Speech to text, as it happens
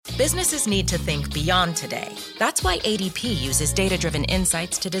Businesses need to think beyond today. That's why ADP uses data-driven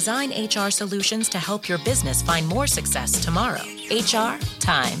insights to design HR solutions to help your business find more success tomorrow. HR,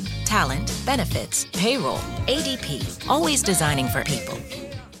 time, talent, benefits, payroll. ADP, always designing for people.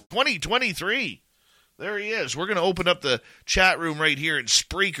 2023. There he is. We're going to open up the chat room right here in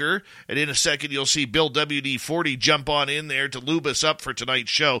Spreaker, and in a second you'll see Bill WD-40 jump on in there to lube us up for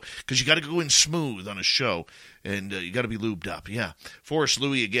tonight's show, because you got to go in smooth on a show, and you got to be lubed up. Yeah. Forrest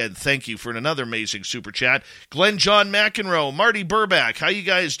Louis, again, thank you for another amazing super chat. Glenn John McEnroe, Marty Burback, how you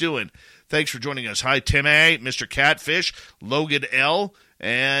guys doing? Thanks for joining us. Hi, Tim A., Mr. Catfish, Logan L.,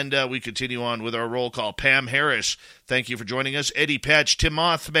 and we continue on with our roll call. Pam Harris, thank you for joining us. Eddie Patch, Tim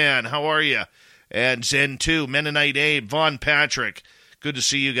Mothman, how are you? And Zen 2, Mennonite Abe, Vaughn Patrick. Good to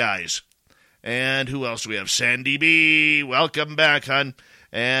see you guys. And who else do we have? Sandy B. Welcome back, hon.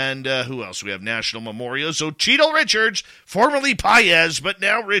 And who else? We have National Memorial. So Cheeto Richards, formerly Paez, but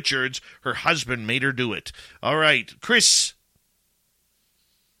now Richards. Her husband made her do it. All right. Chris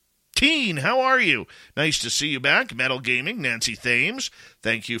Teen, how are you? Nice to see you back. Metal Gaming, Nancy Thames.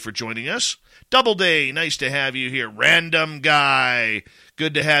 Thank you for joining us. Doubleday, nice to have you here. Random Guy.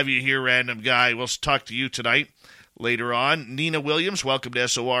 Good to have you here, Random Guy. We'll talk to you tonight later on. Nina Williams, welcome to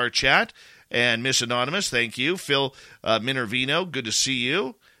SOR Chat. And Miss Anonymous, thank you. Phil Minervino, good to see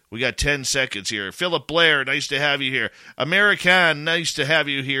you. We got 10 seconds here. Philip Blair, nice to have you here. American, nice to have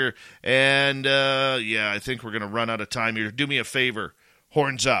you here. And, I think we're going to run out of time here. Do me a favor.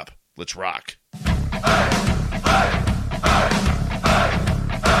 Horns up. Let's rock.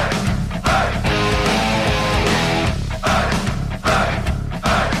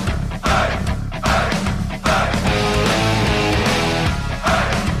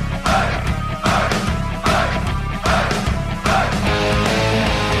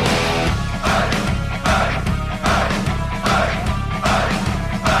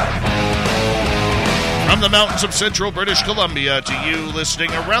 From the mountains of central British Columbia to you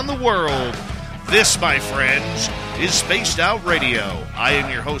listening around the world, this, my friends, is Spaced Out Radio. I am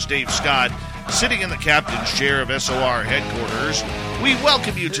your host, Dave Scott, sitting in the captain's chair of SOR headquarters. We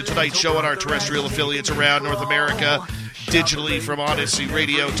welcome you to tonight's show on our terrestrial affiliates around North America, digitally from Odyssey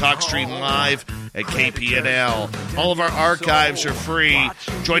Radio, TalkStream Live, at KPNL. All of our archives are free.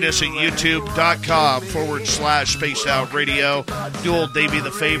 Join us at youtube.com/Spaced Out Radio. Do old Davey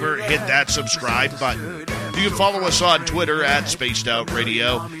the favor, hit that subscribe button. You can follow us on Twitter at Spaced Out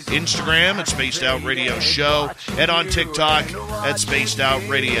Radio, Instagram at Spaced Out Radio Show, and on TikTok at Spaced Out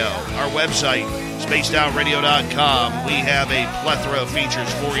Radio. Our website, spacedoutradio.com. We have a plethora of features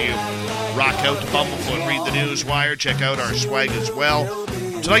for you. Rock out to Bumblefoot, read the news wire, check out our swag as well.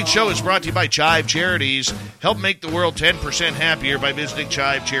 Tonight's show is brought to you by Chive Charities. Help make the world 10% happier by visiting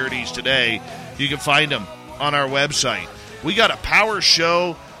Chive Charities today. You can find them on our website. We got a power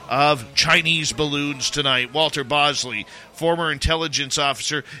show of Chinese balloons tonight. Walter Bosley, former intelligence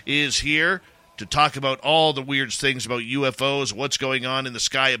officer, is here to talk about all the weird things about UFOs, what's going on in the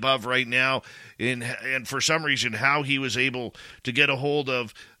sky above right now, and for some reason how he was able to get a hold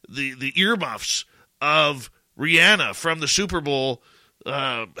of the earmuffs of Rihanna from the Super Bowl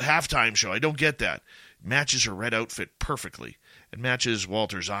halftime show. I don't get that. Matches her red outfit perfectly. It matches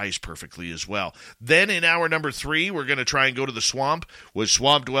Walter's eyes perfectly as well. Then in hour number 3, we're going to try and go to the swamp with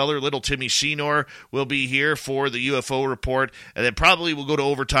Swamp Dweller. Little Timmy Senor will be here for the UFO report. And then probably we'll go to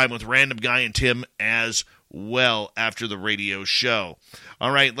overtime with Random Guy and Tim as well after the radio show.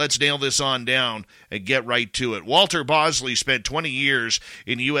 All right, let's nail this on down and get right to it. Walter Bosley spent 20 years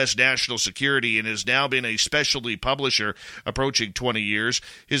in U.S. national security and has now been a specialty publisher approaching 20 years.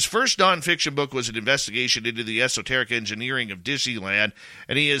 His first nonfiction book was an investigation into the esoteric engineering of Disneyland,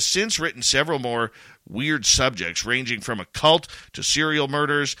 and he has since written several more weird subjects ranging from a cult to serial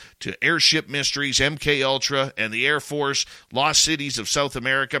murders to airship mysteries, MK Ultra and the Air Force, lost cities of South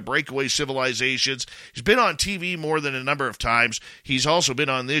America, breakaway civilizations. He's been on TV more than a number of times. He's also been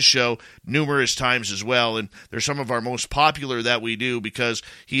on this show numerous times as well, and they're some of our most popular that we do because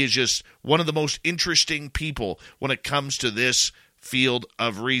he is just one of the most interesting people when it comes to this field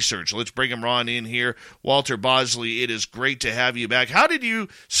of research. Let's bring him on in here. Walter Bosley, it is great to have you back. How did you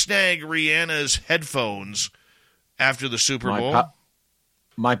snag Rihanna's headphones after the Super Bowl?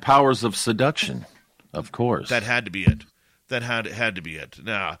 My powers of seduction, of course. That had to be it. That had to be it.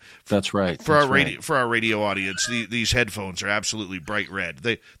 Nah, that's right. For our radio audience, these headphones are absolutely bright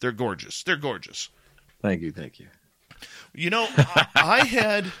red. They're gorgeous. They're gorgeous. Thank you. You know, I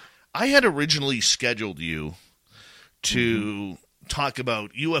had originally scheduled you to talk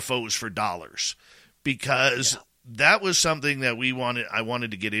about UFOs for dollars because that was something that I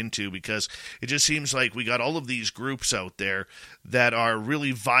wanted to get into, because it just seems like we got all of these groups out there that are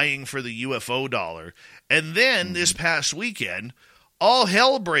really vying for the UFO dollar. And then this past weekend, all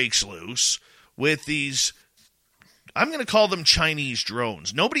hell breaks loose with these, I'm going to call them Chinese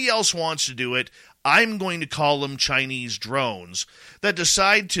drones. Nobody else wants to do it. I'm going to call them Chinese drones that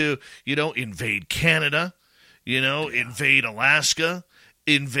decide to, invade Canada, invade Alaska,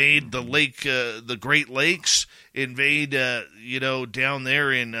 invade the Great Lakes, invade, down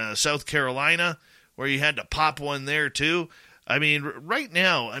there in South Carolina, where you had to pop one there too. I mean, right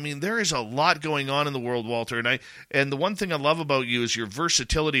now, there is a lot going on in the world, Walter, and the one thing I love about you is your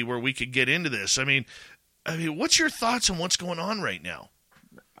versatility, where we could get into this. I mean, what's your thoughts on what's going on right now?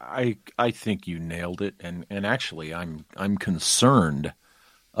 I think you nailed it, and actually, I'm concerned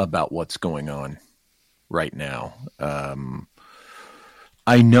about what's going on right now.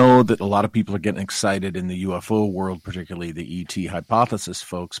 I know that a lot of people are getting excited in the UFO world, particularly the ET hypothesis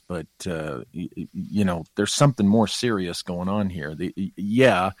folks, but, there's something more serious going on here.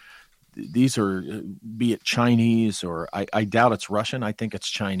 These are, be it Chinese, or I doubt it's Russian. I think it's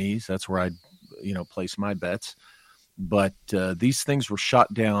Chinese. That's where I'd, place my bets. But these things were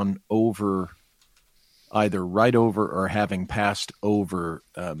shot down over either right over or having passed over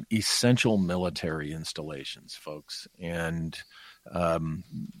essential military installations, folks. And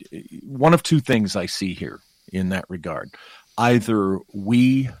one of two things I see here in that regard. Either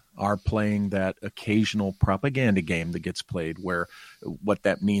we are playing that occasional propaganda game that gets played, where what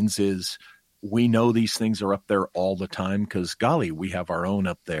that means is we know these things are up there all the time, because, golly, we have our own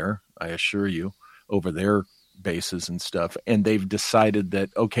up there, I assure you, over their bases and stuff. And they've decided that,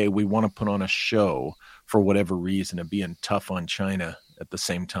 okay, we want to put on a show for whatever reason of being tough on China. At the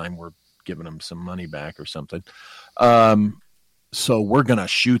same time, we're giving them some money back or something. So we're going to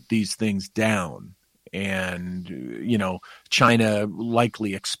shoot these things down. And, China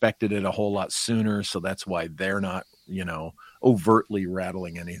likely expected it a whole lot sooner. So that's why they're not, overtly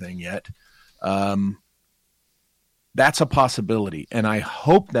rattling anything yet. That's a possibility. And I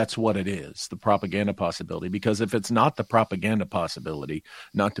hope that's what it is, the propaganda possibility, because if it's not the propaganda possibility,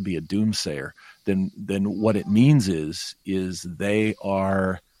 not to be a doomsayer, then what it means is they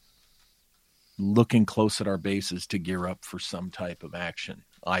are looking close at our bases to gear up for some type of action,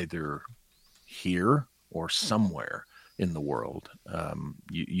 either here or somewhere in the world.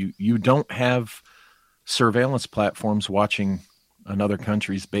 You don't have surveillance platforms watching another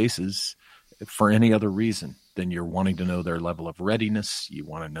country's bases for any other reason than you're wanting to know their level of readiness. You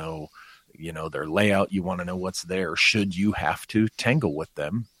want to know, their layout. You want to know what's there should you have to tangle with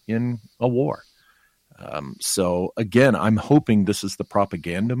them in a war. So again, I'm hoping this is the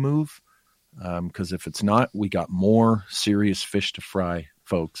propaganda move, because if it's not, we got more serious fish to fry,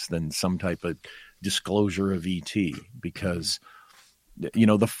 folks, than some type of disclosure of ET, because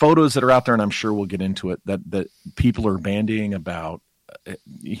the photos that are out there, and I'm sure we'll get into it, that people are bandying about,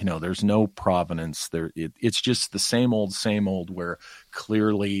 there's no provenance there. It's just the same old, where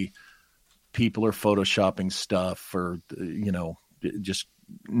clearly people are photoshopping stuff, or, just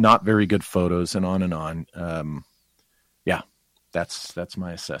not very good photos, and on and on. That's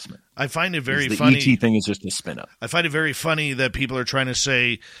my assessment. I find it very funny. The ET thing is just a spin up. I find it very funny that people are trying to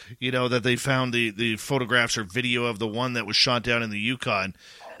say, that they found the photographs or video of the one that was shot down in the Yukon.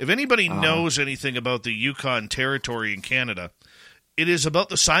 If anybody knows anything about the Yukon territory in Canada, it is about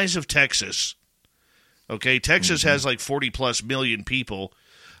the size of Texas. Okay, Texas has like 40+ million people.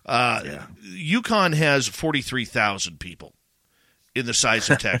 Yukon has 43,000 people in the size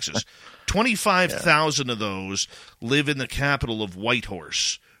of Texas. 25,000 of those live in the capital of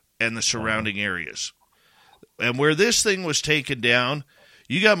Whitehorse and the surrounding areas. And where this thing was taken down,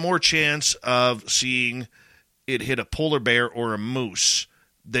 you got more chance of seeing it hit a polar bear or a moose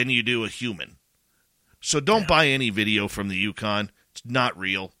than you do a human. So don't buy any video from the Yukon. It's not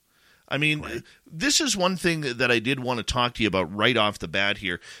real. This is one thing that I did want to talk to you about right off the bat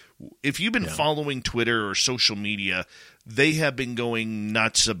here. If you've been following Twitter or social media, they have been going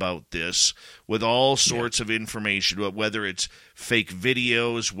nuts about this with all sorts of information, whether it's fake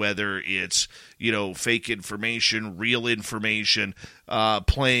videos, whether it's, fake information, real information,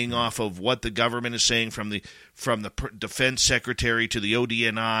 playing off of what the government is saying from the defense secretary to the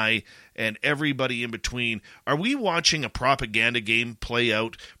ODNI and everybody in between. Are we watching a propaganda game play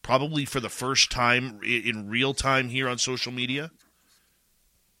out probably for the first time in real time here on social media?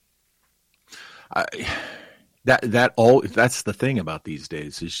 That's the thing about these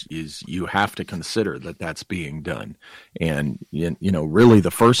days is you have to consider that that's being done. And, really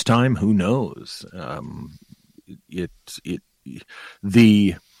the first time, who knows?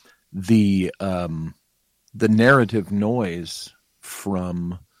 The the narrative noise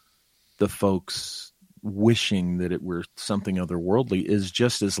from the folks wishing that it were something otherworldly is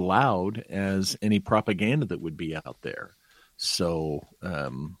just as loud as any propaganda that would be out there. So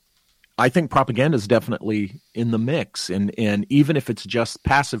I think propaganda is definitely in the mix, and even if it's just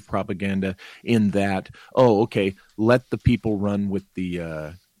passive propaganda, in that, oh, okay, let the people run with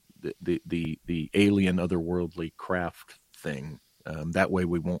the alien otherworldly craft thing. That way,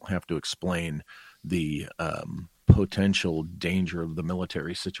 we won't have to explain the potential danger of the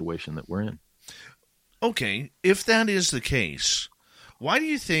military situation that we're in. Okay, if that is the case, why do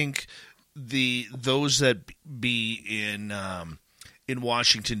you think those that be in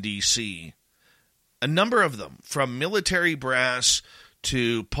Washington, D.C., a number of them, from military brass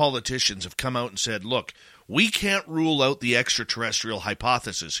to politicians, have come out and said, look, we can't rule out the extraterrestrial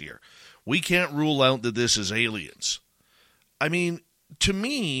hypothesis here. We can't rule out that this is aliens. I mean, to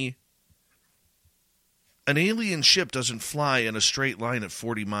me, an alien ship doesn't fly in a straight line at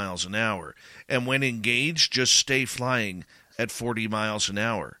 40 miles an hour. And when engaged, just stay flying at 40 miles an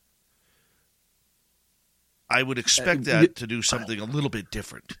hour. I would expect that to do something a little bit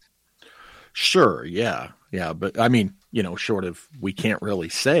different. Sure, yeah. But I mean, short of, we can't really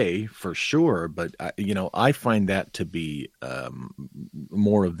say for sure, but I find that to be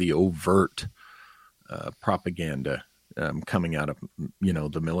more of the overt propaganda coming out of,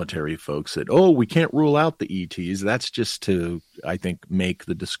 the military folks that, oh, we can't rule out the ETs. That's just to, I think, make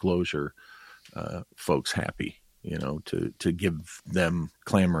the disclosure folks happy, to give them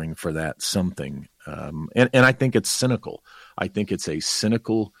clamoring for that something. And I think it's cynical. I think it's a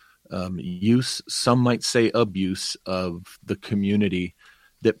cynical use, some might say abuse, of the community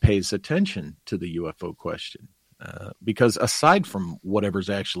that pays attention to the UFO question. Because aside from whatever's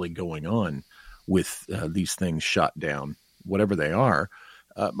actually going on with these things shot down, whatever they are,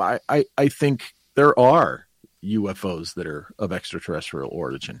 I think there are UFOs that are of extraterrestrial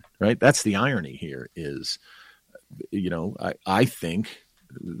origin, right? That's the irony here is, I think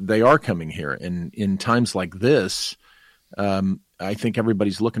they are coming here. And in times like this, I think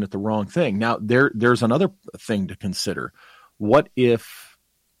everybody's looking at the wrong thing. Now, there's another thing to consider. What if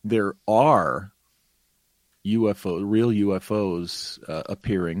there are real UFOs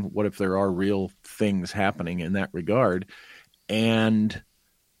appearing? What if there are real things happening in that regard, and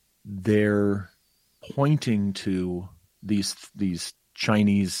they're pointing to these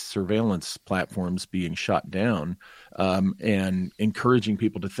Chinese surveillance platforms being shot down, and encouraging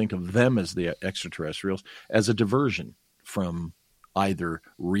people to think of them as the extraterrestrials as a diversion from either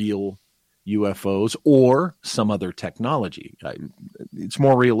real UFOs or some other technology? It's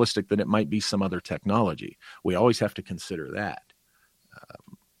more realistic that it might be some other technology. We always have to consider that.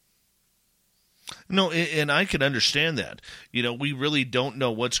 No, and I can understand that. We really don't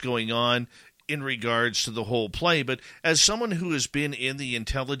know what's going on in regards to the whole play, but as someone who has been in the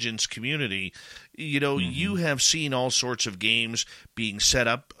intelligence community, you have seen all sorts of games being set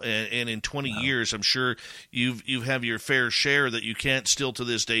up, and in 20 years, I'm sure you have your fair share that you can't still to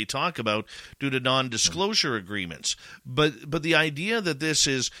this day talk about due to non-disclosure agreements. But the idea that this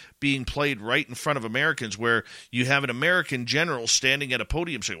is being played right in front of Americans, where you have an American general standing at a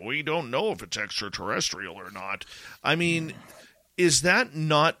podium saying, we don't know if it's extraterrestrial or not. I mean, is that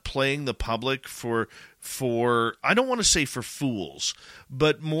not playing the public for I don't want to say for fools,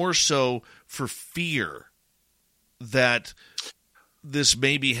 but more so for fear that this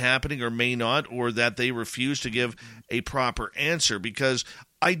may be happening or may not, or that they refuse to give a proper answer? Because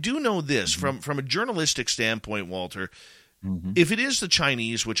I do know this from a journalistic standpoint, Walter, if it is the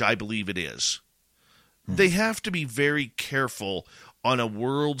Chinese, which I believe it is, they have to be very careful on a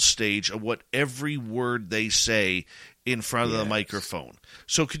world stage of what every word they say in front of the microphone.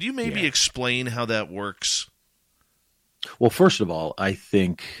 So could you maybe explain how that works? Well, first of all, I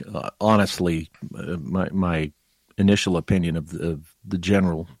think, honestly, my initial opinion of the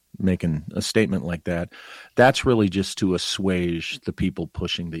general making a statement like that, that's really just to assuage the people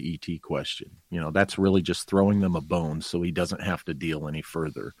pushing the ET question. That's really just throwing them a bone so he doesn't have to deal any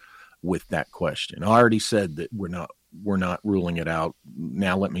further with that question. I already said that we're not ruling it out.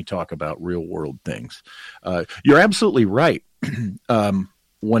 Now let me talk about real world things. You're absolutely right.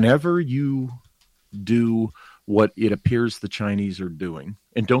 Whenever you do what it appears the Chinese are doing,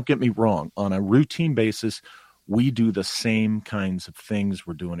 and don't get me wrong, on a routine basis, we do the same kinds of things.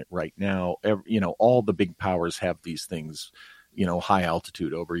 We're doing it right now. All the big powers have these things, high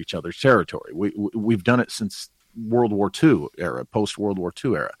altitude over each other's territory. We've done it since World War II era, post-World War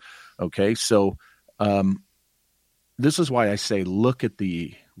II era. Okay, so this is why I say look at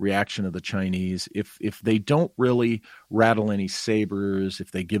the reaction of the Chinese, if they don't really rattle any sabers,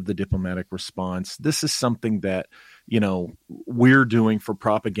 if they give the diplomatic response, this is something that, we're doing for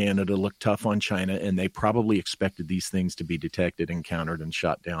propaganda to look tough on China, and they probably expected these things to be detected and countered and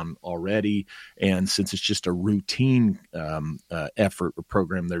shot down already. And since it's just a routine effort or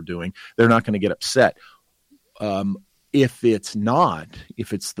program they're doing, they're not going to get upset. If it's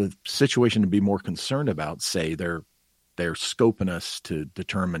the situation to be more concerned about, say they're scoping us to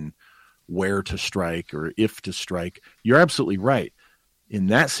determine where to strike or if to strike, you're absolutely right. In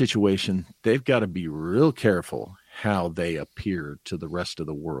that situation, they've got to be real careful how they appear to the rest of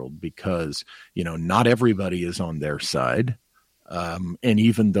the world, because, not everybody is on their side. And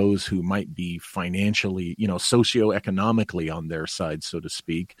even those who might be financially, socioeconomically on their side, so to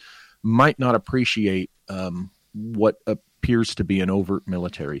speak, might not appreciate what appears to be an overt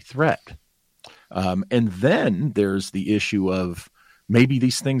military threat. And then there's the issue of maybe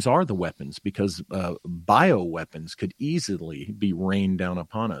these things are the weapons, because bioweapons could easily be rained down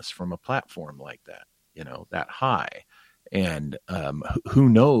upon us from a platform like that, that high. And who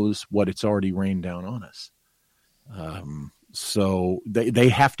knows what it's already rained down on us. So they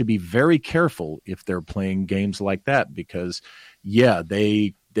have to be very careful if they're playing games like that, because,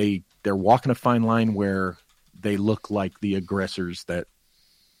 they're walking a fine line where they look like the aggressors that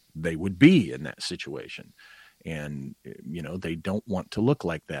they would be in that situation. And, they don't want to look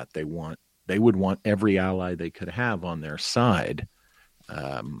like that. They would want every ally they could have on their side.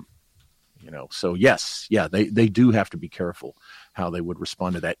 So yes, they do have to be careful how they would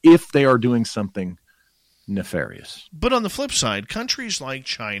respond to that if they are doing something nefarious. But on the flip side, countries like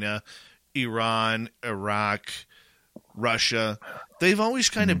China, Iran, Iraq, Russia, they've always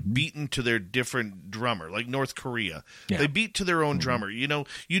kind of beaten to their different drummer, like North Korea. Yeah. They beat to their own drummer. You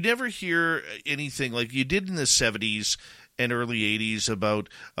never hear anything like you did in the 70s and early 80s about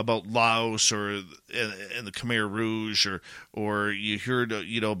Laos or and the Khmer Rouge, or you heard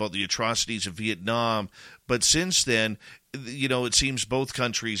about the atrocities of Vietnam. But since then, it seems both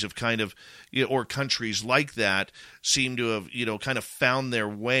countries have kind of, or countries like that seem to have, kind of found their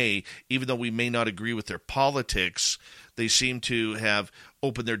way, even though we may not agree with their politics. They seem to have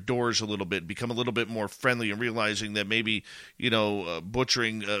opened their doors a little bit, become a little bit more friendly, and realizing that maybe,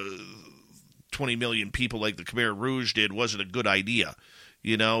 butchering 20 million people like the Khmer Rouge did wasn't a good idea.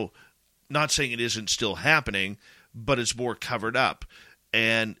 Not saying it isn't still happening, but it's more covered up.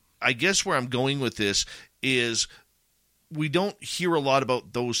 And I guess where I'm going with this is we don't hear a lot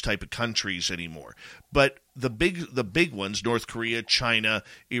about those type of countries anymore. But the big ones, North Korea, China,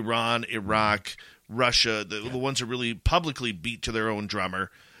 Iran, Iraq, Russia, the ones that really publicly beat to their own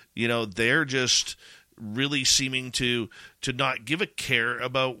drummer, they're just really seeming to not give a care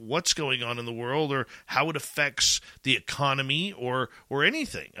about what's going on in the world or how it affects the economy or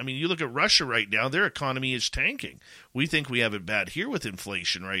anything. I mean, you look at Russia right now, their economy is tanking. We think we have it bad here with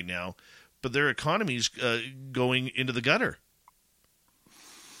inflation right now, but their economy's going into the gutter.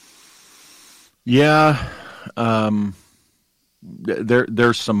 Yeah,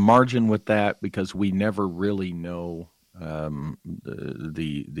 there's some margin with that, because we never really know the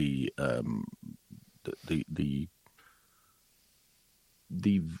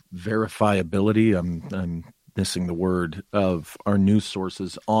verifiability. I'm missing the word, of our news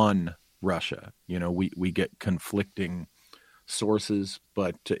sources on Russia. We get conflicting sources,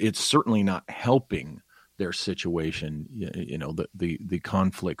 but it's certainly not helping their situation, the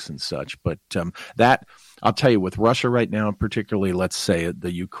conflicts and such. But that, I'll tell you, with Russia right now, particularly, let's say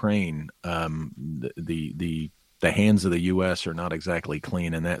the Ukraine, the hands of the U.S. are not exactly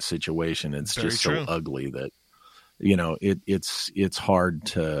clean in that situation. It's very just true. So ugly that, it's hard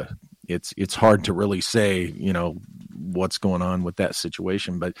to, it's hard to really say, what's going on with that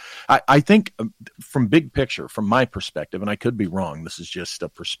situation. But I think from big picture, from my perspective, and I could be wrong, this is just a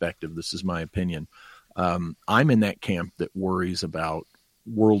perspective, this is my opinion. I'm in that camp that worries about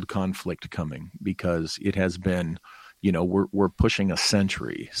world conflict coming, because it has been, we're pushing a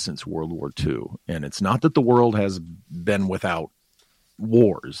century since World War II. And it's not that the world has been without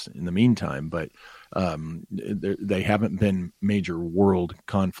wars in the meantime, but they haven't been major world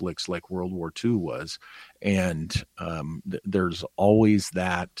conflicts like World War II was. And there's always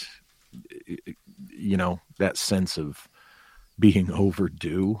that, that sense of being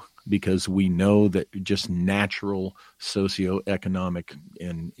overdue, because we know that just natural socioeconomic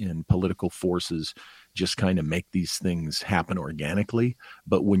and political forces just kind of make these things happen organically.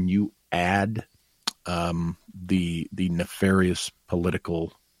 But when you add the nefarious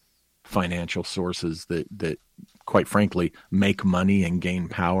political financial sources that quite frankly make money and gain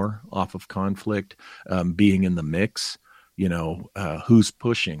power off of conflict being in the mix, who's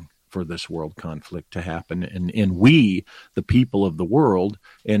pushing for this world conflict to happen. And we, the people of the world,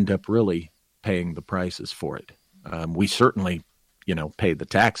 end up really paying the prices for it. We certainly, pay the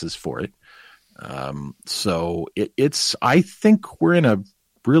taxes for it. So I think we're in a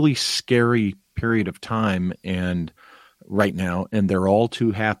really scary period of time and right now, and they're all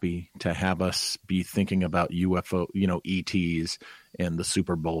too happy to have us be thinking about UFO, ETs and the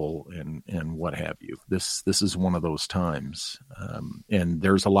Super Bowl and what have you. This is one of those times. And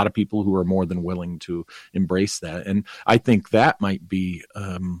there's a lot of people who are more than willing to embrace that. And I think that might be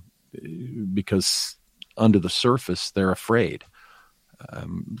because under the surface, they're afraid.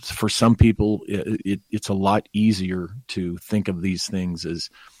 For some people, it's a lot easier to think of these things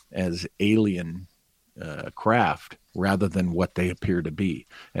as alien craft rather than what they appear to be.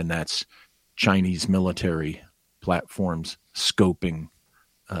 And that's Chinese military platforms scoping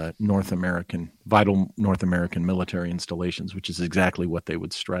vital North American military installations, which is exactly what they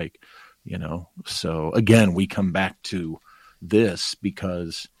would strike, So again, we come back to this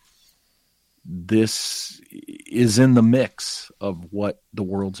because this is in the mix of what the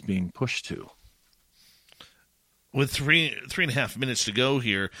world's being pushed to. With three and a half minutes to go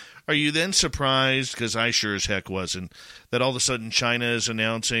here, are you then surprised, because I sure as heck wasn't, that all of a sudden China is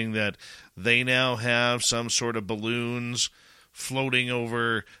announcing that they now have some sort of balloons floating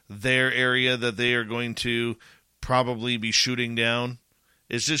over their area that they are going to probably be shooting down?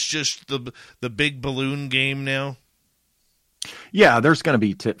 Is this just the big balloon game now? Yeah, there's going to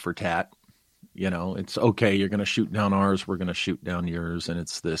be tit for tat. It's okay. You're going to shoot down ours. We're going to shoot down yours. And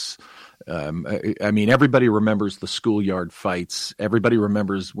it's this, everybody remembers the schoolyard fights. Everybody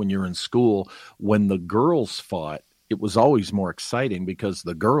remembers when you're in school, when the girls fought, it was always more exciting because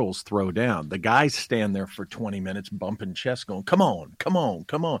the girls throw down. The guys stand there for 20 minutes bumping chests going, come on, come on,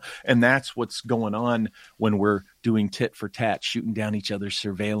 come on. And that's what's going on when we're doing tit for tat, shooting down each other's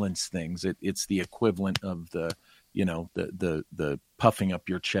surveillance things. It's the equivalent of the puffing up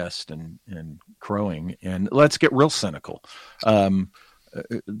your chest and crowing. And let's get real cynical.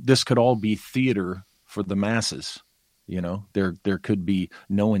 This could all be theater for the masses. There could be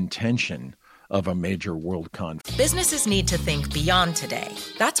no intention of a major world conflict. Businesses need to think beyond today.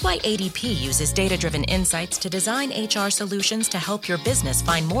 That's why ADP uses data-driven insights to design HR solutions to help your business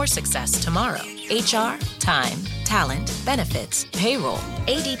find more success tomorrow. HR, time, talent, benefits, payroll.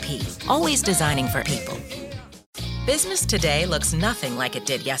 ADP, always designing for people. Business today looks nothing like it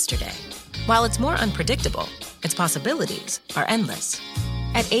did yesterday. While it's more unpredictable, its possibilities are endless.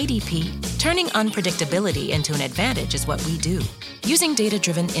 At ADP, turning unpredictability into an advantage is what we do. Using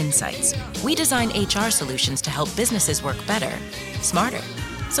data-driven insights, we design HR solutions to help businesses work better, smarter,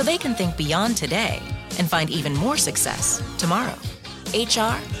 so they can think beyond today and find even more success tomorrow.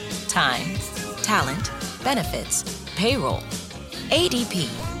 HR, time, talent, benefits, payroll. ADP,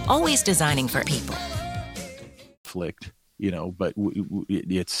 always designing for people. But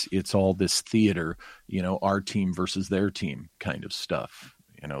it's all this theater, our team versus their team kind of stuff,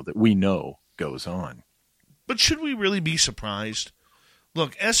 that we know goes on. But should we really be surprised?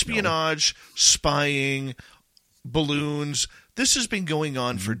 Look, espionage, spying, balloons, this has been going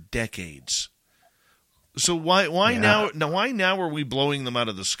on for decades. So why now? Now, why now are we blowing them out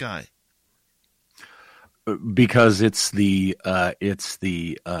of the sky? Because it's the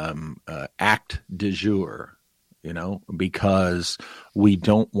act du jour. Because we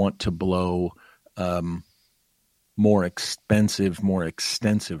don't want to blow more expensive, more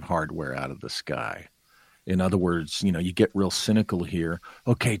extensive hardware out of the sky. In other words, you get real cynical here.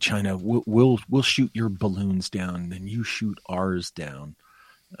 Okay, China, we'll shoot your balloons down, then you shoot ours down,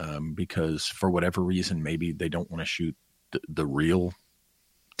 because for whatever reason, maybe they don't want to shoot the real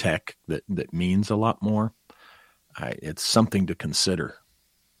tech that means a lot more. It's something to consider.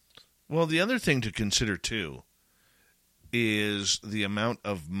 Well, the other thing to consider too is the amount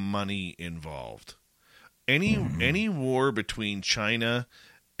of money involved. Any war between China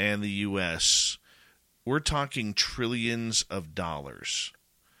and the U.S., we're talking trillions of dollars.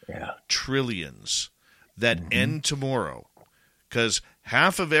 Yeah. Trillions that end tomorrow. Because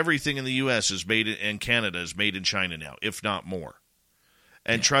half of everything in the U.S. is made and Canada is made in China now, if not more.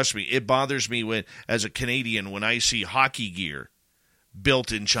 And trust me, it bothers me as a Canadian when I see hockey gear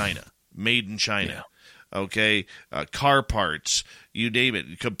built in China, made in China. Yeah. Okay, car parts, you name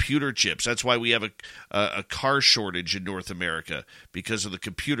it, computer chips. That's why we have a car shortage in North America, because of the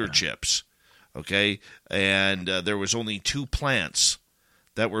computer chips. Okay, and there was only 2 plants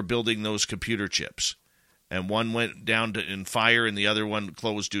that were building those computer chips, and one went down in fire, and the other one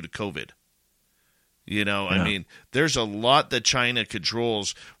closed due to COVID. I mean, there's a lot that China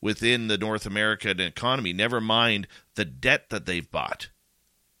controls within the North American economy, never mind the debt that they've bought.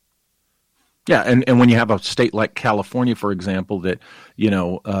 Yeah, and when you have a state like California, for example, that,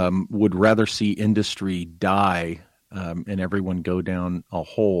 would rather see industry die and everyone go down a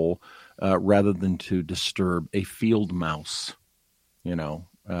hole rather than to disturb a field mouse,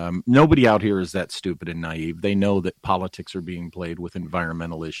 Nobody out here is that stupid and naive. They know that politics are being played with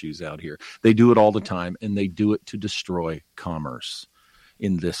environmental issues out here. They do it all the time, and they do it to destroy commerce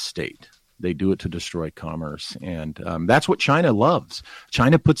in this state. They do it to destroy commerce, and that's what China loves.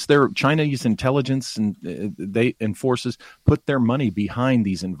 Chinese intelligence and forces put their money behind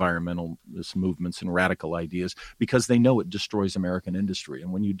these environmentalist movements and radical ideas because they know it destroys American industry.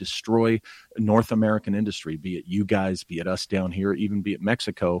 And when you destroy North American industry, be it you guys, be it us down here, even be it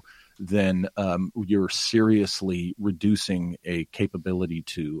Mexico, then you're seriously reducing a capability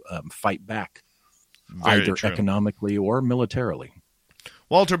to fight back, either economically or militarily.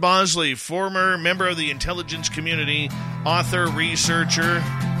 Walter Bosley, former member of the intelligence community, author, researcher,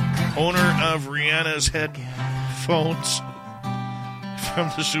 owner of Rihanna's headphones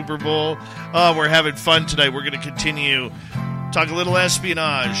from the Super Bowl. Oh, we're having fun tonight. We're going to continue. Talk a little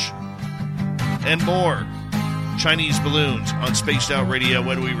espionage and more. Chinese balloons on Spaced Out Radio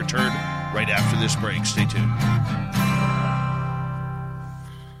when we return right after this break. Stay tuned.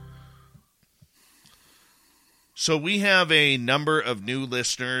 So we have a number of new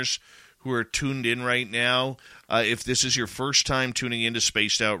listeners who are tuned in right now. If this is your first time tuning into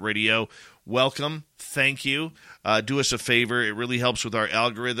Spaced Out Radio, welcome. Thank you. Do us a favor. It really helps with our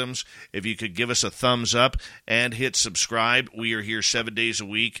algorithms. If you could give us a thumbs up and hit subscribe. We are here 7 days a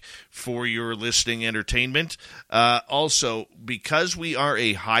week for your listening entertainment. Also, because we are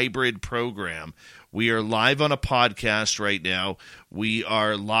a hybrid program, we are live on a podcast right now. We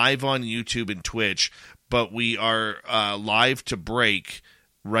are live on YouTube and Twitch. But we are live to break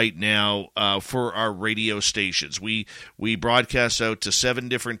right now for our radio stations. We broadcast out to 7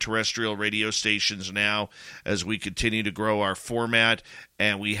 different terrestrial radio stations now as we continue to grow our format,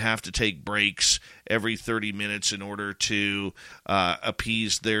 and we have to take breaks every 30 minutes in order to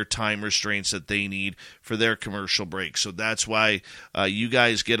appease their time restraints that they need for their commercial breaks. So that's why you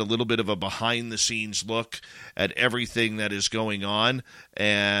guys get a little bit of a behind-the-scenes look at everything that is going on.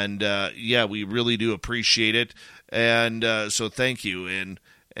 And, we really do appreciate it. And so thank you.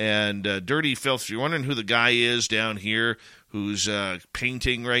 And Dirty Filth, if you're wondering who the guy is down here who's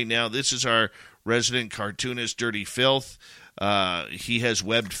painting right now, this is our resident cartoonist, Dirty Filth. He has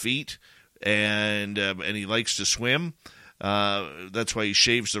webbed feet, and he likes to swim. That's why he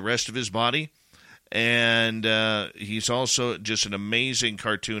shaves the rest of his body. And he's also just an amazing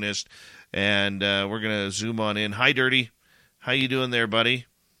cartoonist. And we're going to zoom on in. Hi, Dirty. How you doing there, buddy?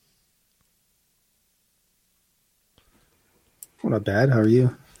 Not bad. How are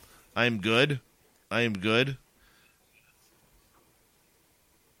you? I'm good.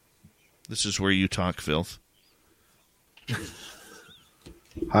 This is where you talk, Filth.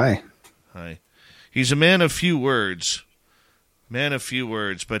 Hi. He's a man of few words.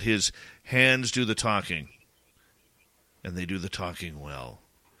 But his hands do the talking. And they do the talking well.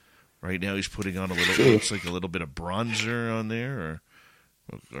 Right now he's putting on looks like a little bit of bronzer on there,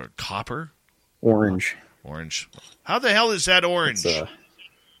 or copper. Orange. How the hell is that orange? I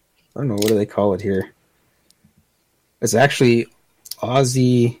don't know. What do they call it here? It's actually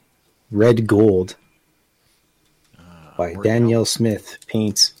Aussie Red Gold by Danielle Smith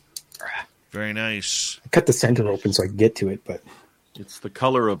Paints. Very nice. I cut the center open so I can get to it, but it's the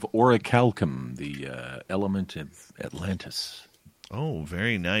color of orichalcum, the element of Atlantis. Oh,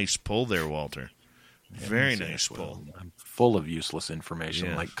 very nice pull there, Walter. Very nice pull. I'm full of useless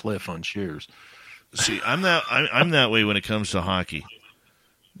information, like Cliff on Shears. See, I'm that way when it comes to hockey.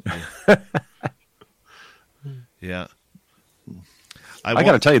 Yeah. I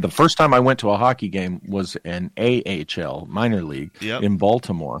got to tell you, the first time I went to a hockey game was an AHL minor league in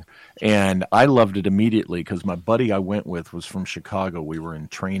Baltimore, and I loved it immediately because my buddy I went with was from Chicago. We were in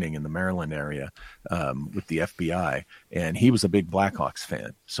training in the Maryland area with the FBI, and he was a big Blackhawks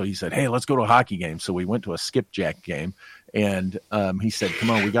fan. So he said, "Hey, let's go to a hockey game." So we went to a skipjack game, and he said,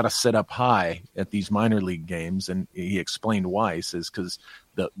 "Come on, we got to set up high at these minor league games." And he explained why. He says, because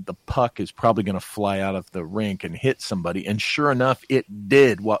the puck is probably going to fly out of the rink and hit somebody. And sure enough, it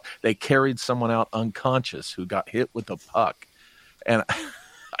did. Well, they carried someone out unconscious who got hit with a puck.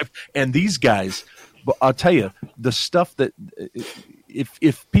 And these guys, I'll tell you, the stuff that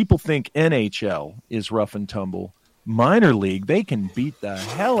if people think NHL is rough and tumble, minor league, they can beat the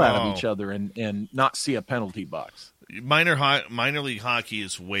hell out of each other and not see a penalty box. Minor league hockey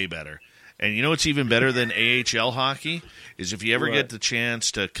is way better. And you know what's even better than AHL hockey is if you ever get the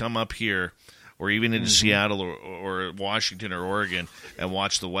chance to come up here or even into Seattle or Washington or Oregon and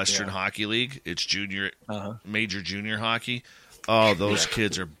watch the Western Hockey League. It's major junior hockey. Oh, those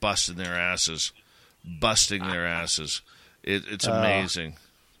kids are busting their asses. It's amazing.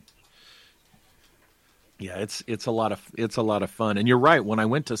 Yeah, it's a lot of fun. And you're right. When I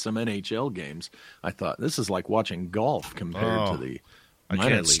went to some NHL games, I thought this is like watching golf compared to the I minor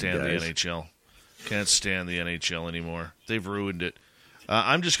can't league stand guys. the NHL. Can't stand the NHL anymore. They've ruined it.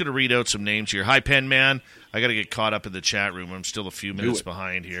 I'm just going to read out some names here. Hi, Pen Man. I got to get caught up in the chat room. I'm still a few minutes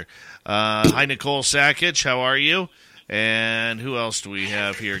behind here. Hi, Nicole Sakic. How are you? And who else do we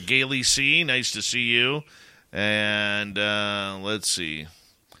have here? Gailey C. Nice to see you. And let's see.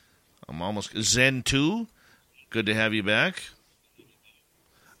 I'm almost Zen 2. Good to have you back.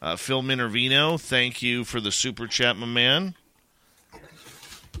 Phil Minervino. Thank you for the super chat, my man.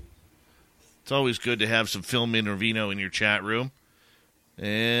 It's always good to have some Phil Minervino in your chat room.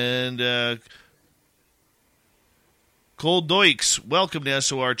 And Cole Doikes, welcome to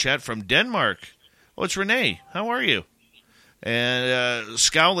SOR Chat from Denmark. Oh, it's Renee. How are you? And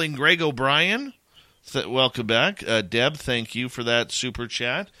Scowling Greg O'Brien, welcome back. Deb, thank you for that super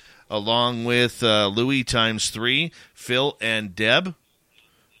chat. Along with Louis times 3, Phil and Deb.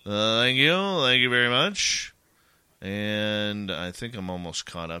 Thank you. Thank you very much. And I think I'm almost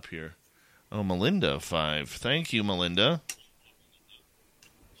caught up here. Oh, Melinda, 5. Thank you, Melinda.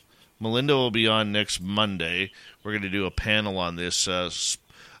 Melinda will be on next Monday. We're going to do a panel on this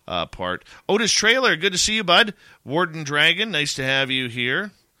part. Otis Trailer, good to see you, bud. Warden Dragon, nice to have you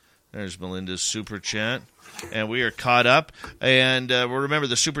here. There's Melinda's super chat. And we are caught up. And remember,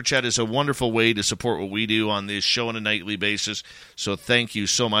 the super chat is a wonderful way to support what we do on this show on a nightly basis. So thank you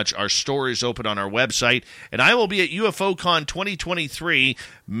so much. Our store is open on our website. And I will be at UFOCon 2023,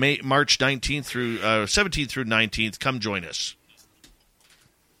 March 19th through 17th through 19th. Come join us.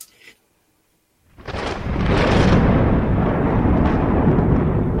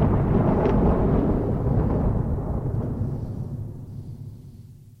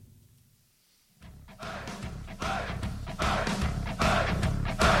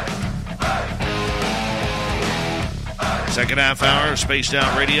 Second half hour of Spaced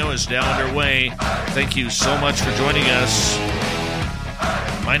Out Radio is now underway. Thank you so much for joining us.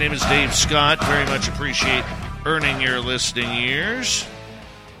 My name is Dave Scott. Very much appreciate earning your listening ears.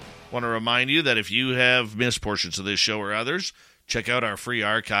 Want to remind you that if you have missed portions of this show or others, check out our free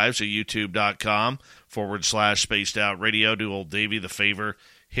archives at youtube.com/Spaced Out Radio. Do old Davey the favor.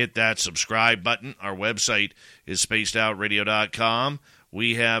 Hit that subscribe button. Our website is spacedoutradio.com.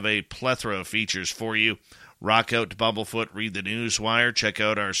 We have a plethora of features for you. Rock out to Bumblefoot, read the Newswire, check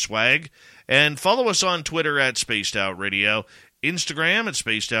out our swag, and follow us on Twitter at Spaced Out Radio, Instagram at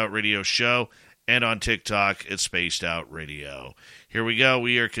Spaced Out Radio Show, and on TikTok at Spaced Out Radio. Here we go.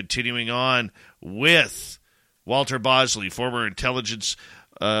 We are continuing on with Walter Bosley, former intelligence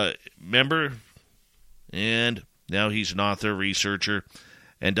member, and now he's an author, researcher,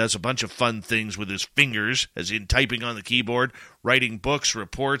 and does a bunch of fun things with his fingers, as in typing on the keyboard, writing books,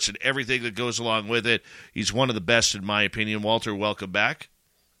 reports, and everything that goes along with it. He's one of the best, in my opinion. Walter, welcome back.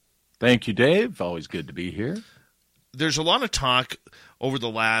 Thank you, Dave. Always good to be here. There's a lot of talk over the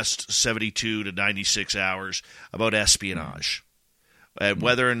last 72 to 96 hours about espionage.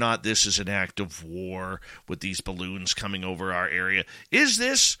 Whether or not this is an act of war with these balloons coming over our area. Is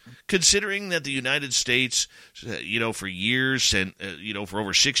this, considering that the United States, for years and, for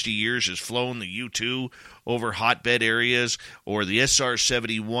over 60 years has flown the U-2 over hotbed areas, or the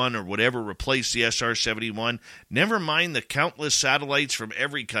SR-71 or whatever replaced the SR-71, never mind the countless satellites from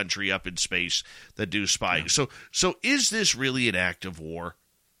every country up in space that do spying. So is this really an act of war?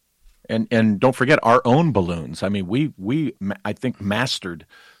 And don't forget our own balloons. I mean, we I think mastered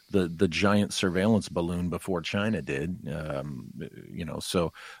the giant surveillance balloon before China did.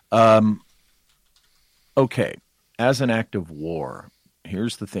 Okay. As an act of war,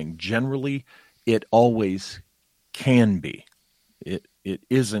 here's the thing. Generally, it always can be. It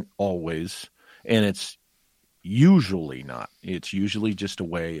isn't always, and it's usually not. It's usually just a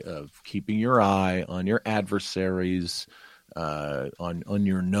way of keeping your eye on your adversaries, on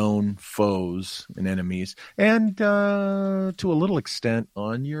your known foes and enemies, and to a little extent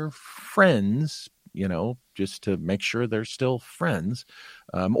on your friends, just to make sure they're still friends,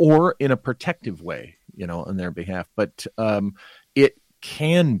 or in a protective way, on their behalf. But it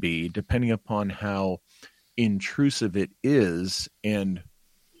can be, depending upon how intrusive it is and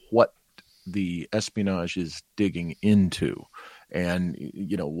what the espionage is digging into. And,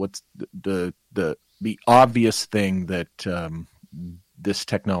 what's the obvious thing that this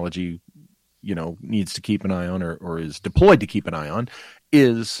technology needs to keep an eye on or is deployed to keep an eye on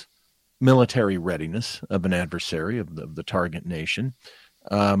is military readiness of an adversary, of the target nation.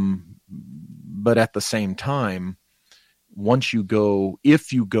 But at the same time,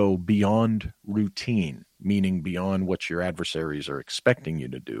 if you go beyond routine, meaning beyond what your adversaries are expecting you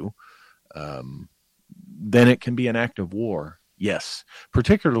to do, then it can be an act of war. Yes,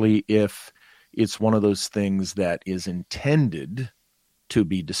 particularly if it's one of those things that is intended to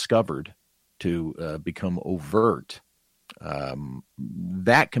be discovered, to become overt.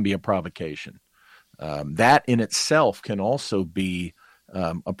 That can be a provocation. That in itself can also be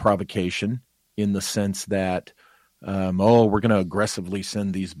a provocation in the sense that, we're going to aggressively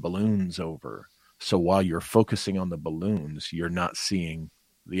send these balloons over. So while you're focusing on the balloons, you're not seeing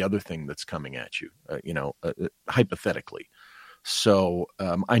the other thing that's coming at you, hypothetically. So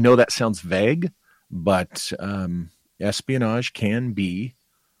I know that sounds vague, but espionage can be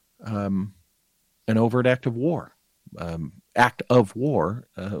an overt act of war.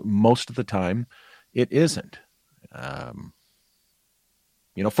 Most of the time, it isn't.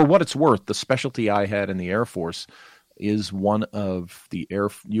 For what it's worth, the specialty I had in the Air Force is one of the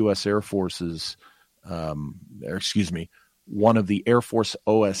U.S. Air Force's, one of the Air Force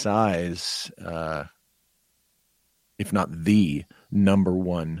OSI's, if not the number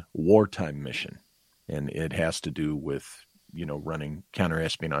one wartime mission. And it has to do with, running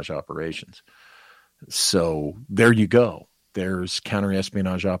counterespionage operations. So there you go. There's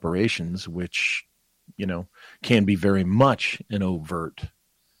counterespionage operations, which, can be very much an overt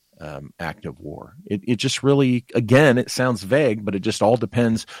act of war. It just really, again, it sounds vague, but it just all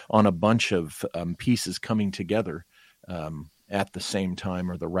depends on a bunch of pieces coming together at the same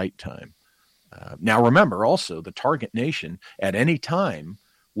time or the right time. Now, remember also the target nation at any time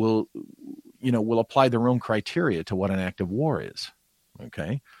will apply their own criteria to what an act of war is.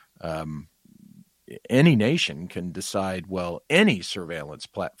 Okay. Any nation can decide, any surveillance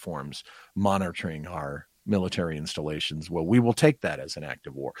platforms monitoring our military installations, we will take that as an act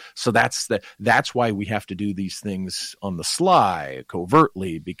of war. So that's why we have to do these things on the sly,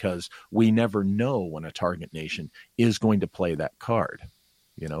 covertly, because we never know when a target nation is going to play that card.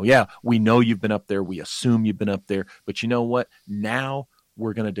 We know you've been up there, we assume you've been up there, but you know what? Now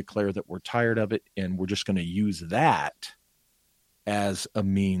we're going to declare that we're tired of it, and we're just going to use that as a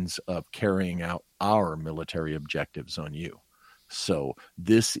means of carrying out our military objectives on you. So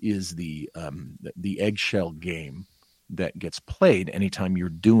this is the eggshell game that gets played anytime you're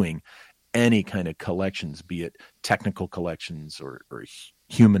doing any kind of collections, be it technical collections or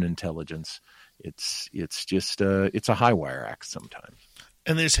human intelligence. It's just it's a high wire act sometimes.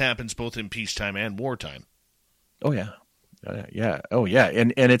 And this happens both in peacetime and wartime. Oh yeah. Oh yeah.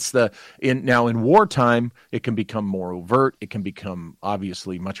 And it's now in wartime, it can become more overt. It can become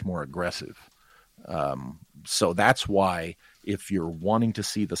obviously much more aggressive. So that's why if you're wanting to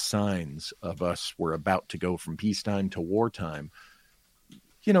see the signs of us, we're about to go from peacetime to wartime,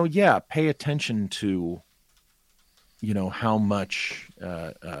 pay attention to, how much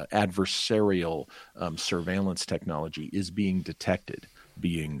adversarial surveillance technology is being detected,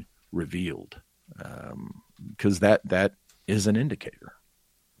 being revealed, because that is an indicator.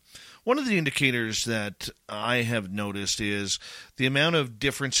 One of the indicators that I have noticed is the amount of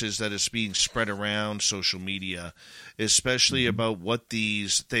differences that is being spread around social media, especially about what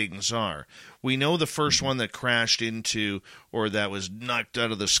these things are. We know the first one that crashed into, or that was knocked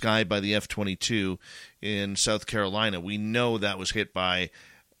out of the sky by the F-22 in South Carolina, we know that was hit by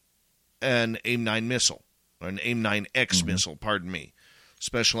an AIM-9 missile, or an AIM-9X missile,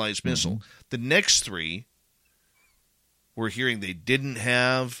 specialized missile. The next three, we're hearing they didn't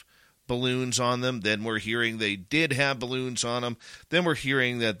have balloons on them. Then we're hearing they did have balloons on them. Then we're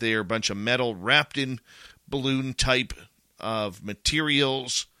hearing that they're a bunch of metal wrapped in balloon type of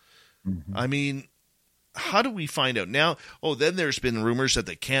materials. I mean, how do we find out now? Then there's been rumors that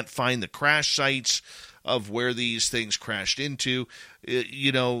they can't find the crash sites of where these things crashed into.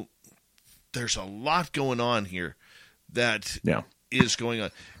 There's a lot going on here that is going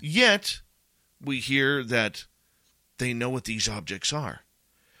on. Yet we hear that they know what these objects are.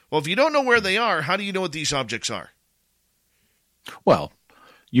 Well, if you don't know where they are, how do you know what these objects are? Well,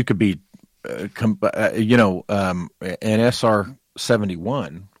 you could be, an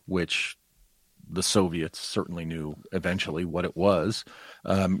SR-71, which the Soviets certainly knew eventually what it was.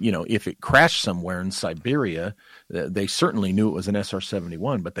 If it crashed somewhere in Siberia, they certainly knew it was an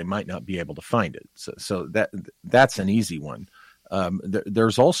SR-71, but they might not be able to find it. So that's an easy one.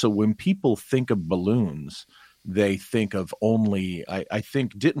 There's also, when people think of balloons, they think of only, I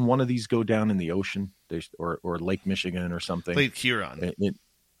think, didn't one of these go down in the ocean or Lake Michigan or something? Lake Huron.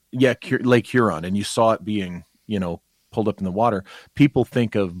 Yeah, Lake Huron, and you saw it being, pulled up in the water. People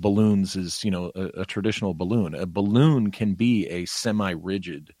think of balloons as, a traditional balloon. A balloon can be a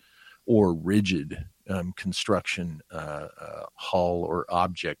semi-rigid or rigid construction hull or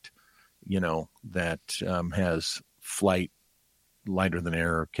object, that has flight, lighter than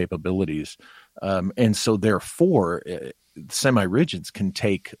air capabilities. And so therefore, semi-rigids can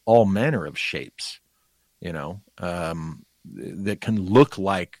take all manner of shapes, that can look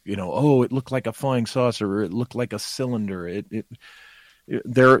like, it looked like a flying saucer, or it looked like a cylinder.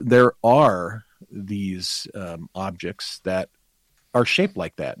 There are these objects that are shaped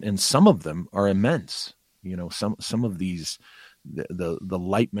like that, and some of them are immense. Some of these, the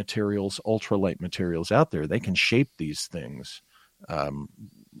light materials, ultralight materials out there, they can shape these things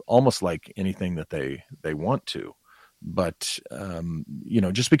almost like anything that they want to. But,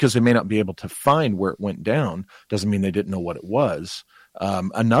 just because they may not be able to find where it went down doesn't mean they didn't know what it was.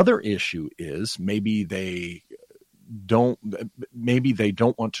 Another issue is maybe they don't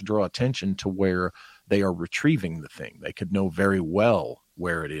want to draw attention to where they are retrieving the thing. They could know very well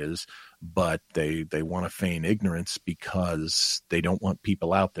where it is, but they want to feign ignorance because they don't want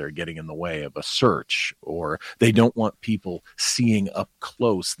people out there getting in the way of a search, or they don't want people seeing up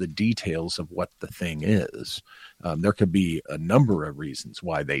close the details of what the thing is. There could be a number of reasons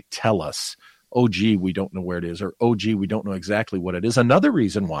why they tell us, oh, gee, we don't know where it is, or, oh, gee, we don't know exactly what it is. Another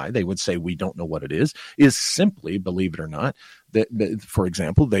reason why they would say we don't know what it is simply, believe it or not, that for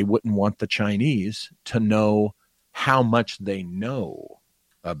example, they wouldn't want the Chinese to know how much they know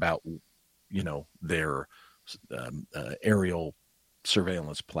about, their aerial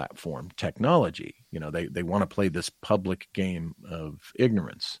surveillance platform technology. They want to play this public game of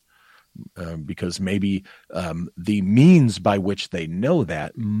ignorance. Because maybe the means by which they know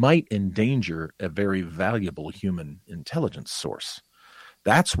that might endanger a very valuable human intelligence source.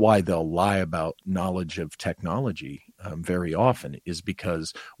 That's why they'll lie about knowledge of technology very often, is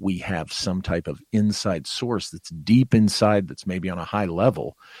because we have some type of inside source that's deep inside, that's maybe on a high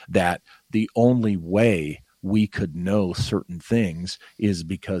level, that the only way we could know certain things is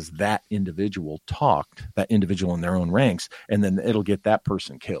because that individual talked, that individual in their own ranks, and then it'll get that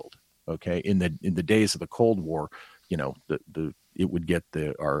person killed. Okay, in the days of the Cold War, it would get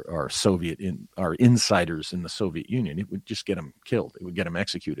our insiders in the Soviet Union. It would just get them killed. It would get them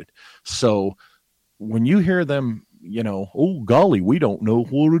executed. So when you hear them, oh golly, we don't know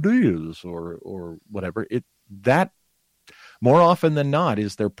what it is, or whatever, that more often than not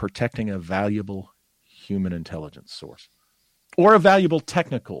is they're protecting a valuable human intelligence source, or a valuable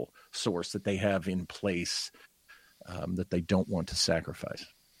technical source that they have in place that they don't want to sacrifice.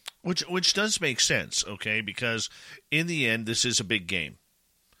 Which does make sense, okay? Because in the end, this is a big game,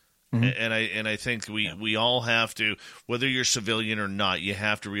 and I think we all have to, whether you're civilian or not, you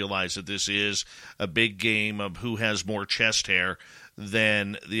have to realize that this is a big game of who has more chest hair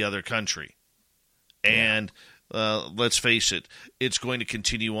than the other country, and let's face it, it's going to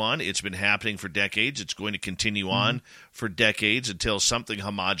continue on. It's been happening for decades. It's going to continue on for decades until something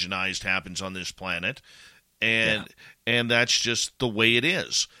homogenized happens on this planet, and that's just the way it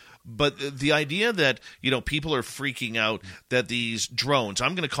is. But the idea that, people are freaking out that these drones,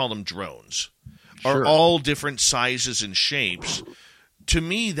 I'm going to call them drones, are all different sizes and shapes, to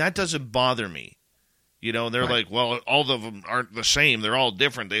me, that doesn't bother me. They're like, well, all of them aren't the same. They're all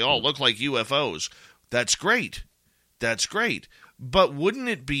different. They all look like UFOs. That's great. That's great. But wouldn't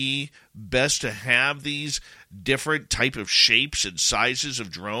it be best to have these different type of shapes and sizes of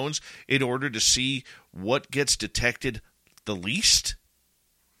drones in order to see what gets detected the least?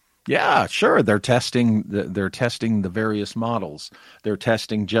 Yeah, sure. They're testing the various models. They're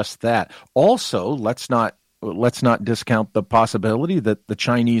testing just that. Also, let's not discount the possibility that the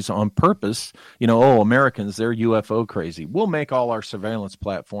Chinese on purpose, Americans, they're UFO crazy. We'll make all our surveillance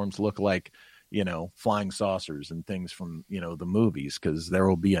platforms look like, flying saucers and things from, the movies, because there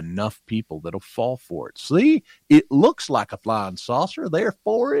will be enough people that'll fall for it. See, it looks like a flying saucer,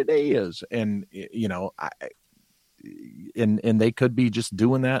 therefore it is. And, and they could be just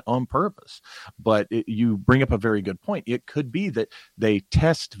doing that on purpose. But you bring up a very good point. It could be that they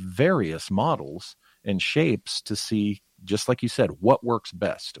test various models and shapes to see, just like you said, what works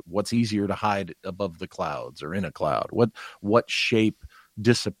best, what's easier to hide above the clouds or in a cloud, what shape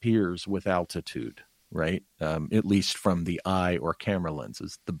disappears with altitude, right? At least from the eye or camera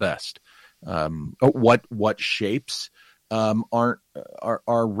lenses, the best. What shapes are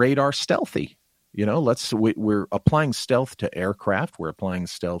radar stealthy? We're applying stealth to aircraft. We're applying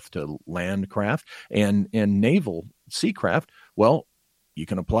stealth to landcraft and naval seacraft. Well, you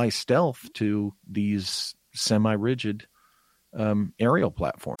can apply stealth to these semi-rigid aerial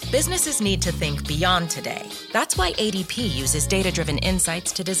platform. Businesses need to think beyond today. That's why ADP uses data-driven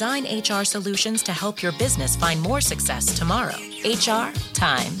insights to design HR solutions to help your business find more success tomorrow. HR,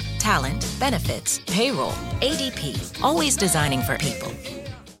 time, talent, benefits, payroll. ADP, always designing for people.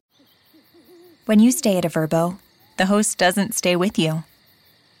 When you stay at a Vrbo, the host doesn't stay with you.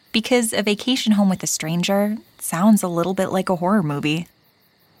 Because a vacation home with a stranger sounds a little bit like a horror movie.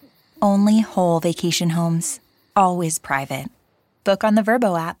 Only whole vacation homes, always private. Book on the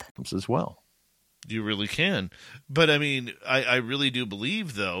Vrbo app. As well. You really can. But, I mean, I really do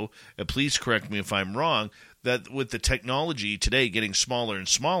believe, though, and please correct me if I'm wrong, that with the technology today getting smaller and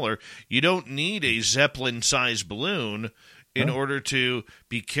smaller, you don't need a Zeppelin-sized balloon in order to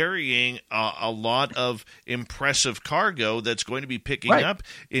be carrying a lot of impressive cargo that's going to be picking up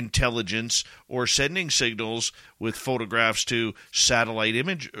intelligence or sending signals with photographs to satellite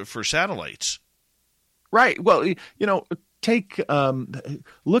image for satellites. Right. Well,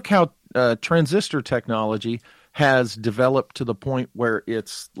 look how transistor technology has developed to the point where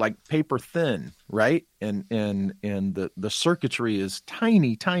it's like paper thin, right? And the circuitry is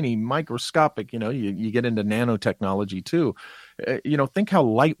tiny, microscopic. You get into nanotechnology too. Think how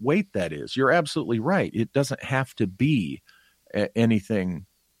lightweight that is. You're absolutely right. It doesn't have to be anything,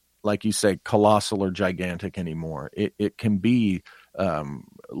 like you say, colossal or gigantic anymore. It can be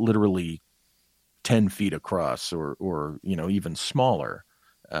literally 10 feet across or even smaller.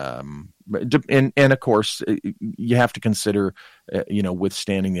 And of course, you have to consider,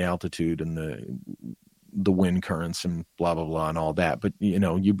 withstanding the altitude and the wind currents and blah, blah, blah, and all that. But,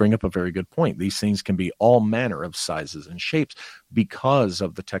 you bring up a very good point. These things can be all manner of sizes and shapes because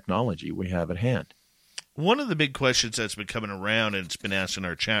of the technology we have at hand. One of the big questions that's been coming around, and it's been asked in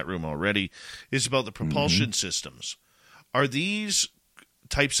our chat room already, is about the propulsion systems. Are these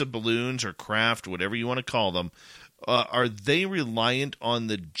types of balloons or craft, whatever you want to call them, are they reliant on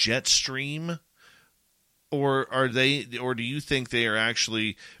the jet stream, or do you think they are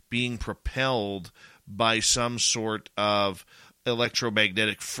actually being propelled by some sort of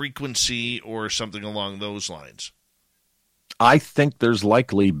electromagnetic frequency or something along those lines? I think there's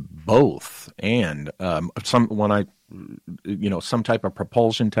likely both, and some type of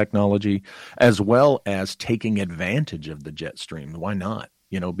propulsion technology, as well as taking advantage of the jet stream. Why not?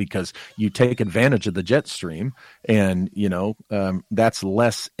 Because you take advantage of the jet stream and, that's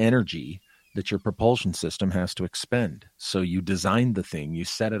less energy that your propulsion system has to expend. So you design the thing, you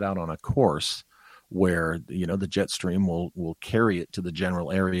set it out on a course where, the jet stream will carry it to the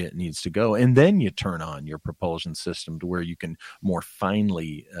general area it needs to go. And then you turn on your propulsion system to where you can more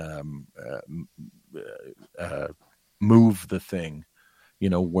finely move the thing,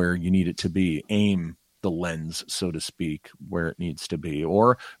 where you need it to be, aim the lens, so to speak, where it needs to be,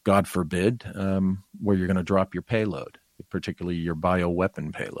 or God forbid, where you're going to drop your payload, particularly your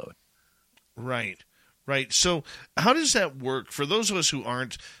bioweapon payload. Right. So how does that work? For those of us who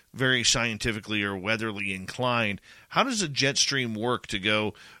aren't very scientifically or weatherly inclined, how does a jet stream work to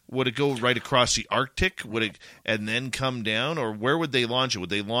go? Would it go right across the Arctic? Would it and then come down? Or where would they launch it? Would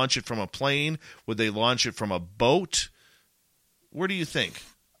they launch it from a plane? Would they launch it from a boat? Where do you think?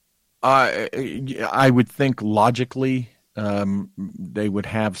 I would think logically they would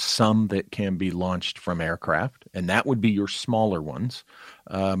have some that can be launched from aircraft, and that would be your smaller ones.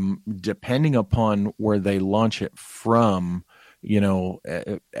 Depending upon where they launch it from,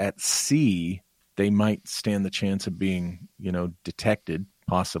 at sea, they might stand the chance of being, detected,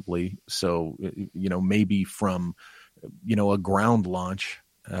 possibly. So, maybe from, a ground launch,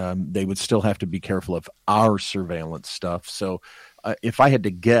 they would still have to be careful of our surveillance stuff. So if I had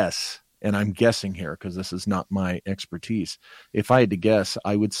to guess, and I'm guessing here because this is not my expertise, if I had to guess,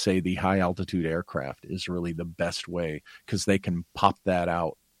 I would say the high altitude aircraft is really the best way because they can pop that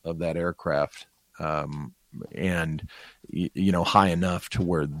out of that aircraft and, high enough to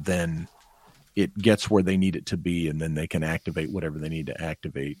where then it gets where they need it to be, and then they can activate whatever they need to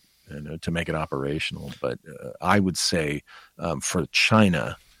activate to make it operational. But I would say for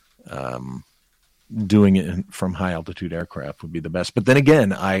China, doing it from high altitude aircraft would be the best. But then again,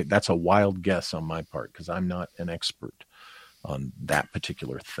 that's a wild guess on my part because I'm not an expert on that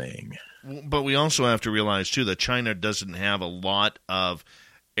particular thing. But we also have to realize too that China doesn't have a lot of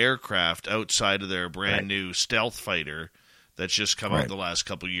aircraft outside of their brand new stealth fighter that's just come out the last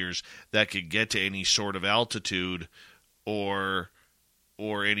couple of years that could get to any sort of altitude or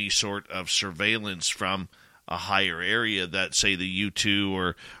any sort of surveillance from a higher area that, say, the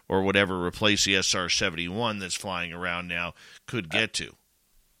U-2 or whatever replace the SR-71 that's flying around now could get to.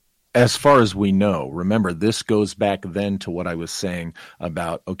 As far as we know, remember, this goes back then to what I was saying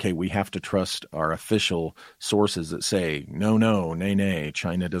about, okay, we have to trust our official sources that say, no, nay,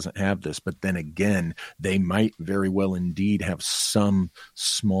 China doesn't have this. But then again, they might very well indeed have some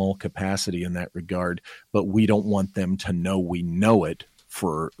small capacity in that regard, but we don't want them to know we know it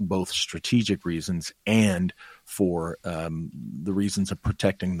for both strategic reasons and for the reasons of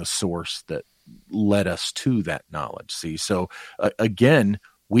protecting the source that led us to that knowledge. See, so again,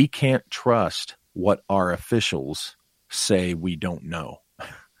 we can't trust what our officials say we don't know.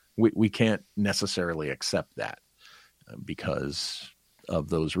 We can't necessarily accept that because of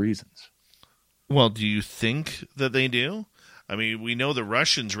those reasons. Well, do you think that they do? I mean, we know the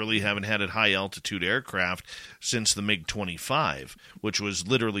Russians really haven't had a high-altitude aircraft since the MiG-25, which was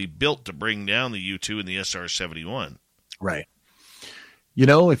literally built to bring down the U-2 and the SR-71. Right. You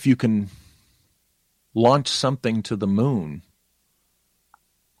know, if you can launch something to the moon,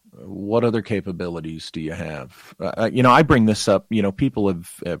 what other capabilities do you have? I bring this up, people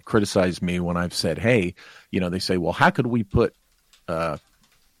have criticized me when I've said, hey, they say, well, how could we put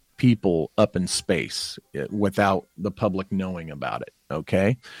people up in space without the public knowing about it?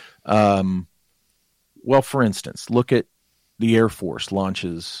 Okay. Well, for instance, look at the Air Force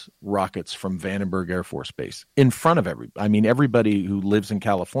launches rockets from Vandenberg Air Force Base in front of everybody who lives in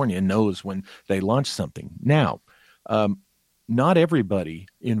California knows when they launch something. Now, not everybody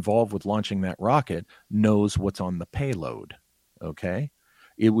involved with launching that rocket knows what's on the payload, okay?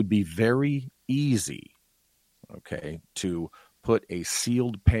 It would be very easy, okay, to put a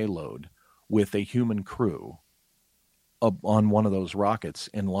sealed payload with a human crew on one of those rockets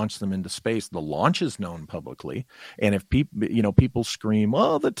and launch them into space. The launch is known publicly, and if people scream,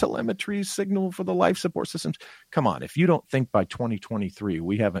 "Oh, the telemetry signal for the life support systems," come on! If you don't think by 2023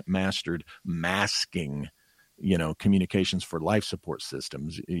 we haven't mastered masking, communications for life support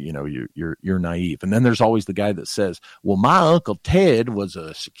systems, you're naive. And then there's always the guy that says, well, my Uncle Ted was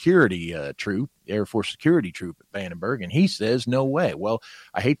a security troop, Air Force security troop at Vandenberg, and he says no way. Well,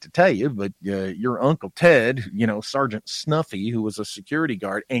 I hate to tell you, but your Uncle Ted, Sergeant Snuffy, who was a security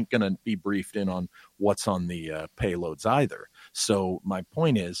guard, ain't going to be briefed in on what's on the payloads either. So my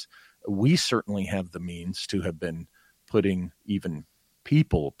point is, we certainly have the means to have been putting even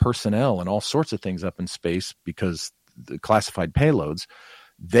people, personnel, and all sorts of things up in space because the classified payloads,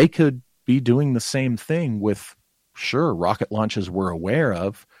 they could be doing the same thing with, sure, rocket launches we're aware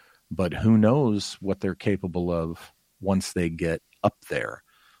of, but who knows what they're capable of once they get up there.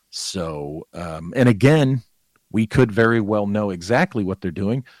 So, and again, we could very well know exactly what they're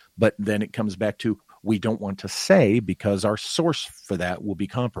doing, but then it comes back to, we don't want to say because our source for that will be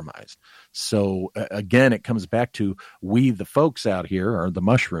compromised. So again, it comes back to, we, the folks out here, are the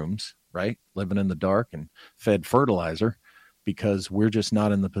mushrooms, right? Living in the dark and fed fertilizer, because we're just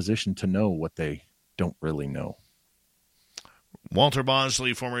not in the position to know what they don't really know. Walter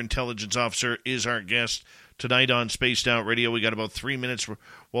Bosley, former intelligence officer, is our guest tonight on Spaced Out Radio. We got about 3 minutes,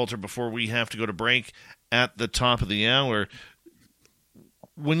 Walter, before we have to go to break at the top of the hour.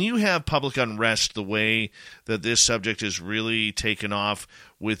 When you have public unrest the way that this subject is really taken off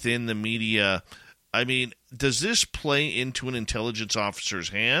within the media, I mean, does this play into an intelligence officer's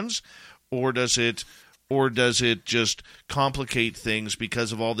hands, or does it just complicate things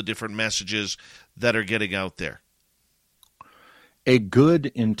because of all the different messages that are getting out there? A good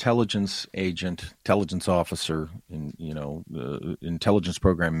intelligence agent, intelligence officer, intelligence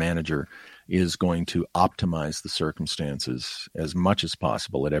program manager is going to optimize the circumstances as much as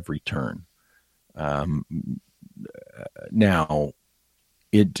possible at every turn. Now,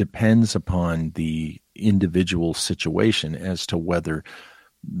 it depends upon the individual situation as to whether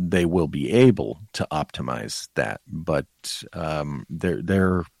they will be able to optimize that. But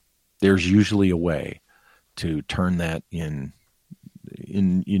there's usually a way to turn that in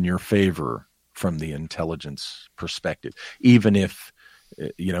your favor from the intelligence perspective, even if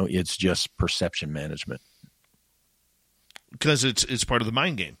it's just perception management, because it's part of the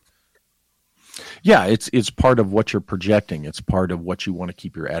mind game. Yeah, it's part of what you're projecting. It's part of what you want to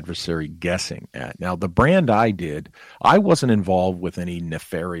keep your adversary guessing at. Now, the brand I wasn't involved with any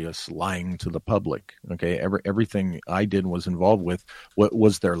nefarious lying to the public. Okay, everything I did was involved with what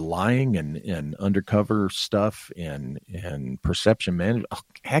was their lying and undercover stuff and perception management. Oh,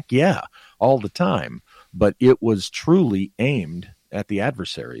 heck yeah, all the time. But it was truly aimed at the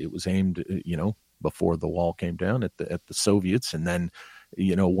adversary. It was aimed, before the wall came down at the Soviets, and then,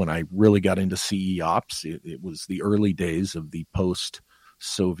 when I really got into CE ops, it was the early days of the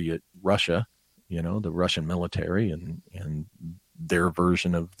post-Soviet Russia, the Russian military and their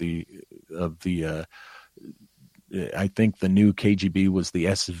version of the I think the new KGB was the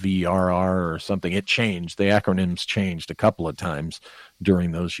SVRR or something. It changed. The acronyms changed a couple of times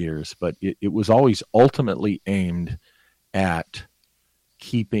during those years, but it was always ultimately aimed at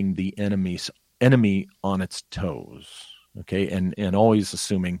keeping the enemy on its toes. Okay, and always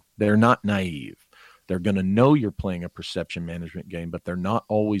assuming they're not naive. They're going to know you're playing a perception management game, but they're not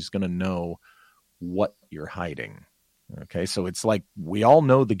always going to know what you're hiding. Okay, so it's like we all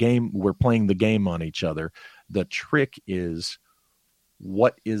know the game. We're playing the game on each other. The trick is,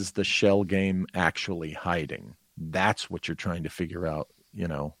 what is the shell game actually hiding? That's what you're trying to figure out, you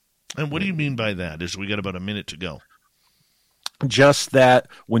know. And what do you mean by that? Is we got about a minute to go. Just that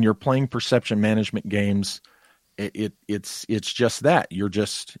when you're playing perception management games, it's just that you're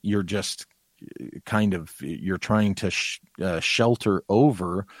just kind of you're trying to shelter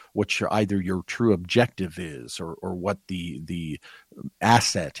over what either your true objective is, or what the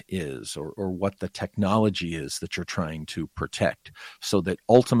asset is, or what the technology is that you're trying to protect, so that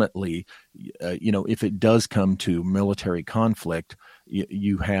ultimately, if it does come to military conflict,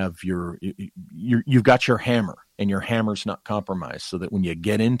 you have you've got your hammer, and your hammer's not compromised, so that when you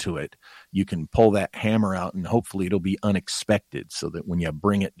get into it, you can pull that hammer out, and hopefully it'll be unexpected, so that when you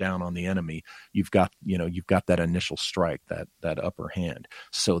bring it down on the enemy, you've got that initial strike, that upper hand.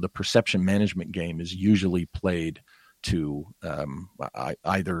 So the perception management game is usually played to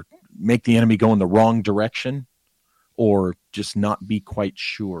either make the enemy go in the wrong direction, or just not be quite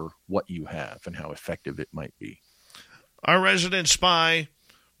sure what you have and how effective it might be. Our resident spy,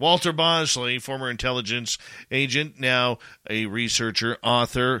 Walter Bosley, former intelligence agent, now a researcher,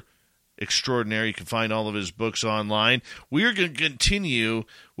 author extraordinary. You can find all of his books online. We are going to continue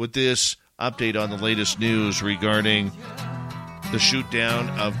with this update on the latest news regarding the shoot down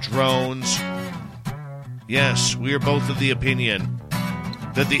of drones. Yes, we are both of the opinion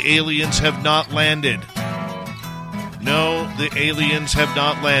that the aliens have not landed. No, the aliens have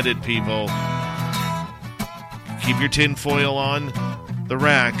not landed, people. Keep your tinfoil on the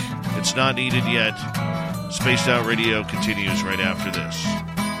rack. It's not needed yet. Spaced Out Radio continues right after this.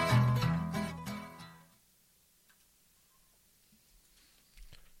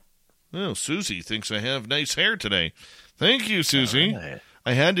 Oh, Susie thinks I have nice hair today. Thank you, Susie. Right.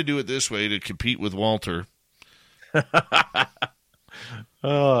 I had to do it this way to compete with Walter.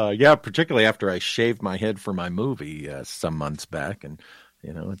 Yeah, particularly after I shaved my head for my movie some months back, and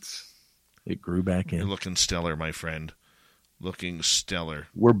it grew back in. You're looking stellar, my friend. Looking stellar.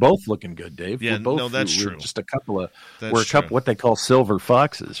 We're both looking good, Dave. Yeah, that's true. Just a couple of what they call silver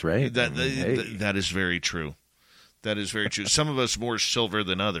foxes, right? That is very true. That is very true. Some of us more silver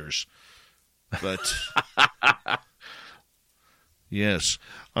than others, but yes.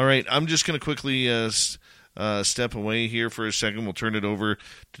 All right, I'm just going to quickly step away here for a second. We'll turn it over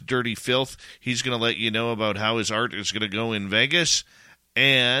to Dirty Filth. He's going to let you know about how his art is going to go in Vegas,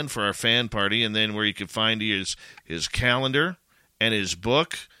 and for our fan party, and then where you can find his calendar and his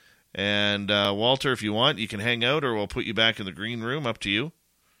book. And Walter, if you want, you can hang out, or we'll put you back in the green room. Up to you.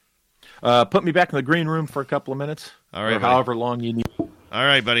 Put me back in the green room for a couple of minutes. All right, or however long you need. All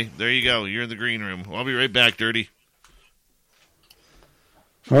right, buddy. There you go. You're in the green room. I'll be right back, Dirty.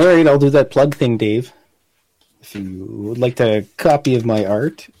 All right, I'll do that plug thing, Dave. If you would like a copy of my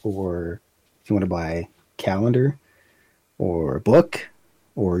art, or if you want to buy a calendar or a book,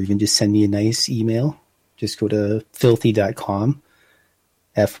 or even just send me a nice email, just go to filthy.com,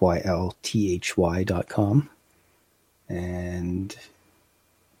 FYLTHY.com, and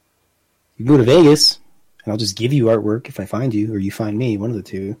you go to Vegas, and I'll just give you artwork if I find you, or you find me, one of the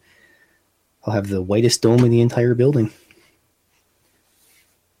two. I'll have the whitest dome in the entire building.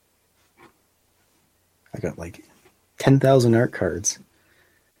 I got like 10,000 art cards.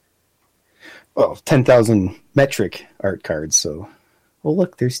 Well, 10,000 metric art cards. So, oh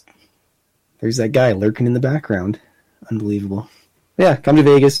look, there's that guy lurking in the background. Unbelievable. Yeah, come to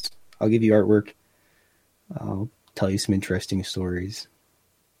Vegas. I'll give you artwork. I'll tell you some interesting stories.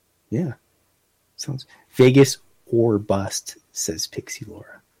 Yeah, sounds Vegas or bust, says Pixie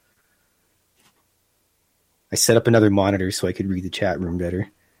Laura. I set up another monitor so I could read the chat room better,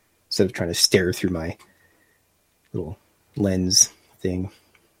 instead of trying to stare through my little lens thing.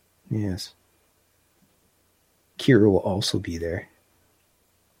 Yes. Kira will also be there.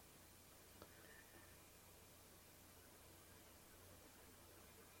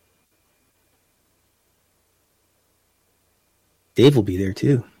 Dave will be there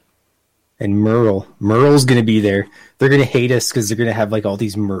too. And Merle's going to be there. They're going to hate us because they're going to have like all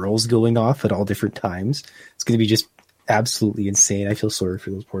these Merles going off at all different times. It's going to be just absolutely insane. I feel sorry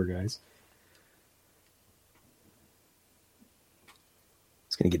for those poor guys.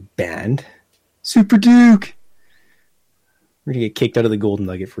 It's going to get banned. Super Duke! We're going to get kicked out of the Golden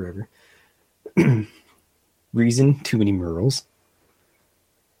Nugget forever. Reason, too many Merles.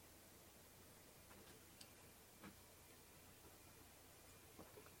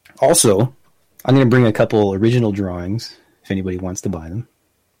 Also, I'm going to bring a couple original drawings if anybody wants to buy them.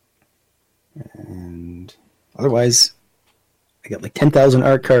 And otherwise, I got like 10,000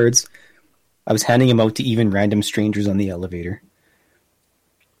 art cards. I was handing them out to even random strangers on the elevator.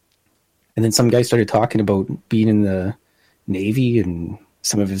 And then some guy started talking about being in the Navy, and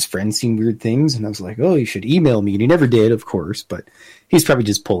some of his friends seen weird things. And I was like, oh, you should email me. And he never did, of course, but he's probably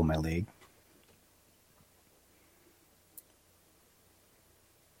just pulling my leg.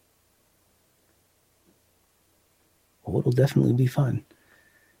 Oh, it'll definitely be fun.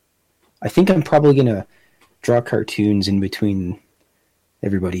 I think I'm probably going to draw cartoons in between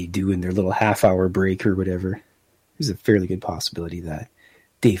everybody doing their little half-hour break or whatever. There's a fairly good possibility that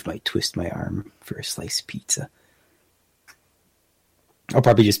Dave might twist my arm for a slice of pizza. I'll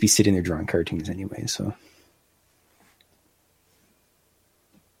probably just be sitting there drawing cartoons anyway, so...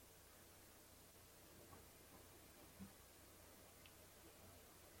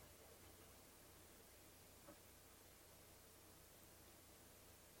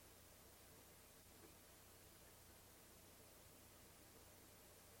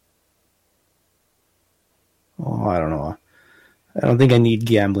 Oh, I don't know. I don't think I need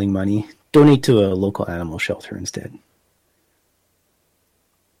gambling money. Donate to a local animal shelter instead.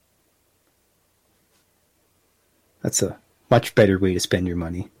 That's a much better way to spend your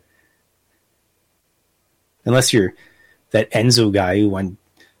money. Unless you're that Enzo guy who won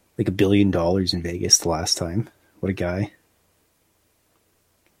like $1 billion in Vegas the last time. What a guy.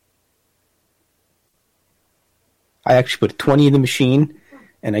 I actually put 20 in the machine,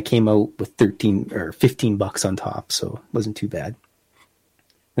 and I came out with 13 or 15 bucks on top, so it wasn't too bad.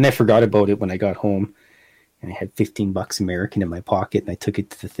 And I forgot about it when I got home, and I had 15 bucks American in my pocket, and I took it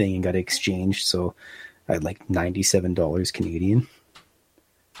to the thing and got it exchanged, so I had like $97 Canadian.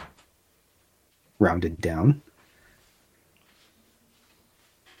 Rounded down.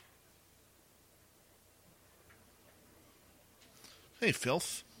 Hey,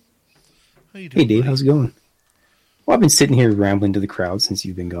 Filth. How you doing? Hey, Dave, buddy? how's it going? Well, I've been sitting here rambling to the crowd since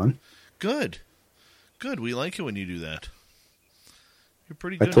you've been gone. Good. Good. We like it when you do that. You're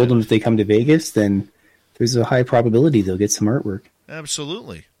pretty I good. told them if they come to Vegas, then there's a high probability they'll get some artwork.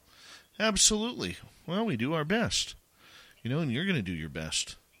 Absolutely. Absolutely. Well, we do our best. You know, and you're going to do your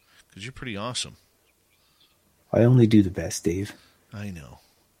best because you're pretty awesome. I only do the best, Dave. I know.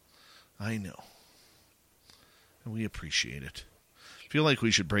 I know. And we appreciate it. Feel like we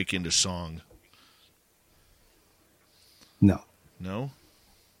should break into song. No. No?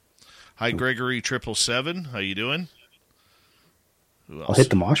 Hi, Gregory 777. How you doing? Who else? I'll hit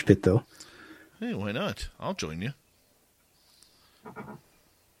the mosh pit, though. Hey, why not? I'll join you.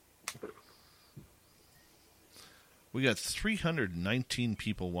 We got 319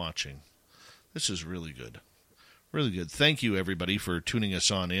 people watching. This is really good. Really good. Thank you, everybody, for tuning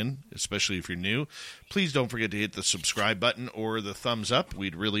us on in, especially if you're new. Please don't forget to hit the subscribe button or the thumbs up.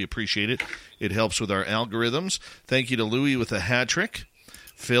 We'd really appreciate it. It helps with our algorithms. Thank you to Louie with a hat trick,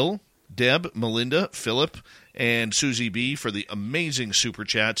 Phil, Deb, Melinda, Philip, and Susie B. for the amazing super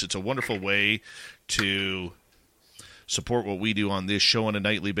chats. It's a wonderful way to support what we do on this show on a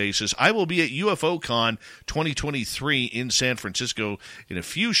nightly basis. I will be at UFOCon 2023 in San Francisco in a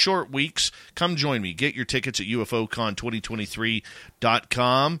few short weeks. Come join me. Get your tickets at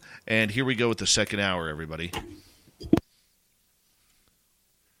UFOCon2023.com. And here we go with the second hour, everybody.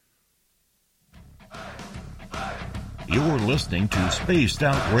 You're listening to Spaced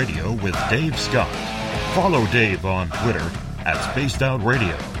Out Radio with Dave Scott. Follow Dave on Twitter at Spaced Out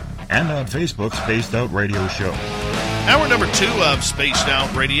Radio and on Facebook, Spaced Out Radio Show. Hour number 2 of Spaced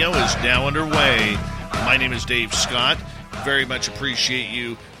Out Radio is now underway. My name is Dave Scott. Very much appreciate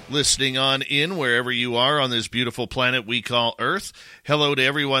you listening on in wherever you are on this beautiful planet we call Earth. Hello to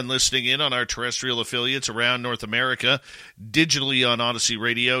everyone listening in on our terrestrial affiliates around North America, digitally on Odyssey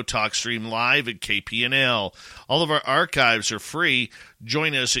Radio, TalkStream Live, and KPNL. All of our archives are free.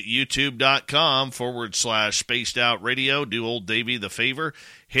 Join us at youtube.com/Spaced Out Radio. Do old Davey the favor.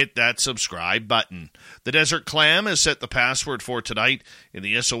 Hit that subscribe button. The Desert Clam has set the password for tonight in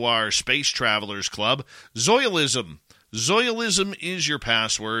the SOR Space Travelers Club. Zoilism. Zoilism is your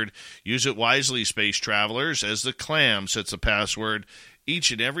password. Use it wisely, Space Travelers, as the Clam sets the password each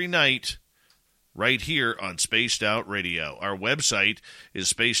and every night right here on Spaced Out Radio. Our website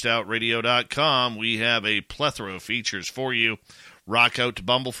is spacedoutradio.com. We have a plethora of features for you. Rock out to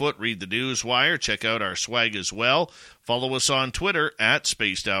Bumblefoot, read the Newswire, check out our swag as well. Follow us on Twitter at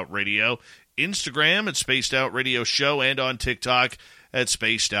Spaced Out Radio, Instagram at Spaced Out Radio Show and on TikTok at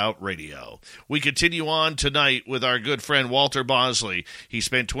Spaced Out Radio. We continue on tonight with our good friend Walter Bosley. He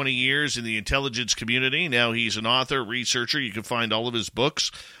spent 20 years in the intelligence community. Now he's an author, researcher. You can find all of his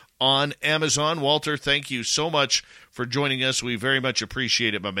books on Amazon. Walter, thank you so much for joining us. We very much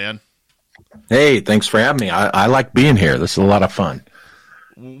appreciate it, my man. Hey, thanks for having me. I like being here. This is a lot of fun.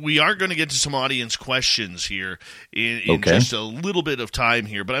 We are going to get to some audience questions here in just a little bit of time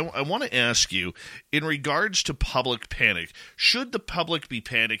here, but I want to ask you, in regards to public panic, should the public be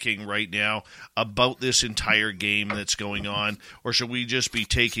panicking right now about this entire game that's going on, or should we just be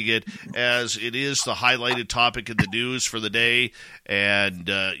taking it as it is the highlighted topic in the news for the day, and,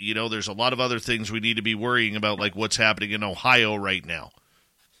 there's a lot of other things we need to be worrying about, like what's happening in Ohio right now?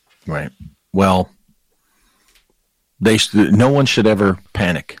 Right. Well, no one should ever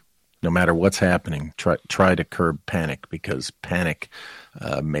panic, no matter what's happening. Try to curb panic, because panic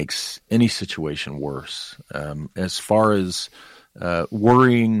makes any situation worse. As far as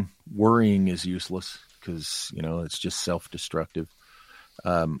worrying is useless, because it's just self-destructive.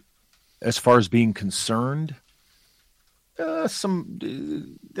 As far as being concerned,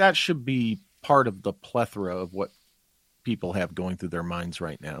 that should be part of the plethora of what people have going through their minds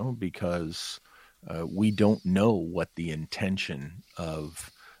right now, because we don't know what the intention of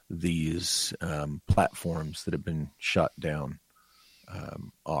these platforms that have been shut down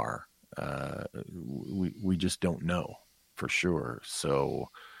are. We just don't know for sure. So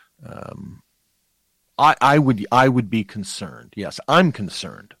I would be concerned. Yes, I'm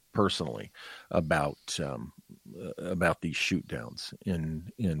concerned personally about these shoot downs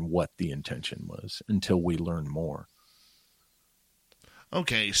in what the intention was until we learn more.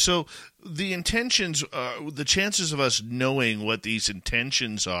 Okay, so the intentions, the chances of us knowing what these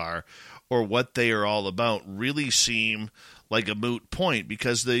intentions are or what they are all about really seem like a moot point,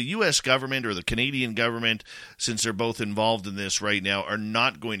 because the U.S. government or the Canadian government, since they're both involved in this right now, are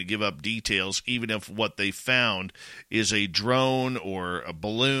not going to give up details, even if what they found is a drone or a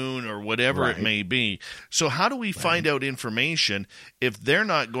balloon or whatever it may be. So how do we find out information if they're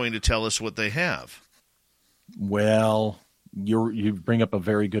not going to tell us what they have? Well, you bring up a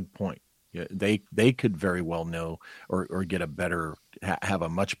very good point. They could very well know or get have a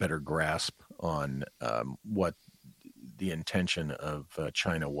much better grasp on what the intention of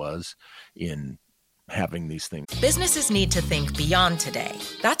China was in having these things. Businesses need to think beyond today.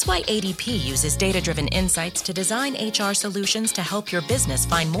 That's why ADP uses data-driven insights to design HR solutions to help your business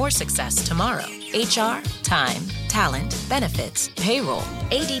find more success tomorrow. HR, time, talent, benefits, payroll.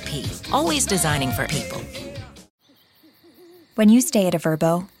 ADP, always designing for people. When you stay at a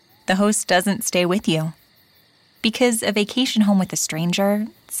Vrbo, the host doesn't stay with you. Because a vacation home with a stranger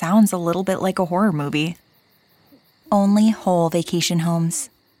sounds a little bit like a horror movie. Only whole vacation homes,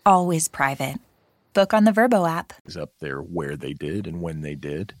 always private. Book on the Vrbo app. Is up there where they did and when they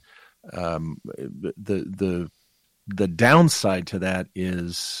did. The downside to that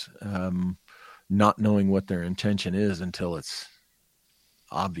is not knowing what their intention is until it's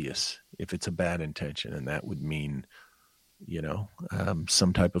obvious if it's a bad intention, and that would mean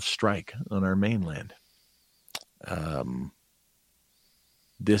some type of strike on our mainland.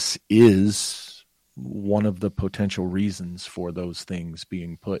 This is one of the potential reasons for those things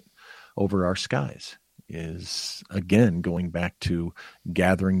being put over our skies, is, again, going back to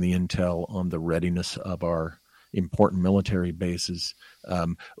gathering the intel on the readiness of our important military bases.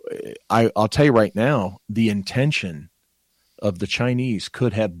 I'll tell you right now, the intention of the Chinese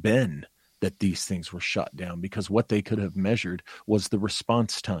could have been that these things were shut down, because what they could have measured was the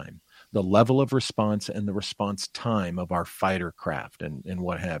response time, the level of response and the response time of our fighter craft and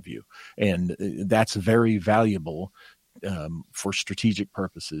what have you. And that's very valuable for strategic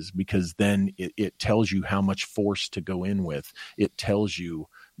purposes, because then it tells you how much force to go in with. It tells you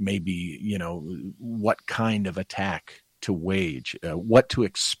maybe, what kind of attack to wage, what to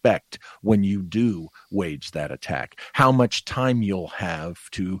expect when you do wage that attack, how much time you'll have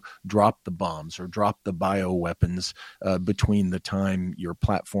to drop the bombs or drop the bioweapons between the time your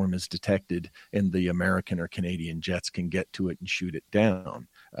platform is detected and the American or Canadian jets can get to it and shoot it down.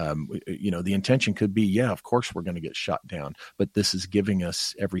 The intention could be, of course we're going to get shot down, but this is giving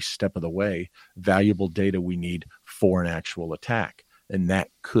us every step of the way valuable data we need for an actual attack. And that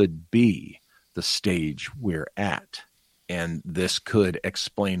could be the stage we're at. And this could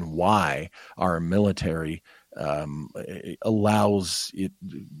explain why our military allows it,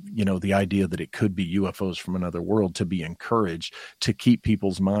 the idea that it could be UFOs from another world to be encouraged, to keep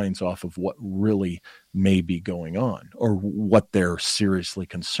people's minds off of what really may be going on or what they're seriously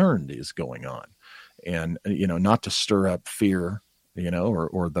concerned is going on. And, not to stir up fear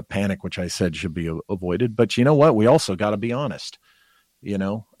or the panic, which I said should be avoided. But you know what? We also got to be honest.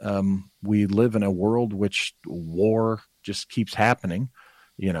 We live in a world which war just keeps happening,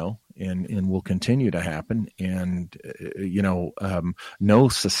 and will continue to happen. And, no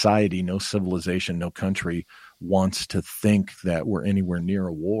society, no civilization, no country wants to think that we're anywhere near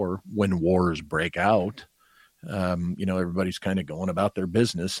a war when wars break out. Everybody's kind of going about their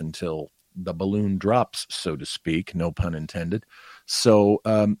business until the balloon drops, so to speak, no pun intended. So,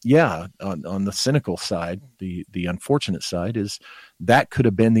 on the cynical side, the unfortunate side is that could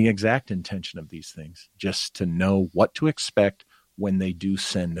have been the exact intention of these things, just to know what to expect when they do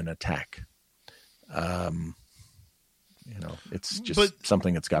send an attack. It's just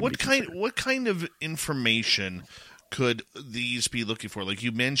something that's got to be considered. What kind of information could these be looking for? Like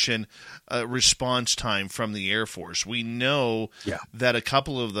you mentioned, response time from the Air Force. We know that a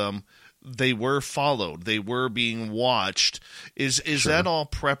couple of them, they were followed. They were being watched. Is that all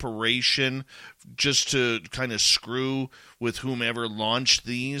preparation just to kind of screw with whomever launched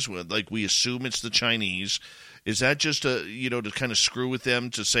these? Like we assume it's the Chinese. Is that just to kind of screw with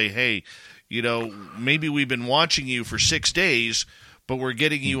them to say, hey, maybe we've been watching you for 6 days, but we're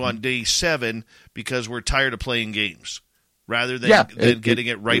getting you on day 7 because we're tired of playing games, rather than getting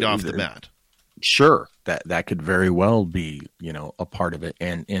it right off the bat. Sure, that could very well be, a part of it,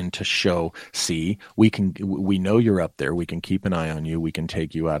 and to show, see, we know you're up there, we can keep an eye on you, we can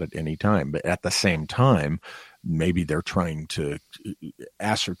take you out at any time. But at the same time, maybe they're trying to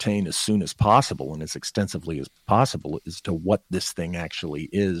ascertain as soon as possible and as extensively as possible as to what this thing actually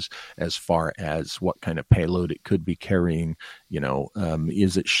is, as far as what kind of payload it could be carrying.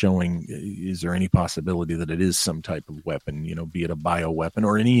 Is it showing, is there any possibility that it is some type of weapon, be it a bioweapon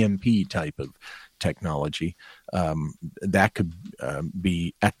or an EMP type of technology? That could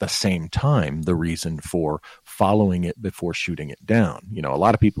be at the same time the reason for following it before shooting it down. A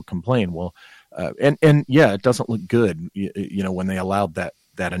lot of people complain, well, it doesn't look good, when they allowed that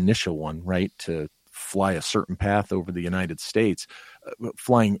initial one, right, to fly a certain path over the United States,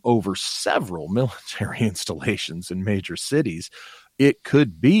 flying over several military installations in major cities. It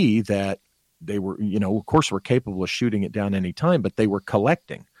could be that they were, of course, were capable of shooting it down any time, but they were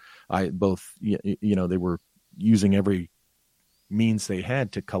collecting. They were using every means they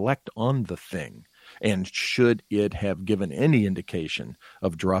had to collect on the thing. And should it have given any indication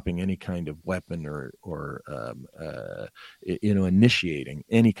of dropping any kind of weapon or initiating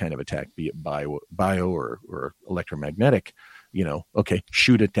any kind of attack, be it bio or electromagnetic,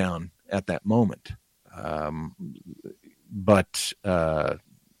 shoot it down at that moment.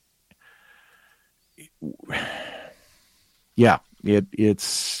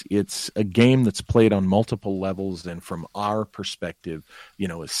 It's a game that's played on multiple levels, and from our perspective,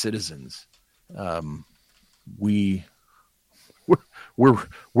 as citizens, we're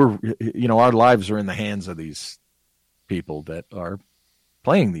our lives are in the hands of these people that are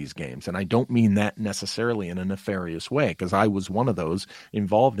playing these games. And I don't mean that necessarily in a nefarious way, because I was one of those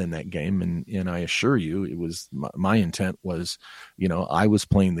involved in that game. And I assure you, it was my intent was, I was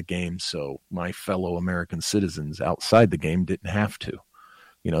playing the game so my fellow American citizens outside the game didn't have to.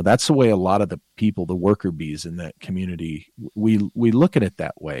 That's the way a lot of the people, the worker bees in that community, we look at it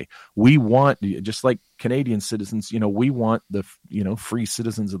that way. We want, just like Canadian citizens, we want the, free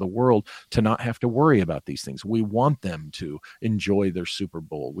citizens of the world to not have to worry about these things. We want them to enjoy their Super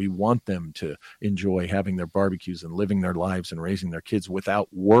Bowl. We want them to enjoy having their barbecues and living their lives and raising their kids without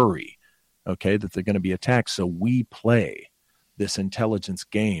worry, that they're going to be attacked. So we play this intelligence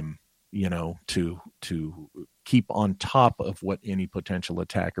game, to keep on top of what any potential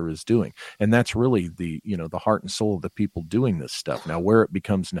attacker is doing. And that's really the heart and soul of the people doing this stuff. Now, where it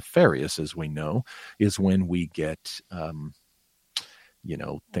becomes nefarious, as we know, is when we get,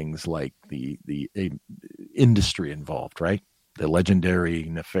 things like the industry involved, right? The legendary,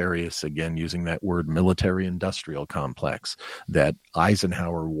 nefarious, again, using that word, military-industrial complex that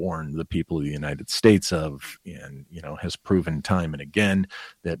Eisenhower warned the people of the United States of, and, has proven time and again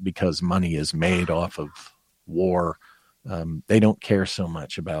that because money is made off of war, they don't care so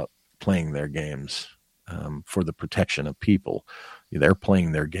much about playing their games for the protection of people. They're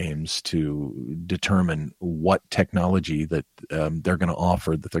playing their games to determine what technology that they're going to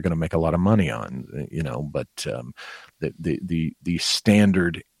offer that they're going to make a lot of money on, but the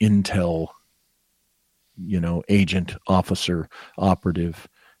standard intel, agent, officer, operative,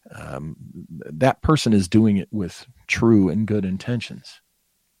 that person is doing it with true and good intentions,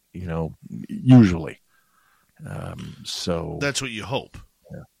 usually. So that's what you hope.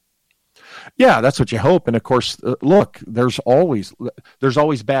 Yeah, that's what you hope. And of course, look, there's always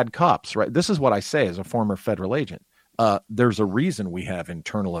bad cops, right? This is what I say as a former federal agent. There's a reason we have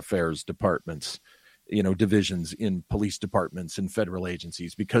internal affairs departments, divisions in police departments and federal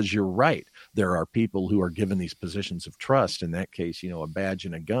agencies, because you're right. There are people who are given these positions of trust, in that case, a badge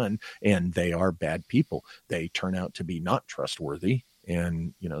and a gun, and they are bad people. They turn out to be not trustworthy,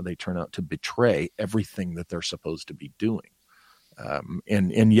 and, they turn out to betray everything that they're supposed to be doing.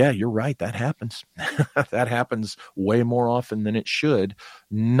 And yeah, you're right. That happens. That happens way more often than it should.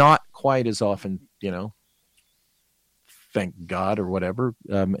 Not quite as often, thank God or whatever,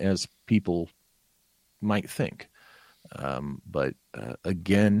 as people might think. But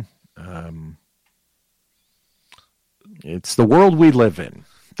again, it's the world we live in.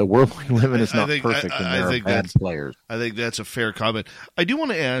 The world we live in is not perfect, and there are bad players. I think that's a fair comment. I do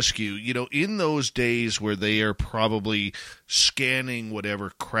want to ask you, in those days where they are probably scanning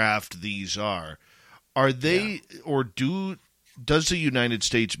whatever craft these are they, or does the United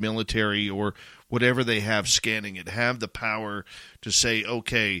States military or whatever they have scanning it have the power to say,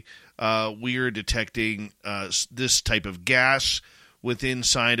 okay, we are detecting this type of gas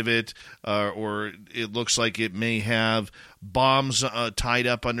inside of it, or it looks like it may have bombs tied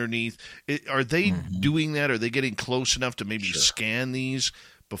up underneath. Are they doing that? Are they getting close enough to maybe scan these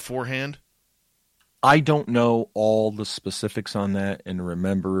beforehand? I don't know all the specifics on that, and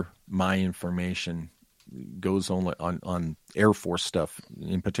remember, my information goes only on Air Force stuff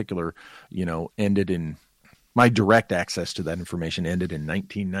in particular, ended in my direct access to that information ended in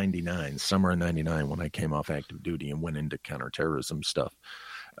 1999, summer of 99, when I came off active duty and went into counterterrorism stuff.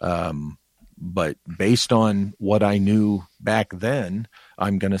 But based on what I knew back then,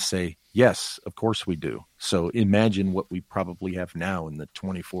 I'm going to say, yes, of course we do. So imagine what we probably have now in the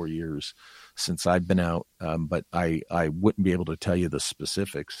 24 years since I've been out. But I wouldn't be able to tell you the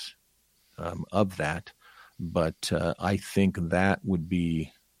specifics of that. But I think that would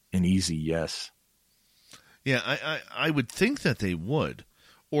be an easy yes. Yeah, I would think that they would,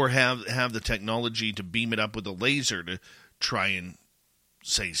 or have the technology to beam it up with a laser to try and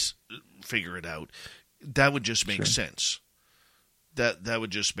figure it out. That would just make sense. That would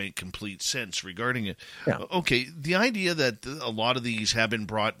just make complete sense regarding it. Yeah. Okay, the idea that a lot of these have been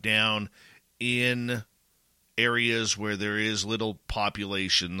brought down in areas where there is little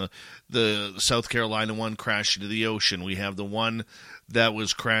population. The South Carolina one crashed into the ocean. We have the one that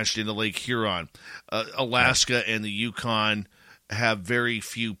was crashed into Lake Huron. Alaska and the Yukon have very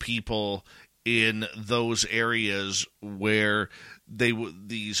few people in those areas where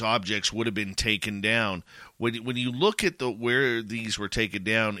these objects would have been taken down. When you look at where these were taken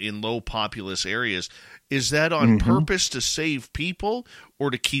down in low populous areas, is that on purpose to save people or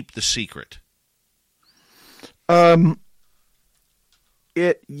to keep the secret? It's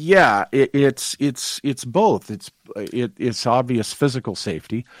both. It's obvious physical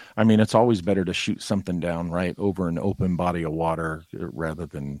safety. I mean, it's always better to shoot something down right over an open body of water rather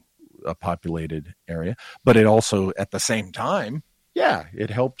than a populated area. But it also, at the same time, it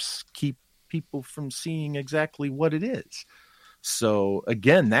helps keep people from seeing exactly what it is. So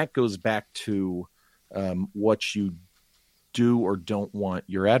again, that goes back to what you do or don't want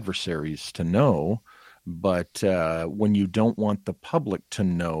your adversaries to know. But when you don't want the public to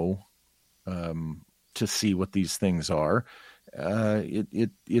know, to see what these things are,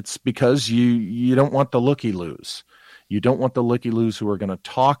 it's because you don't want the looky-loos. You don't want the looky-loos who are going to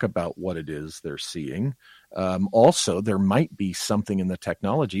talk about what it is they're seeing. Also, there might be something in the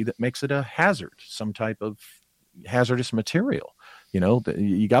technology that makes it a hazard, some type of hazardous material.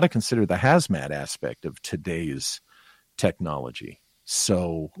 You got to consider the hazmat aspect of today's technology.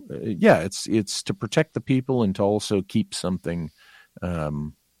 So, it's to protect the people and to also keep something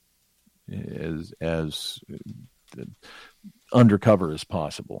as undercover as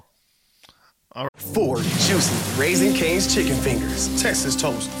possible. 4 juicy Raising Cane's chicken fingers, Texas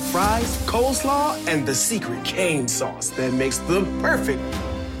toast, fries, coleslaw, and the secret cane sauce that makes the perfect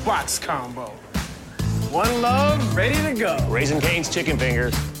box combo. One love, ready to go. Raising Cane's chicken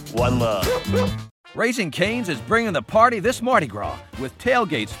fingers, one love. Raising Cane's is bringing the party this Mardi Gras with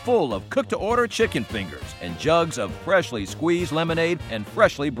tailgates full of cook-to-order chicken fingers and jugs of freshly squeezed lemonade and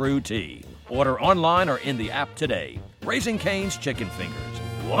freshly brewed tea. Order online or in the app today. Raising Cane's chicken fingers.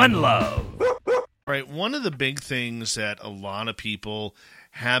 One love. All right, one of the big things that a lot of people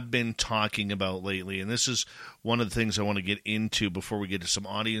have been talking about lately, and this is one of the things I want to get into before we get to some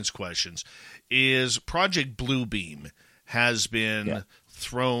audience questions, is Project Bluebeam has been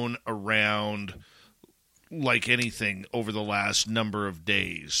thrown around like anything over the last number of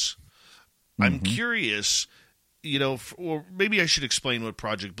days. I'm curious, or maybe I should explain what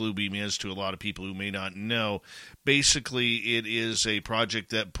Project Bluebeam is to a lot of people who may not know. Basically, it is a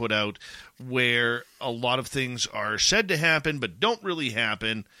project that put out where a lot of things are said to happen but don't really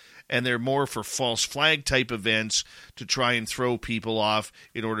happen, and they're more for false flag type events to try and throw people off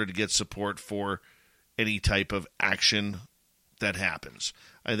in order to get support for any type of action that happens.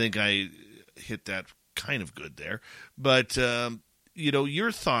 I think I hit that kind of good there. But,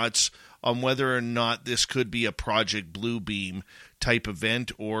 your thoughts on whether or not this could be a Project Bluebeam type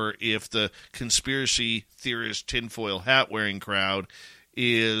event, or if the conspiracy theorist tinfoil hat wearing crowd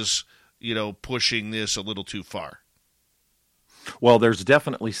is, pushing this a little too far. Well, there's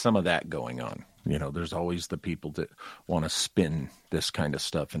definitely some of that going on. There's always the people that want to spin this kind of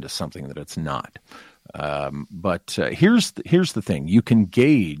stuff into something that it's not. But here's the thing. You can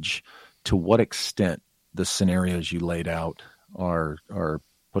gauge to what extent the scenarios you laid out are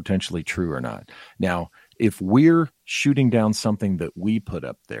potentially true or not. Now, if we're shooting down something that we put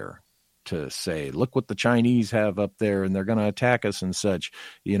up there to say, look what the Chinese have up there and they're going to attack us and such,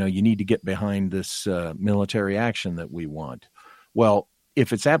 you need to get behind this military action that we want. Well,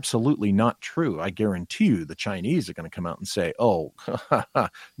 if it's absolutely not true, I guarantee you the Chinese are going to come out and say, oh,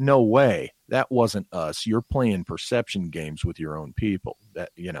 no way, that wasn't us. You're playing perception games with your own people. That,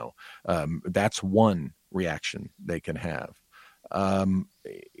 that's one reaction they can have.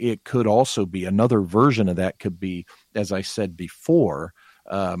 It could also be another version of that could be, as I said before,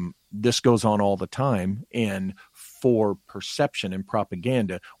 this goes on all the time. And for perception and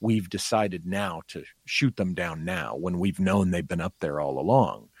propaganda, we've decided now to shoot them down now when we've known they've been up there all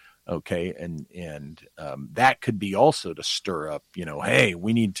along. Okay. And that could be also to stir up, hey,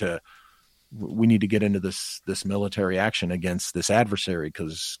 we need to get into this military action against this adversary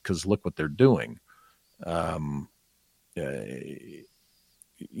because look what they're doing. It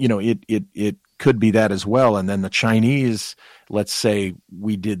could be that as well. And then the Chinese, let's say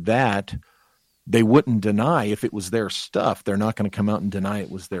we did that, they wouldn't deny if it was their stuff. They're not going to come out and deny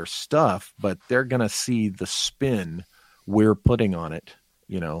it was their stuff, but they're going to see the spin we're putting on it,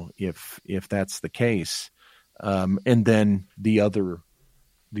 if that's the case. And then the other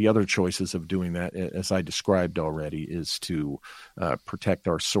choices of doing that, as I described already, is to protect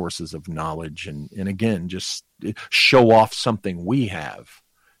our sources of knowledge and again, just show off something we have,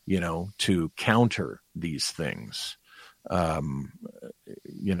 to counter these things. And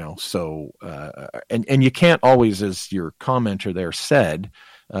you can't always, as your commenter there said,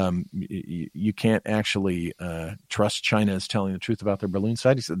 you can't actually trust China as telling the truth about their balloon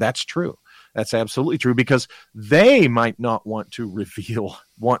site. He said, that's true. That's absolutely true, because they might not want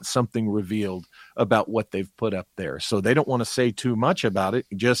something revealed about what they've put up there. So they don't want to say too much about it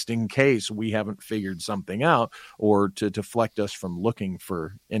just in case we haven't figured something out, or to deflect us from looking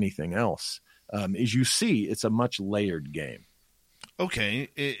for anything else. As you see, it's a much layered game. Okay.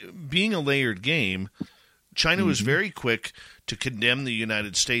 Being a layered game, China was very quick to condemn the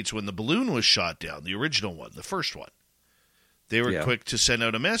United States when the balloon was shot down, the original one, the first one. They were quick to send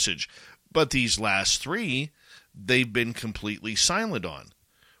out a message. But these last three, they've been completely silent on.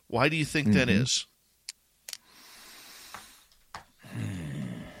 Why do you think that is?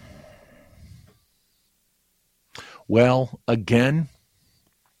 Well, again,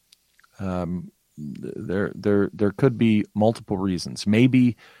 there could be multiple reasons.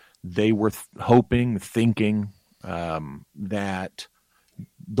 Maybe they were thinking that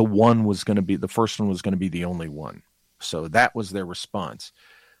the first one was going to be the only one. So that was their response.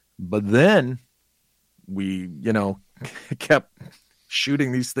 But then we, kept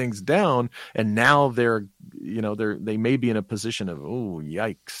shooting these things down, and now they may be in a position of, oh,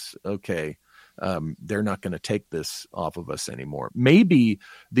 yikes. Okay. They're not going to take this off of us anymore. Maybe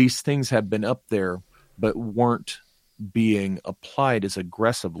these things have been up there, but weren't being applied as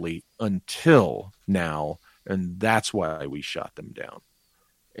aggressively until now. And that's why we shot them down.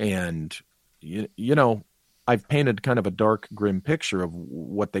 And, I've painted kind of a dark, grim picture of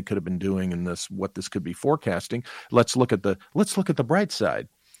what they could have been doing and what this could be forecasting. Let's look at the bright side.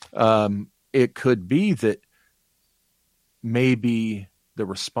 It could be that maybe the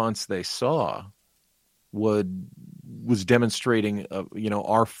response they saw was demonstrating,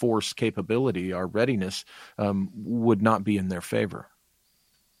 our force capability, our readiness, would not be in their favor.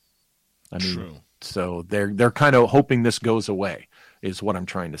 I mean, true. So they're kind of hoping this goes away, is what I'm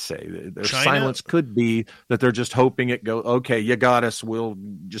trying to say. Their silence could be that they're just hoping it go. Okay, you got us.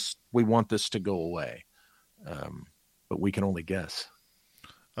 We want this to go away, but we can only guess.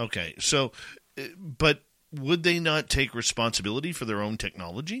 Okay, so, but would they not take responsibility for their own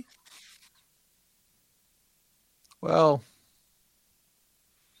technology? Well,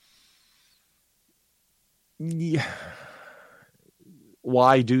 Yeah.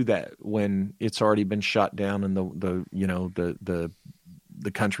 Why do that when it's already been shot down and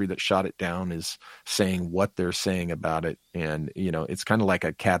the country that shot it down is saying what they're saying about it, and it's kind of like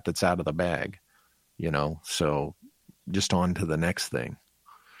a cat that's out of the bag, so just on to the next thing.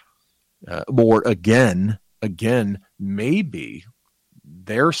 Or again, maybe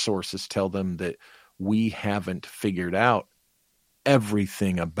their sources tell them that we haven't figured out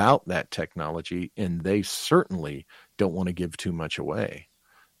everything about that technology, and they certainly don't want to give too much away.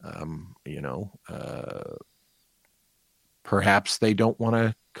 Perhaps they don't want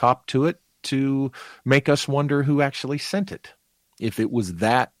to cop to it to make us wonder who actually sent it. If it was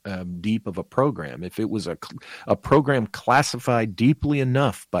that deep of a program, if it was a program classified deeply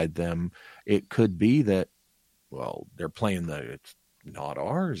enough by them, it could be that, well, they're playing the "it's not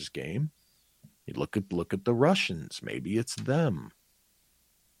ours" game. You look at the Russians. Maybe it's them.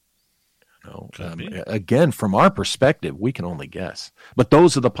 Again, from our perspective, we can only guess. But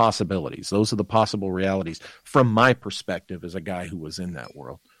those are the possibilities. Those are the possible realities from my perspective as a guy who was in that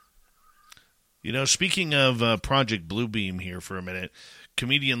world. Speaking of Project Bluebeam here for a minute,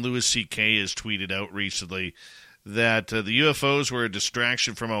 comedian Louis C.K. has tweeted out recently that the UFOs were a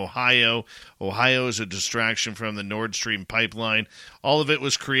distraction from Ohio. Ohio is a distraction from the Nord Stream pipeline. All of it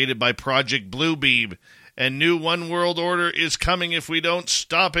was created by Project Bluebeam, and new one world order is coming if we don't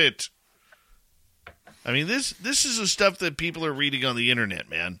stop it. I mean, this is the stuff that people are reading on the internet,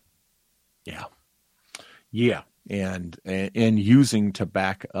 man. Yeah, and using to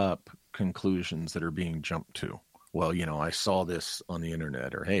back up conclusions that are being jumped to. Well, I saw this on the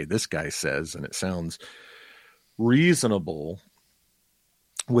internet, or hey, this guy says, and it sounds reasonable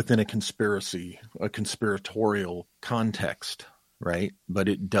within a conspiratorial context, right? But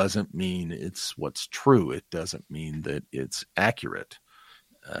it doesn't mean it's what's true. It doesn't mean that it's accurate.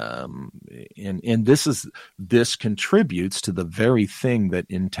 And this contributes to the very thing that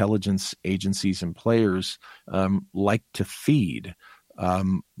intelligence agencies and players like to feed.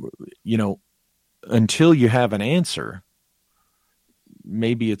 Until you have an answer,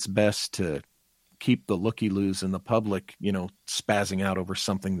 maybe it's best to keep the looky-loos in the public, spazzing out over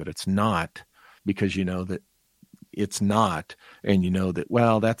something that it's not, because that it's not, and that,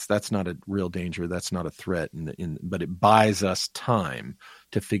 well, that's not a real danger, that's not a threat, but it buys us time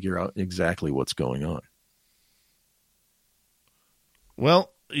to figure out exactly what's going on.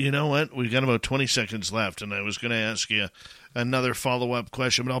 Well, you know what? We've got about 20 seconds left, and I was going to ask you another follow-up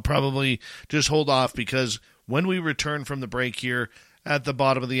question, but I'll probably just hold off, because when we return from the break here at the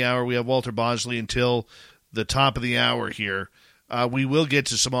bottom of the hour, we have Walter Bosley until the top of the hour here. We will get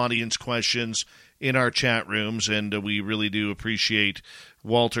to some audience questions in our chat rooms, and we really do appreciate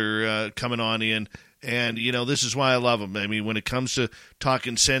Walter coming on in. And, this is why I love him. I mean, when it comes to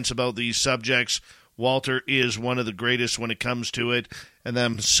talking sense about these subjects, Walter is one of the greatest when it comes to it. And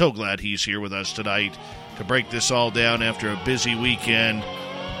I'm so glad he's here with us tonight to break this all down after a busy weekend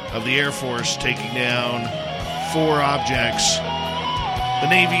of the Air Force taking down 4 objects, the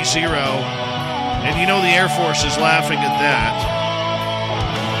Navy 0. And the Air Force is laughing at that.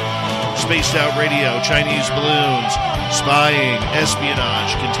 Spaced Out Radio, Chinese balloons, spying,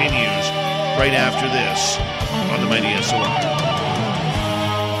 espionage continues right after this on the Mighty SOR.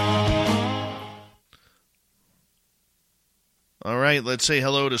 All right, let's say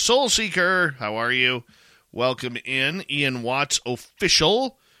hello to Soul Seeker. How are you? Welcome in. Ian Watts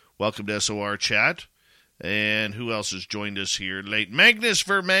Official. Welcome to SOR Chat. And who else has joined us here late? Magnus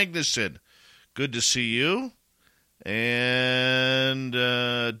for Magnuson. Good to see you. And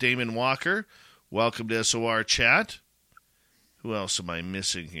Damon Walker. Welcome to SOR Chat. Who else am I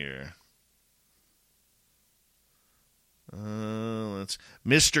missing here?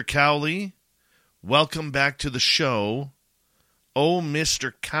 Mr. Cowley. Welcome back to the show. Oh,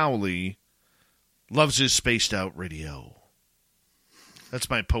 Mr. Cowley loves his Spaced Out Radio. That's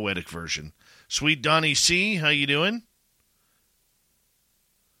my poetic version. Sweet Donnie C., how you doing?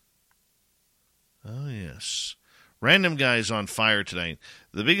 Oh, yes. Random Guy's on fire tonight.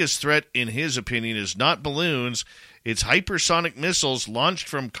 The biggest threat, in his opinion, is not balloons. It's hypersonic missiles launched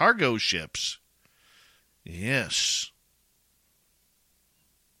from cargo ships. Yes.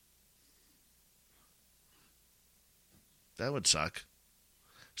 That would suck.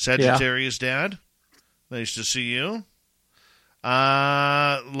 Sagittarius Dad, nice to see you.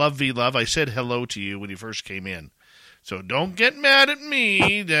 Love V Love, I said hello to you when you first came in. So don't get mad at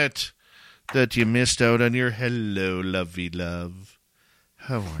me that you missed out on your hello, Love V Love.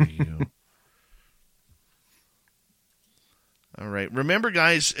 How are you? All right. Remember,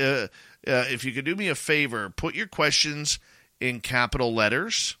 guys, if you could do me a favor, put your questions in capital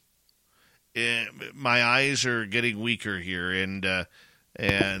letters my eyes are getting weaker here,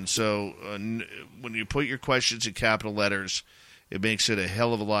 and so when you put your questions in capital letters, it makes it a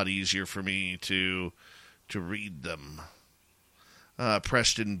hell of a lot easier for me to read them.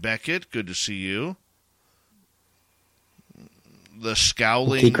 Preston Beckett, good to see you. The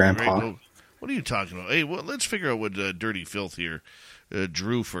Scowling. Okay, Grandpa. What are you talking about? Hey, well, let's figure out what Dirty Filth here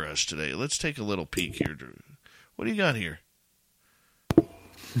drew for us today. Let's take a little peek here, Drew. What do you got here?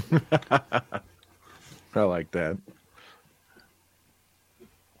 I like that.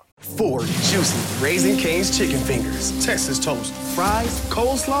 4 juicy Raising Cane's chicken fingers, Texas toast, fries,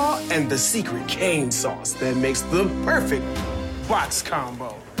 coleslaw, and the secret cane sauce that makes the perfect box combo.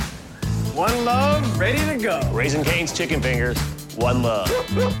 One love, ready to go. Raising Cane's chicken fingers. One love.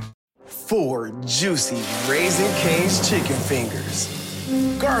 4 juicy Raising Cane's chicken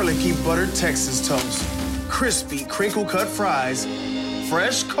fingers, garlicky buttered Texas toast, crispy crinkle cut fries,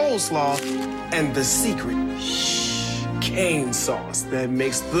 fresh coleslaw, and the secret cane sauce that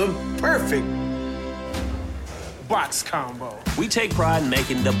makes the perfect box combo. We take pride in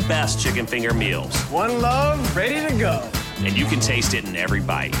making the best chicken finger meals. One love, ready to go. And you can taste it in every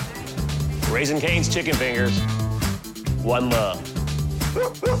bite. Raising Cane's chicken fingers. One love.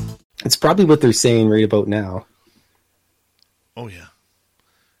 It's probably what they're saying right about now. Oh, yeah.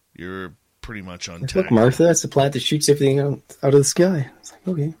 You're pretty much on Look, tack. Martha, that's the plant that shoots everything out of the sky. It's like,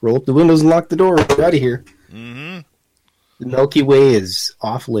 okay, roll up the windows and lock the door. We're out of here. Mm-hmm. The Milky Way is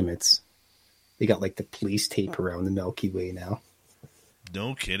off limits. They got like the police tape around the Milky Way now.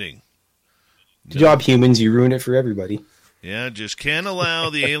 No kidding. Good job, humans. You ruin it for everybody. Yeah, just can't allow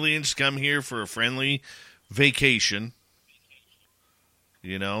the aliens to come here for a friendly vacation.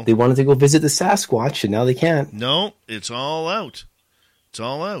 You know? They wanted to go visit the Sasquatch, and now they can't. No, it's all out. It's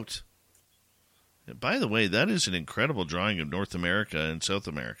all out. And by the way, that is an incredible drawing of North America and South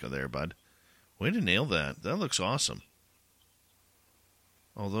America there, bud. Way to nail that. That looks awesome.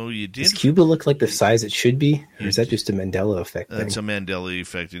 Although you did... Does Cuba look like the size it should be? Or is that just a Mandela effect thing? That's a Mandela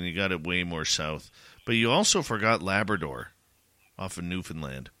effect, and you got it way more south. But you also forgot Labrador off of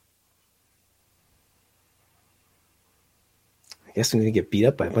Newfoundland. I guess I'm going to get beat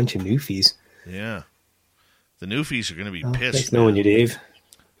up by a bunch of Newfies. Yeah. The Newfies are going to be Oh, pissed. Nice knowing you, Dave.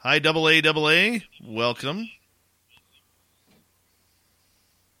 Hi, AA. Welcome.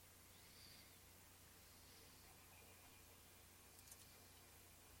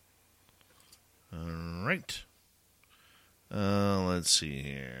 All right. Let's see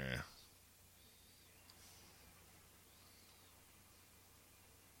here.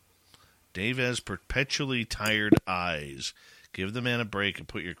 Dave has perpetually tired eyes. Give the man a break and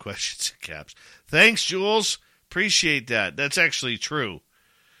put your questions in caps. Thanks, Jules. Appreciate that. That's actually true.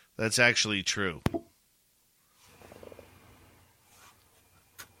 That's actually true.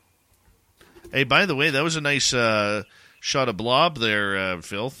 Hey, by the way, that was a nice shot of Blob there,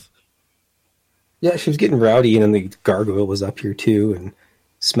 Filth. Yeah, she was getting rowdy, and then the gargoyle was up here, too, and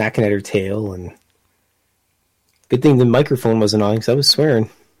smacking at her tail. And good thing the microphone wasn't on, because I was swearing.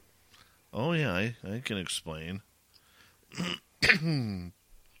 Oh, yeah, I can explain.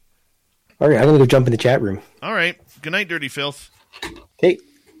 All right, I'm going to go jump in the chat room. All right. Good night, Dirty Filth. Hey,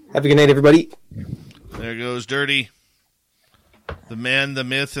 have a good night, everybody. There goes Dirty. The man, the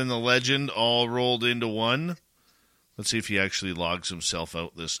myth, and the legend all rolled into one. Let's see if he actually logs himself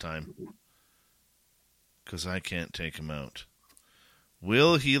out this time. Because I can't take him out.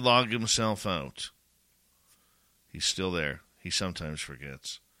 Will he log himself out? He's still there. He sometimes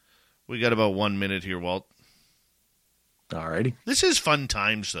forgets. We got about 1 minute here, Walt. All righty. This is fun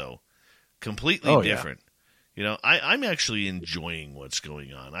times, though. Completely different. Yeah. You know, I'm actually enjoying what's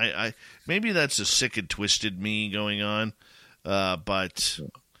going on. I maybe that's a sick and twisted me going on, but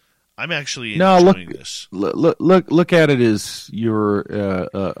I'm actually enjoying this. Look at it as you're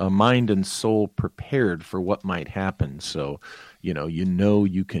a mind and soul prepared for what might happen. So, you know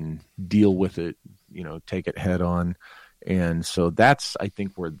you can deal with it. Take it head on, and so that's I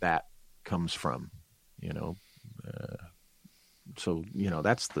think where that comes from. So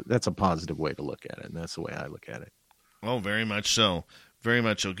that's a positive way to look at it, and that's the way I look at it. Oh, very much so. Very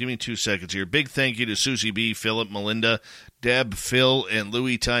much so. Give me 2 seconds here. Big thank you to Susie B, Philip, Melinda, Deb, Phil, and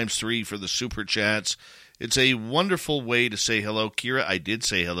Louis ×3 for the super chats. It's a wonderful way to say hello. Kira, I did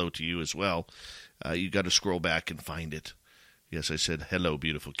say hello to you as well. You got to scroll back and find it. Yes, I said hello,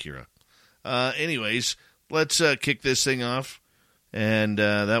 beautiful Kira. Anyways, let's kick this thing off, and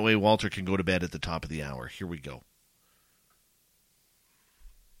that way Walter can go to bed at the top of the hour. Here we go.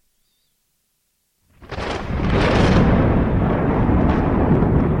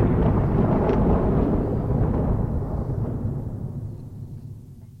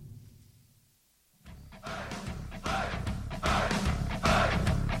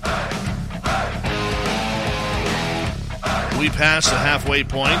 past the halfway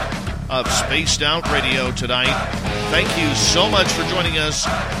point of Spaced Out Radio tonight. Thank you so much for joining us.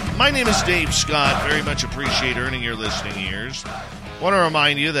 My name is Dave Scott. Very much appreciate earning your listening ears. Want to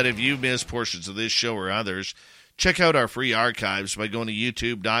remind you that if you missed portions of this show or others, check out our free archives by going to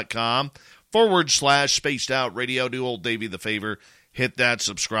youtube.com/Spaced Out Radio. Do old Davey the favor. Hit that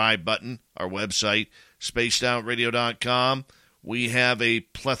subscribe button. Our website, spacedoutradio.com. We have a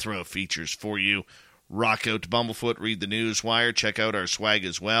plethora of features for you. Rock out to Bumblefoot, read the news wire, check out our swag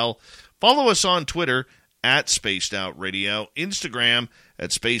as well. Follow us on Twitter at Spaced Out Radio, Instagram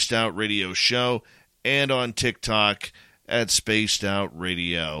at Spaced Out Radio Show, and on TikTok at Spaced Out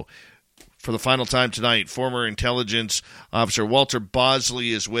Radio. For the final time tonight, former intelligence officer Walter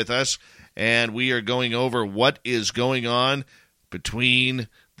Bosley is with us, and we are going over what is going on between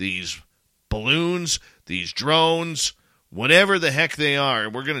these balloons, these drones, whatever the heck they are.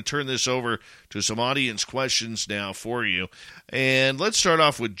 We're going to turn this over to some audience questions now for you. And let's start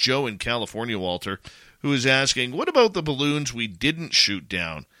off with Joe in California, Walter, who is asking, what about the balloons we didn't shoot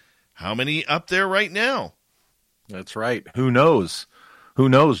down? How many up there right now? That's right. Who knows? Who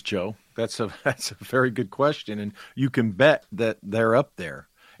knows, Joe? That's a very good question. And you can bet that they're up there.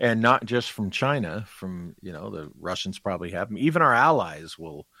 And not just from China, from, the Russians probably have them. Even our allies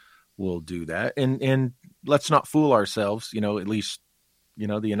will do that. And let's not fool ourselves, at least,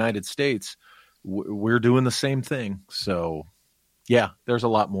 the United States, we're doing the same thing. So, yeah, there's a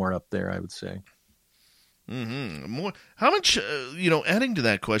lot more up there, I would say. Mm-hmm. More. How much, adding to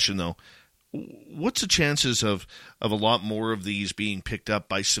that question, though, what's the chances of a lot more of these being picked up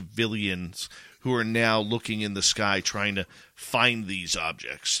by civilians who are now looking in the sky trying to find these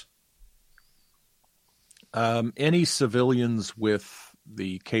objects? Any civilians with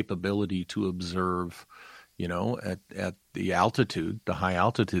the capability to observe, at the altitude, the high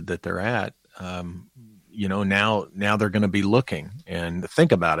altitude that they're at, now they're going to be looking. And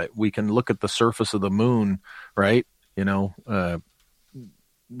think about it. We can look at the surface of the moon, right?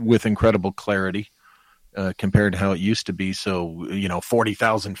 With incredible clarity compared to how it used to be. So,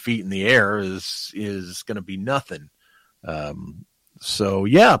 40,000 feet in the air is going to be nothing. So,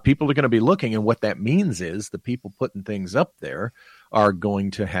 yeah, people are going to be looking. And what that means is the people putting things up there are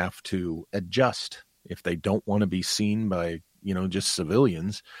going to have to adjust. If they don't want to be seen by, just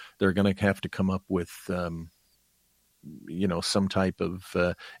civilians, they're going to have to come up with, some type of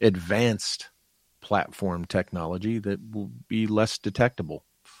advanced platform technology that will be less detectable.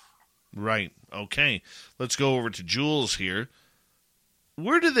 Right. Okay. Let's go over to Jules here.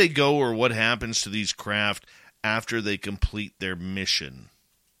 Where do they go, or what happens to these craft after they complete their mission?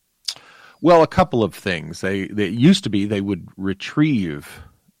 Well, a couple of things. They used to be they would retrieve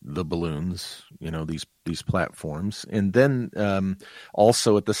the balloons, these platforms, and then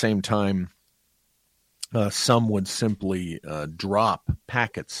also at the same time, some would simply drop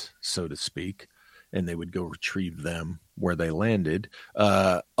packets, so to speak, and they would go retrieve them where they landed.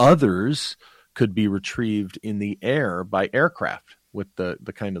 Others could be retrieved in the air by aircraft with the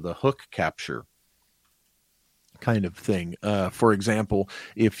kind of the hook capture kind of thing. For example,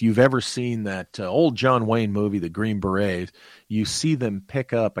 if you've ever seen that old John Wayne movie, The Green Berets, you see them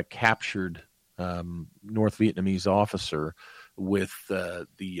pick up a captured North Vietnamese officer with I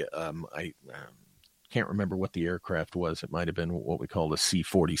can't remember what the aircraft was. It might have been what we call the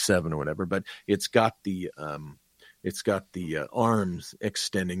C-47 or whatever, but it's got the arms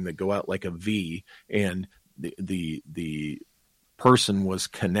extending that go out like a V, and the person was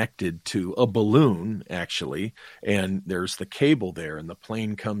connected to a balloon, actually, and there's the cable there, and the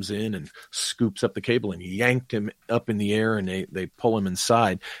plane comes in and scoops up the cable and yanked him up in the air, and they pull him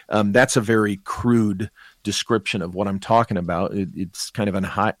inside. That's a very crude description of what I'm talking about. It's kind of a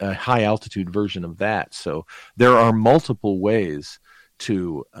high altitude version of that. So there are multiple ways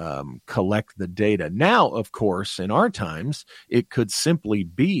to collect the data. Now, of course, in our times, it could simply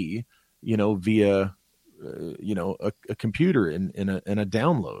be, via a computer in a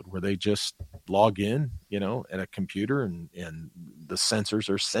download where they just log in, at a computer and the sensors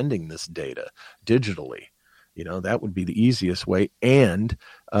are sending this data digitally. That would be the easiest way. And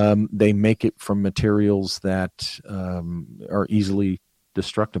they make it from materials that are easily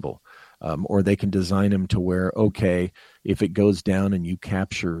destructible. Or they can design them to where, okay, if it goes down and you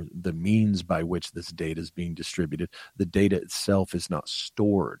capture the means by which this data is being distributed, the data itself is not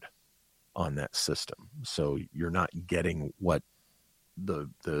stored on that system. So you're not getting what the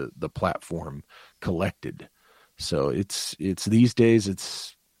platform collected. So it's these days,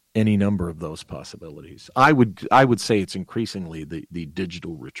 it's any number of those possibilities. I would say it's increasingly the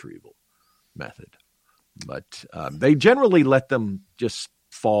digital retrieval method, but they generally let them just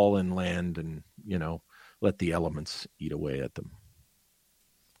fall and land and let the elements eat away at them.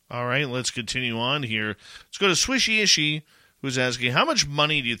 All right, let's continue on here. Let's go to Swishy Ishy, who's asking, how much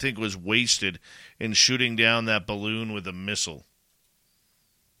money do you think was wasted in shooting down that balloon with a missile?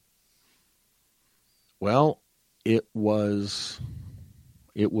 Well, it was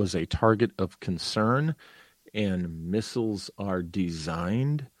a target of concern, and missiles are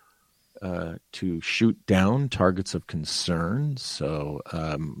designed to shoot down targets of concern. So,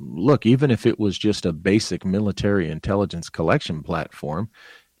 look, even if it was just a basic military intelligence collection platform,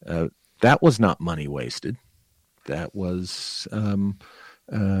 that was not money wasted. That was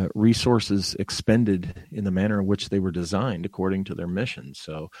resources expended in the manner in which they were designed according to their mission.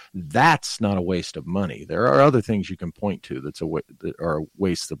 So that's not a waste of money. There are other things you can point to that are a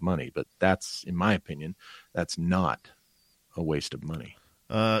waste of money, but that's, in my opinion, that's not a waste of money.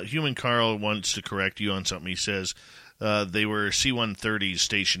 Human Carl wants to correct you on something. He says they were C-130s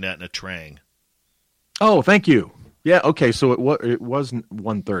stationed at Nha Trang. Oh, thank you. Yeah, okay, so it wasn't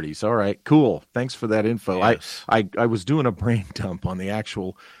 130s. All right, cool. Thanks for that info. Yes. I was doing a brain dump on the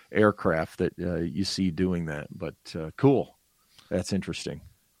actual aircraft that you see doing that, but cool. That's interesting.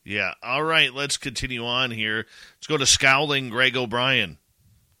 Yeah, all right, let's continue on here. Let's go to Scowling Greg O'Brien.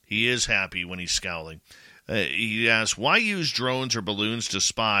 He is happy when he's scowling. He asks, why use drones or balloons to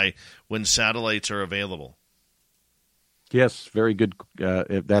spy when satellites are available? Yes, very good.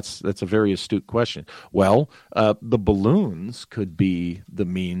 That's a very astute question. Well, the balloons could be the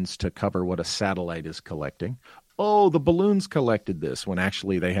means to cover what a satellite is collecting. Oh, the balloons collected this, when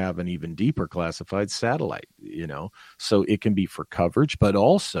actually they have an even deeper classified satellite, So it can be for coverage, but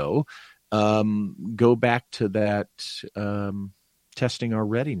also go back to that testing our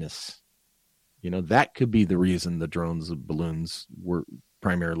readiness. That could be the reason the drones and balloons were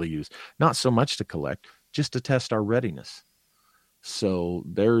primarily used. Not so much to collect, just to test our readiness. So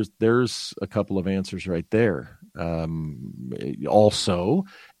there's a couple of answers right there. Also,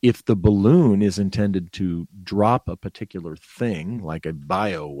 if the balloon is intended to drop a particular thing, like a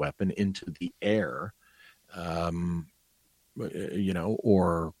bioweapon, into the air,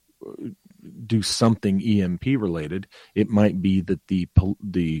 or do something EMP related, it might be that the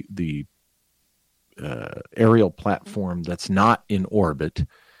aerial platform that's not in orbit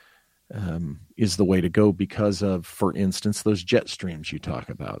is the way to go because of, for instance, those jet streams you talk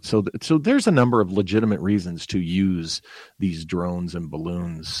about. So there's a number of legitimate reasons to use these drones and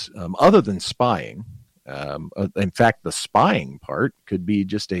balloons other than spying. In fact, the spying part could be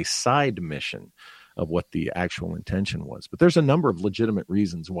just a side mission of what the actual intention was. But there's a number of legitimate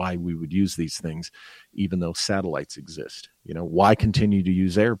reasons why we would use these things, even though satellites exist. Why continue to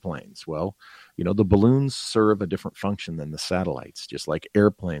use airplanes? Well, the balloons serve a different function than the satellites, just like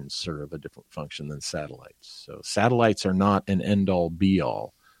airplanes serve a different function than satellites. So satellites are not an end-all,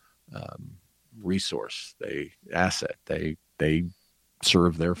 be-all resource. They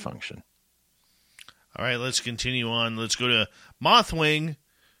serve their function. All right, let's continue on. Let's go to Mothwing.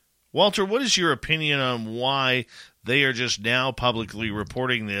 Walter, what is your opinion on why they are just now publicly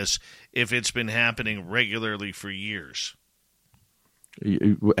reporting this if it's been happening regularly for years?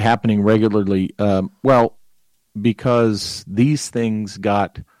 Happening regularly? Well, because these things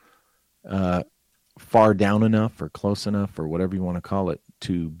got far down enough or close enough or whatever you want to call it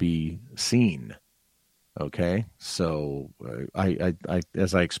to be seen. Okay? So I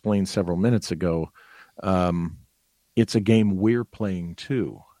as I explained several minutes ago, it's a game we're playing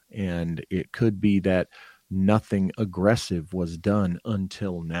too. And it could be that nothing aggressive was done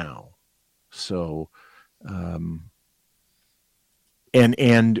until now. So,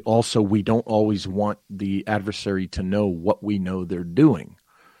 and also we don't always want the adversary to know what we know they're doing.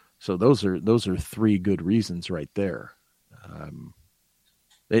 So those are three good reasons right there.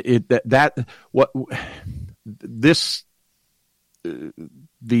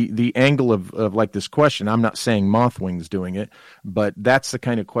 The angle of like this question, I'm not saying Mothwing's doing it, but that's the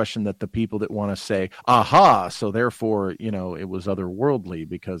kind of question that the people that want to say, aha, so therefore, it was otherworldly,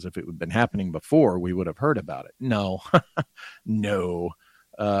 because if it had been happening before, we would have heard about it. No, no.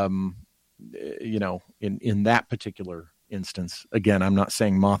 In that particular instance, again, I'm not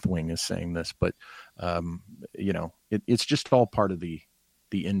saying Mothwing is saying this, but, it's just all part of the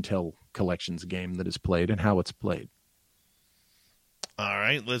intel collections game that is played and how it's played. All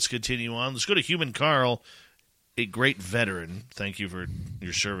right, let's continue on. Let's go to Human Carl, a great veteran. Thank you for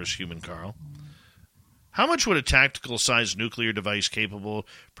your service, Human Carl. How much would a tactical-sized nuclear device capable of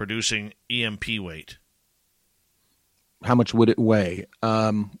producing EMP weight? How much would it weigh?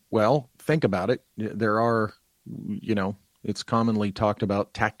 Well, think about it. There are, it's commonly talked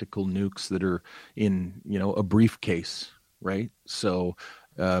about tactical nukes that are in, a briefcase, right? So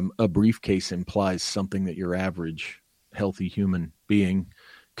A briefcase implies something that your average healthy human being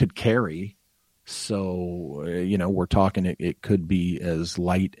could carry. So, we're talking it could be as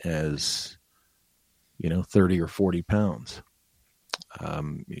light as, 30 or 40 pounds.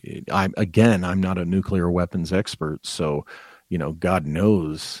 I'm not a nuclear weapons expert, so, God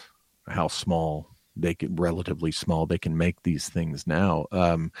knows how small relatively small they can make these things now.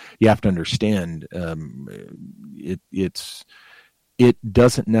 You have to understand, it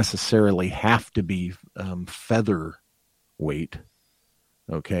doesn't necessarily have to be feather weight,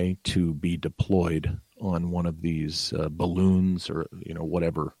 okay, to be deployed on one of these balloons or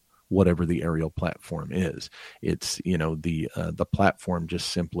whatever the aerial platform is. It's the platform just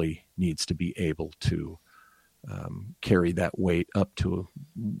simply needs to be able to carry that weight up to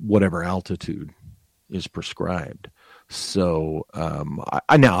whatever altitude is prescribed. So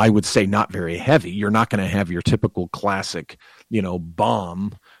I would say not very heavy. You're not going to have your typical classic,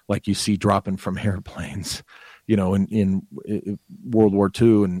 bomb like you see dropping from airplanes, in World War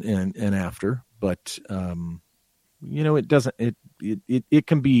II and after. But it doesn't. It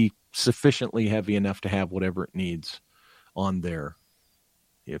can be sufficiently heavy enough to have whatever it needs on there,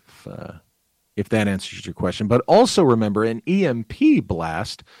 if that answers your question. But also remember, an EMP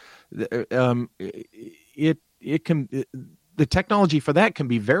blast. The technology for that can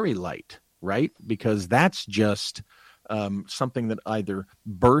be very light, right? Because that's just something that either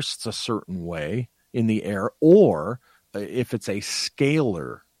bursts a certain way in the air, or if it's a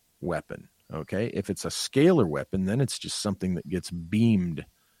scalar weapon, okay? If it's a scalar weapon, then it's just something that gets beamed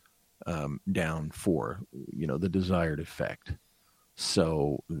down for, the desired effect.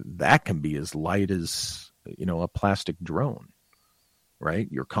 So that can be as light as, a plastic drone.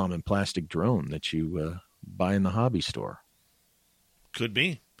 Right? Your common plastic drone that you buy in the hobby store. Could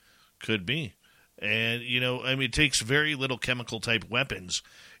be. And, it takes very little chemical type weapons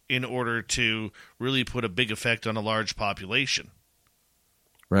in order to really put a big effect on a large population.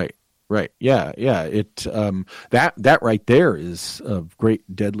 Right. Yeah. It that right there is of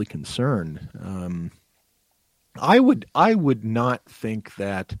great deadly concern. I would not think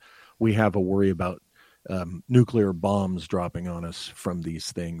that we have a worry about nuclear bombs dropping on us from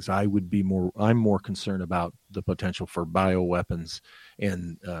these things. I'm more concerned about the potential for bioweapons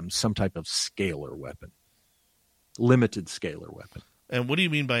and some type of scalar weapon, limited scalar weapon. And what do you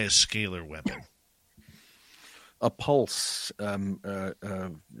mean by a scalar weapon? A pulse,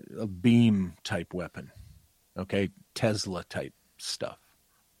 a beam type weapon. Okay, Tesla type stuff.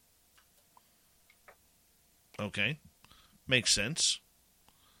 Okay, makes sense.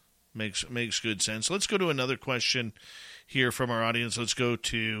 Makes good sense. Let's go to another question here from our audience. Let's go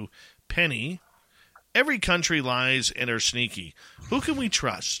to Penny. Every country lies and are sneaky. Who can we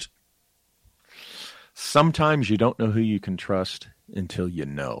trust? Sometimes you don't know who you can trust until you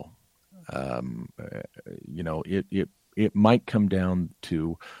know. It might come down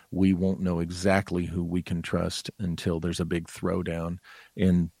to we won't know exactly who we can trust until there's a big throwdown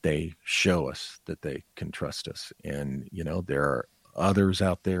and they show us that they can trust us. And, there are others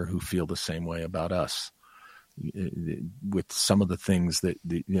out there who feel the same way about us with some of the things that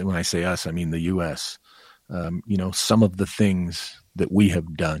when I say us, I mean the U.S. Some of the things that we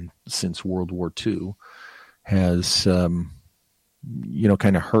have done since World War II has, kind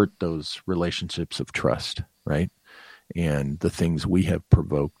of hurt those relationships of trust, right? And the things we have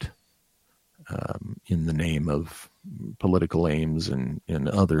provoked in the name of political aims and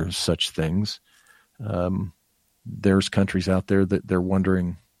other such things. There's countries out there that they're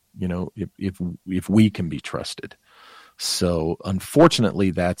wondering, if we can be trusted. So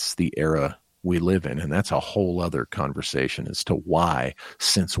unfortunately, that's the era we live in. And that's a whole other conversation as to why,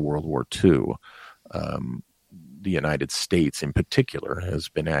 since World War II, the United States in particular has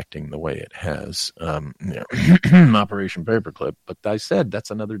been acting the way it has. Operation Paperclip. But I said that's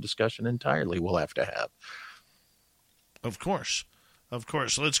another discussion entirely we'll have to have. Of course.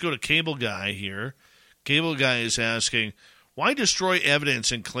 Let's go to Cable Guy here. Cable Guy is asking, why destroy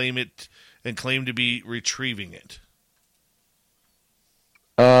evidence and claim to be retrieving it?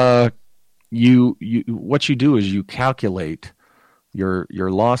 What you do is you calculate your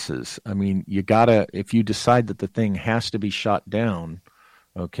losses. I mean, you gotta, if you decide that the thing has to be shot down,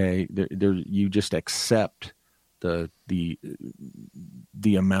 okay, you just accept the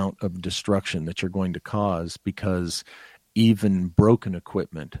amount of destruction that you're going to cause, because even broken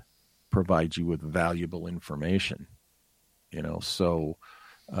equipment provides you with valuable information, so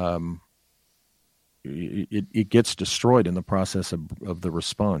it gets destroyed in the process of the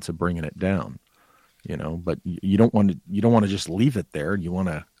response of bringing it down, but you don't want to just leave it there. You want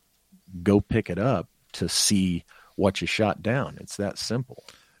to go pick it up to see what you shot down. It's that simple.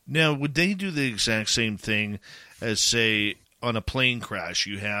 Now, would they do the exact same thing as, say, on a plane crash?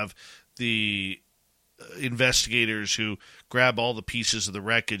 You have the investigators who grab all the pieces of the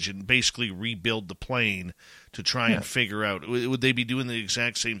wreckage and basically rebuild the plane to try and figure out. Would they be doing the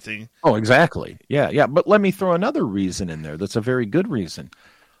exact same thing? Oh, exactly. Yeah. But let me throw another reason in there that's a very good reason.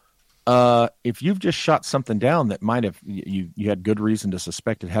 If you've just shot something down that might have you had good reason to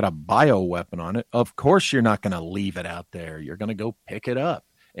suspect it had a bioweapon on it, of course you're not going to leave it out there. You're going to go pick it up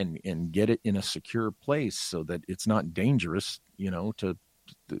and get it in a secure place so that it's not dangerous, to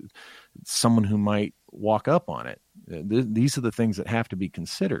someone who might walk up on it. These are the things that have to be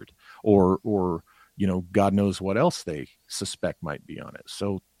considered, or God knows what else they suspect might be on it.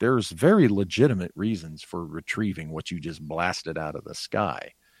 So there's very legitimate reasons for retrieving what you just blasted out of the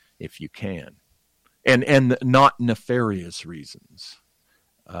sky, if you can, and not nefarious reasons.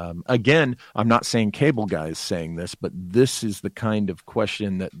 Again, I'm not saying Cable Guy is saying this, but this is the kind of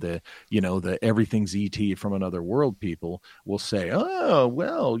question that the everything's ET from another world people will say, oh,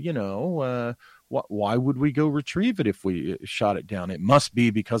 well, why would we go retrieve it if we shot it down? It must be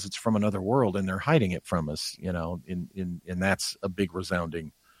because it's from another world and they're hiding it from us, and that's a big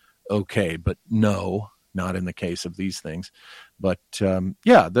resounding okay, but no, not in the case of these things. But the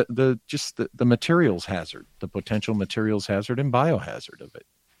materials hazard, the potential materials hazard and biohazard of it.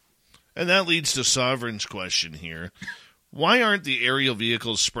 And that leads to Sovereign's question here. Why aren't the aerial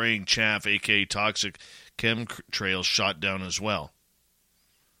vehicles spraying chaff, aka toxic chemtrails, shot down as well?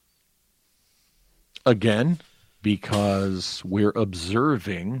 Again, because we're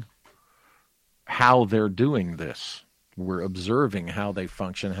observing how they're doing this. We're observing how they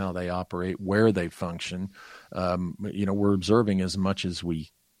function, how they operate, where they function. We're observing as much as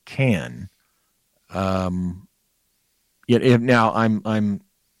we can. Now, I'm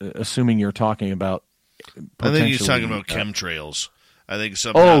assuming you're talking about. I think he's talking about chemtrails. I think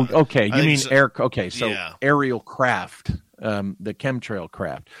somehow. Oh, okay. You mean air? Okay, so yeah. Aerial craft, the chemtrail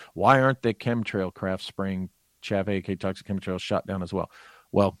craft. Why aren't the chemtrail craft spraying chaff, aka toxic chemtrails, shot down as well?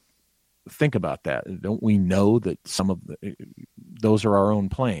 Well, think about that. Don't we know that some of those are our own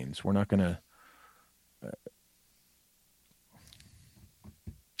planes? We're not going to.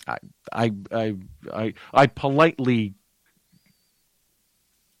 I politely.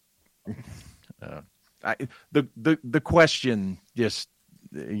 The question just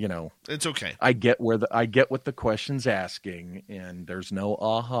it's okay. I get what the question's asking, and there's no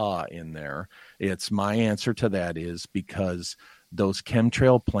aha in there. It's my answer to that is because those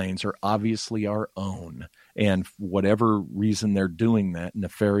chemtrail planes are obviously our own, and for whatever reason they're doing that,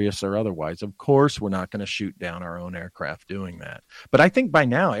 nefarious or otherwise, of course we're not going to shoot down our own aircraft doing that. But I think by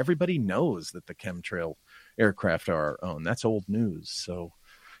now everybody knows that the chemtrail aircraft are our own. That's old news. So,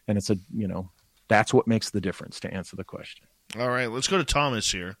 and it's that's what makes the difference, to answer the question. All right, let's go to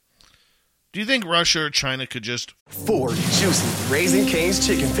Thomas here. Do you think Russia or China could just... 4 juicy Raising Cane's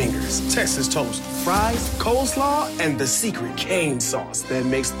chicken fingers, Texas toast, fries, coleslaw, and the secret cane sauce that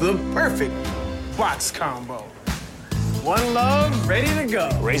makes the perfect box combo. One love, ready to go.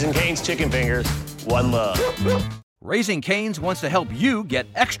 Raising Cane's chicken fingers, one love. Raising Cane's wants to help you get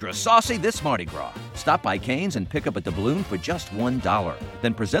extra saucy this Mardi Gras. Stop by Cane's and pick up a doubloon for just $1.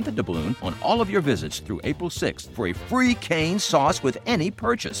 Then present the doubloon on all of your visits through April 6th for a free Cane's sauce with any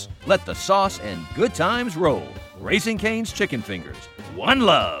purchase. Let the sauce and good times roll. Raising Cane's chicken fingers. One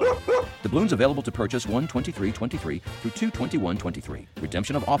love. Doubloons available to purchase 1/23/23 through 2/21/23.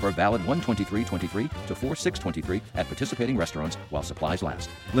 Redemption of offer valid 1/23/23 to 4/6/23 at participating restaurants while supplies last.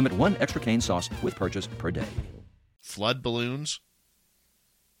 Limit 1 extra Cane sauce with purchase per day. Flood balloons?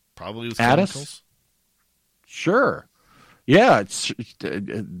 Probably with Addis? chemicals? Sure. Yeah, it's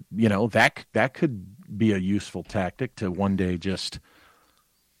that could be a useful tactic to one day just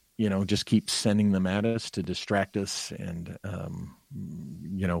keep sending them at us to distract us and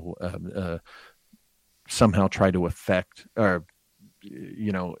somehow try to affect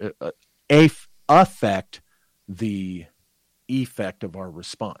the effect of our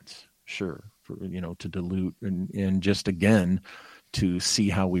response. Sure. To dilute and just again to see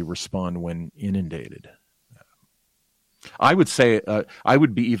how we respond when inundated. I would say I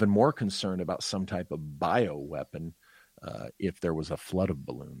would be even more concerned about some type of bioweapon if there was a flood of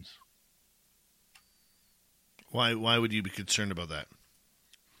balloons. Why would you be concerned about that?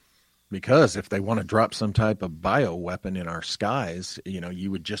 Because if they want to drop some type of bioweapon in our skies,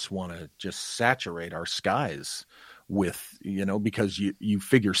 you would just want to just saturate our skies with, because you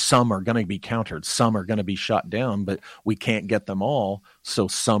figure some are going to be countered, some are going to be shot down, but we can't get them all, so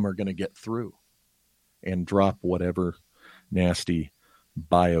some are going to get through and drop whatever nasty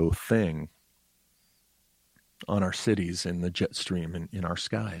bio thing. on our cities and the jet stream in our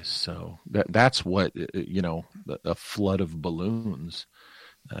skies. So that's what, a flood of balloons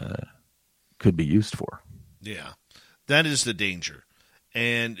could be used for. Yeah, that is the danger.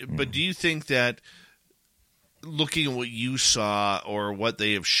 But do you think that, looking at what you saw or what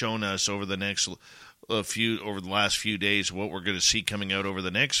they have shown us over the last few days, what we're going to see coming out over the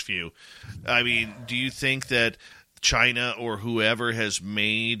next few, I mean, do you think that China or whoever has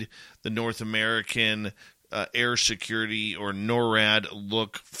made the North American air security or NORAD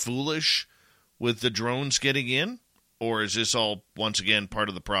look foolish with the drones getting in? Or is this all, once again, part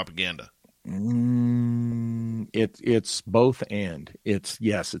of the propaganda? It's both, and it's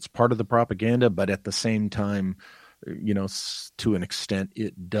part of the propaganda, but at the same time, to an extent,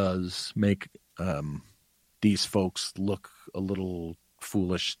 it does make these folks look a little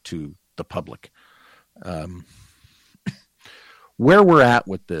foolish to the public. Where we're at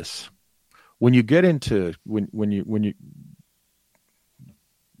with this, when you get into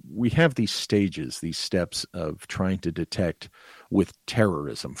we have these stages, these steps of trying to detect with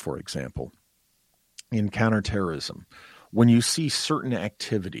terrorism, for example, in counterterrorism, when you see certain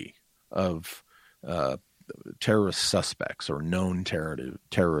activity of terrorist suspects or known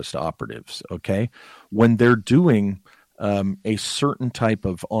terrorist operatives, okay, when they're doing a certain type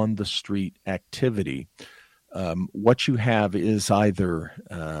of on-the-street activity, what you have is either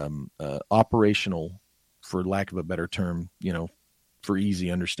operational, for lack of a better term, for easy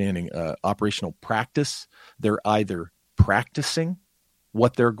understanding, operational practice. They're either practicing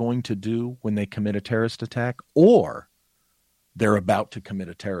what they're going to do when they commit a terrorist attack, or they're about to commit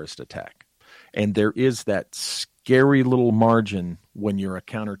a terrorist attack. And there is that scary little margin when you're a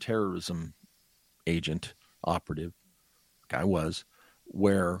counterterrorism agent, operative, like I was,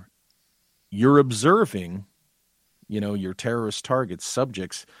 where you're observing your terrorist targets,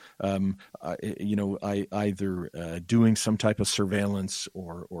 subjects, either doing some type of surveillance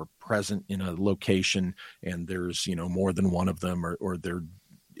or present in a location, and there's, more than one of them, or they're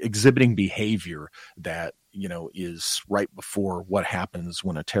exhibiting behavior that, is right before what happens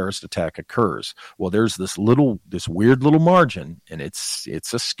when a terrorist attack occurs. Well, there's this weird little margin, and it's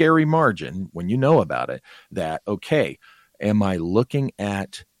a scary margin when you know about it, that, okay, am I looking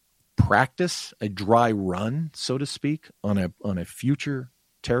at practice, a dry run, so to speak, on a future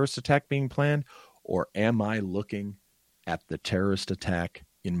terrorist attack being planned, or am I looking at the terrorist attack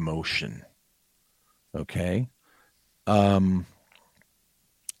in motion? Okay.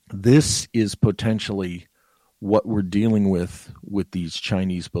 This is potentially what we're dealing with these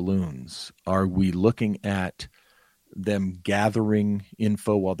Chinese balloons. Are we looking at them gathering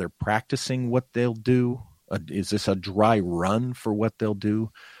info while they're practicing what they'll do? Is this a dry run for what they'll do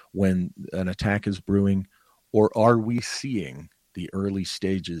when an attack is brewing, or are we seeing the early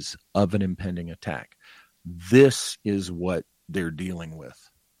stages of an impending attack? This is what they're dealing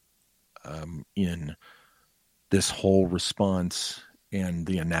with in this whole response and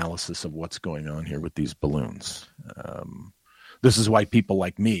the analysis of what's going on here with these balloons. This is why people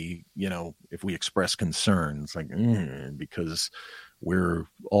like me, if we express concerns, because we're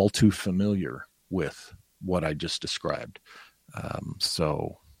all too familiar with what I just described.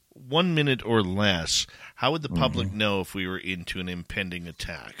 So 1 minute or less, how would the public know if we were into an impending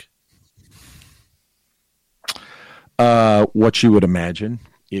attack? What you would imagine,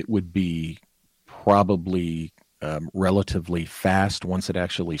 it would be probably relatively fast once it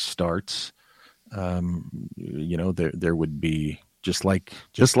actually starts. There would be, just like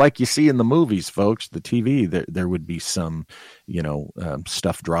you see in the movies, folks, the TV, there would be some,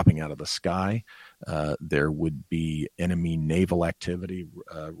 stuff dropping out of the sky. There would be enemy naval activity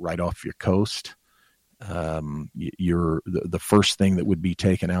right off your coast. The first thing that would be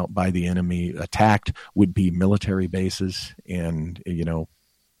taken out by the enemy, attacked, would be military bases and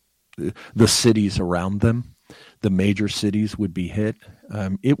the cities around them. The major cities would be hit.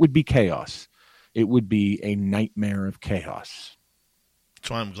 It would be chaos. It would be a nightmare of chaos. That's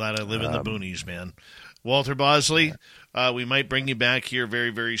why I'm glad I live in the boonies, man. Walter Bosley, we might bring you back here very,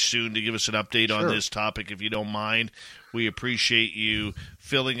 very soon to give us an update on this topic, if you don't mind. We appreciate you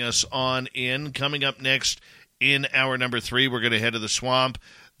filling us on in. Coming up next in hour number 3, we're going to head to the swamp.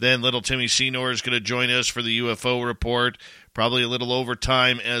 Then little Timmy Senor is going to join us for the UFO report, probably a little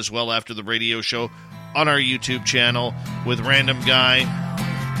overtime as well after the radio show on our YouTube channel with Random Guy.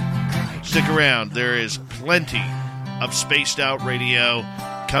 Stick around. There is plenty of Spaced Out Radio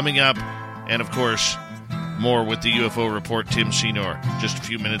coming up. And, of course, more with the UFO report, Tim Senor, just a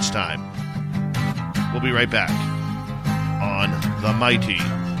few minutes' time. We'll be right back on the mighty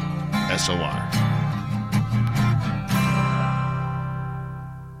SOR.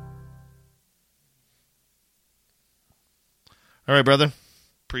 All right, brother.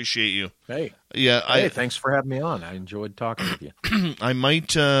 Appreciate you. Hey. Yeah. Hey, thanks for having me on. I enjoyed talking with you. I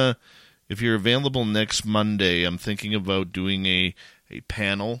might, if you're available next Monday, I'm thinking about doing a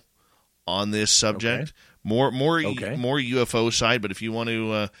panel on this subject. Okay. More UFO side, but if you want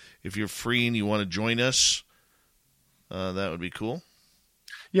to, if you're free and you want to join us, that would be cool.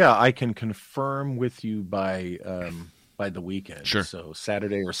 Yeah, I can confirm with you by the weekend. Sure. So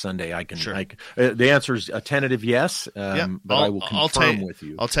Saturday or Sunday, I can. Sure. The answer is a tentative yes. But I will confirm with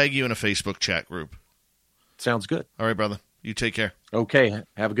you. I'll tag you in a Facebook chat group. Sounds good. All right, brother. You take care. Okay.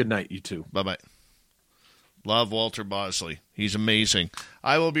 Have a good night. You too. Bye-bye. Love Walter Bosley. He's amazing.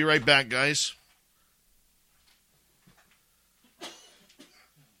 I will be right back, guys.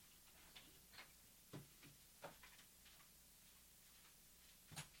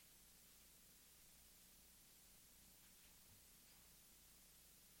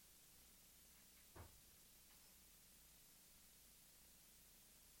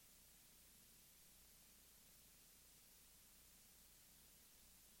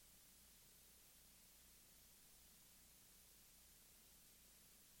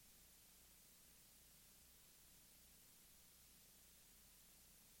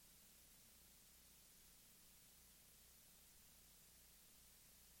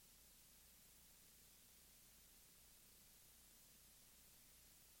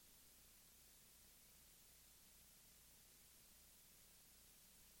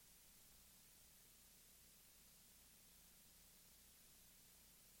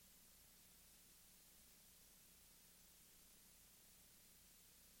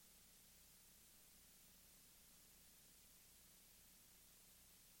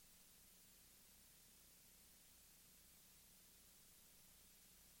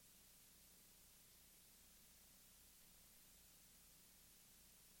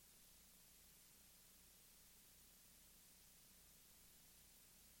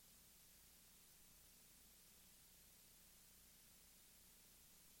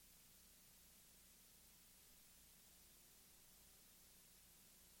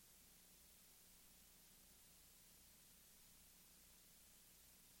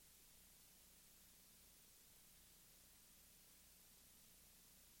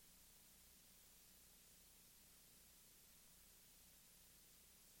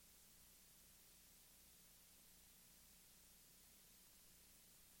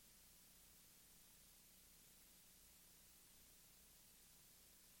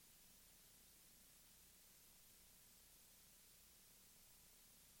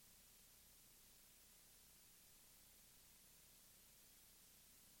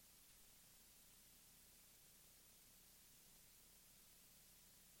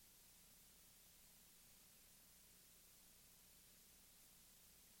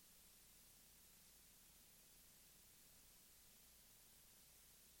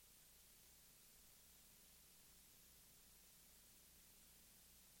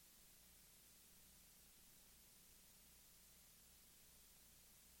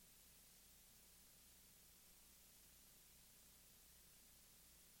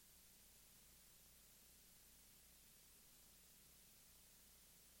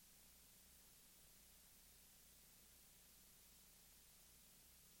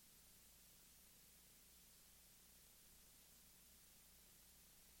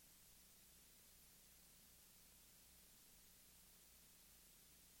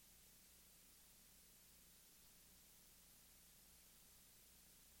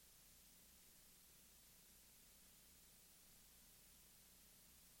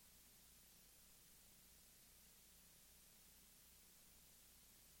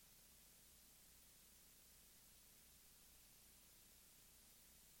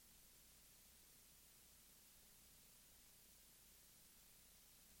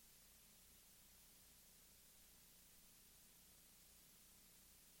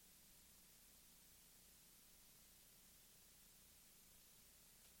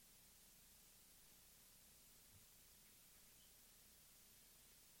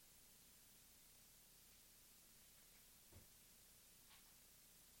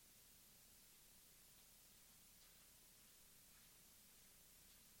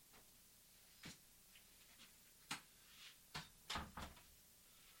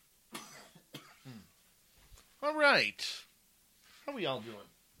 All right. How we all doing?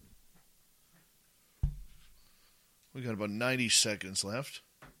 We got about 90 seconds left.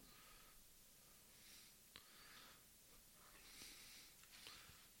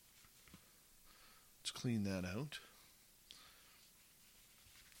 Let's clean that out.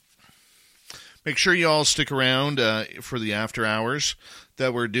 Make sure you all stick around for the after hours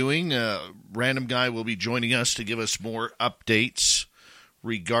that we're doing. Random Guy will be joining us to give us more updates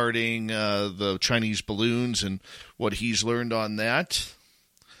regarding the Chinese balloons and what he's learned on that.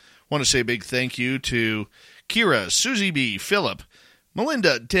 Want to say a big thank you to Kira, Susie B, Philip,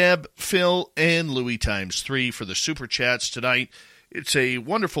 Melinda, Deb, Phil, and Louie ×3 for the super chats tonight. It's a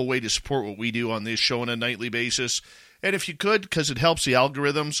wonderful way to support what we do on this show on a nightly basis. And if you could, because it helps the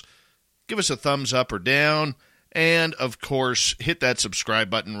algorithms, give us a thumbs up or down. And, of course, hit that subscribe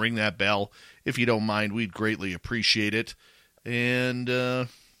button, ring that bell. If you don't mind, we'd greatly appreciate it. And,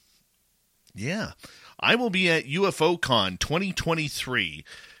 yeah, I will be at UFOCon 2023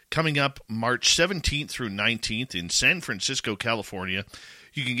 coming up March 17th through 19th in San Francisco, California.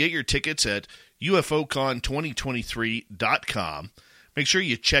 You can get your tickets at UFOCon2023.com. Make sure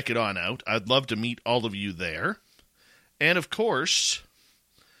you check it on out. I'd love to meet all of you there. And, of course,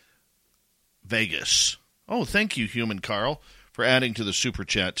 Vegas. Oh, thank you, Human Carl, for adding to the Super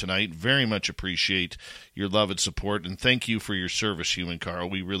Chat tonight. Very much appreciate your love and support, and thank you for your service, Human Carl.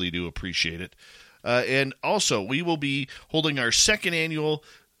 We really do appreciate it. And also, we will be holding our second annual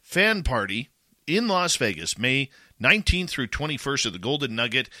fan party in Las Vegas, May 19th through 21st at the Golden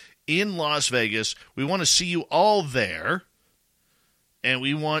Nugget in Las Vegas. We want to see you all there, and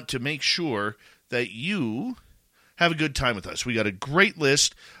we want to make sure that you have a good time with us. We got a great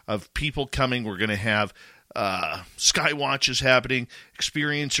list of people coming. We're going to have sky watches happening,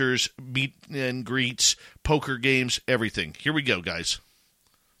 experiencers, meet and greets, poker games, everything. Here we go, guys.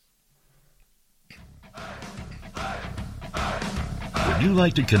 Would you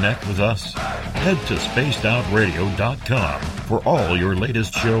like to connect with us? Head to spacedoutradio.com for all your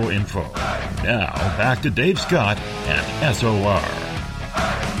latest show info. Now, back to Dave Scott and SOR.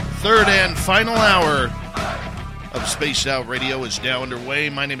 Third and final hour of Spaced Out Radio is now underway.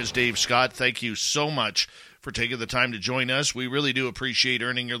 My name is Dave Scott. Thank you so much for taking the time to join us. We really do appreciate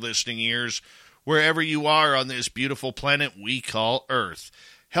earning your listening ears wherever you are on this beautiful planet we call Earth.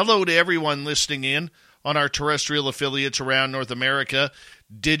 Hello to everyone listening in on our terrestrial affiliates around North America,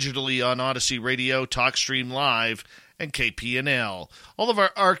 digitally on Odyssey Radio, TalkStream Live, and KPNL. All of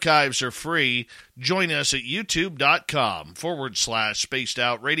our archives are free. Join us at youtube.com/Spaced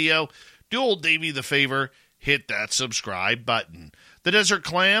Out Radio. Do old Davey the favor. Hit that subscribe button. The Desert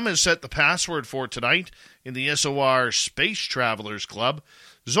Clam has set the password for tonight in the SOR Space Travelers Club.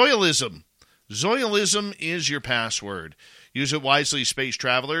 Zoilism. Zoilism is your password. Use it wisely, Space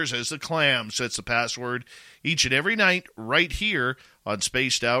Travelers, as the Clam sets the password each and every night right here on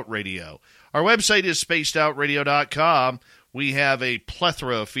Spaced Out Radio. Our website is spacedoutradio.com. We have a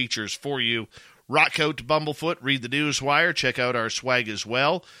plethora of features for you. Rock out to Bumblefoot, read the Newswire, check out our swag as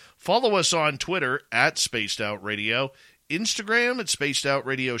well. Follow us on Twitter at Spaced Out Radio, Instagram at Spaced Out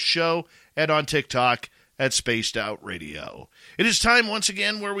Radio Show, and on TikTok at Spaced Out Radio. It is time once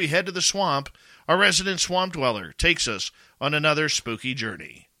again where we head to the swamp. Our resident swamp dweller takes us on another spooky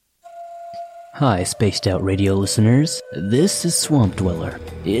journey. Hi, Spaced Out Radio listeners. This is Swamp Dweller.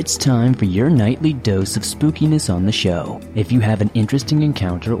 It's time for your nightly dose of spookiness on the show. If you have an interesting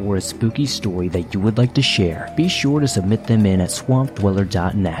encounter or a spooky story that you would like to share, be sure to submit them in at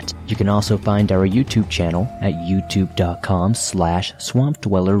swampdweller.net. You can also find our YouTube channel at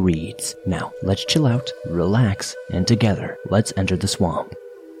youtube.com/swampdwellerreads. Now, let's chill out, relax, and together, let's enter the swamp.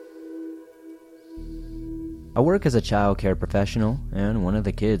 I work as a child care professional, and one of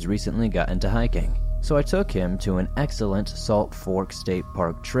the kids recently got into hiking. So I took him to an excellent Salt Fork State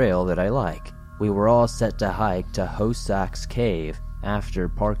Park trail that I like. We were all set to hike to Hosak's Cave after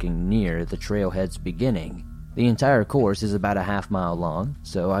parking near the trailhead's beginning. The entire course is about a half-mile long,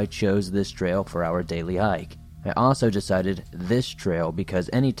 so I chose this trail for our daily hike. I also decided this trail because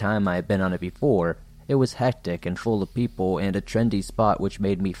any time I had been on it before, it was hectic and full of people and a trendy spot which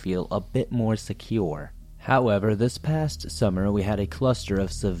made me feel a bit more secure. However, this past summer we had a cluster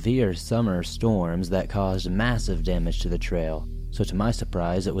of severe summer storms that caused massive damage to the trail, so to my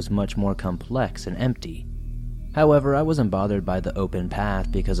surprise it was much more complex and empty. However, I wasn't bothered by the open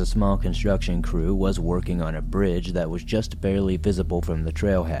path because a small construction crew was working on a bridge that was just barely visible from the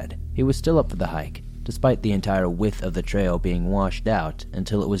trailhead. He was still up for the hike, despite the entire width of the trail being washed out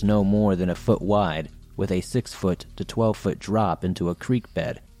until it was no more than a foot wide, with a 6-foot to 12-foot drop into a creek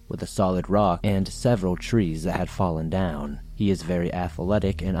bed, with a solid rock and several trees that had fallen down. He is very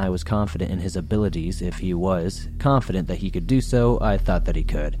athletic, and I was confident in his abilities. If he was confident that he could do so, I thought that he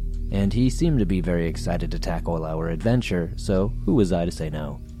could. And he seemed to be very excited to tackle our adventure, so who was I to say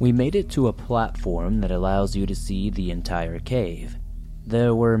no? We made it to a platform that allows you to see the entire cave.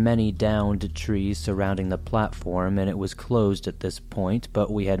 There were many downed trees surrounding the platform, and it was closed at this point,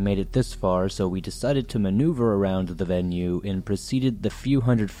 but we had made it this far, so we decided to maneuver around the venue and proceeded the few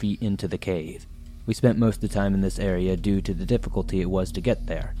hundred feet into the cave. We spent most of the time in this area due to the difficulty it was to get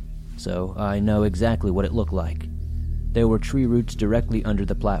there, so I know exactly what it looked like. There were tree roots directly under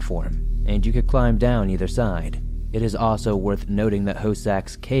the platform, and you could climb down either side. It is also worth noting that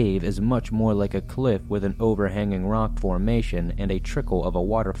Hosak's cave is much more like a cliff with an overhanging rock formation and a trickle of a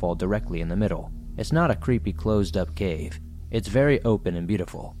waterfall directly in the middle. It's not a creepy closed-up cave. It's very open and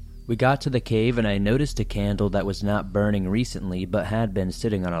beautiful. We got to the cave and I noticed a candle that was not burning recently but had been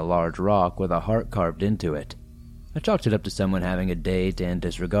sitting on a large rock with a heart carved into it. I chalked it up to someone having a date and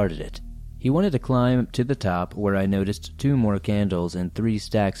disregarded it. He wanted to climb to the top where I noticed 2 more candles and 3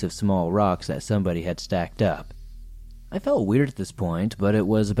 stacks of small rocks that somebody had stacked up. I felt weird at this point, but it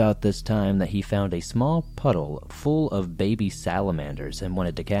was about this time that he found a small puddle full of baby salamanders and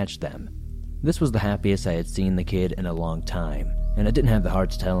wanted to catch them. This was the happiest I had seen the kid in a long time, and I didn't have the heart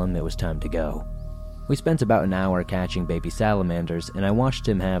to tell him it was time to go. We spent about an hour catching baby salamanders, and I watched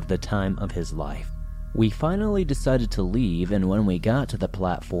him have the time of his life. We finally decided to leave, and when we got to the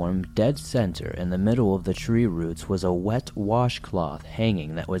platform, dead center in the middle of the tree roots was a wet washcloth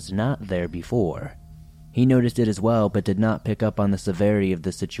hanging that was not there before. He noticed it as well, but did not pick up on the severity of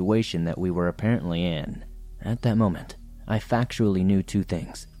the situation that we were apparently in. At that moment, I factually knew 2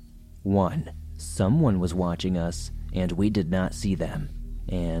 things. 1, someone was watching us, and we did not see them.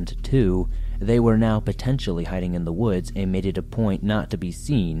 And 2, they were now potentially hiding in the woods and made it a point not to be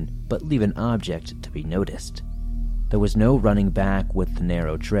seen, but leave an object to be noticed. There was no running back with the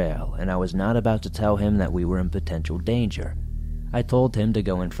narrow trail, and I was not about to tell him that we were in potential danger. I told him to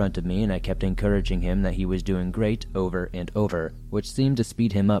go in front of me, and I kept encouraging him that he was doing great over and over, which seemed to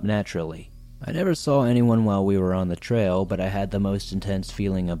speed him up naturally. I never saw anyone while we were on the trail, but I had the most intense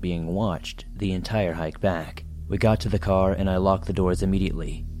feeling of being watched the entire hike back. We got to the car, and I locked the doors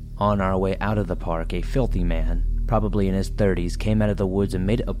immediately. On our way out of the park, a filthy man, probably in his 30s, came out of the woods and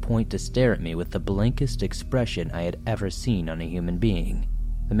made it a point to stare at me with the blankest expression I had ever seen on a human being.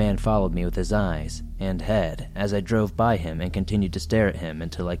 The man followed me with his eyes and head as I drove by him and continued to stare at him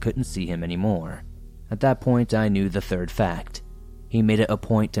until I couldn't see him anymore. At that point, I knew the 3rd fact. He made it a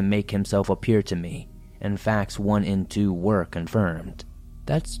point to make himself appear to me, and facts 1 and 2 were confirmed.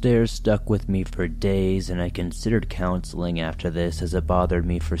 That stare stuck with me for days, and I considered counseling after this as it bothered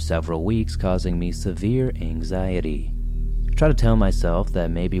me for several weeks, causing me severe anxiety. I tried to tell myself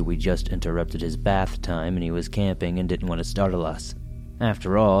that maybe we just interrupted his bath time and he was camping and didn't want to startle us.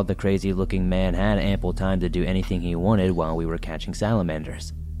 After all, the crazy-looking man had ample time to do anything he wanted while we were catching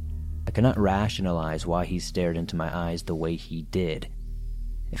salamanders. I could not rationalize why he stared into my eyes the way he did.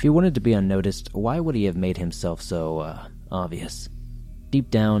 If he wanted to be unnoticed, why would he have made himself so, obvious? Deep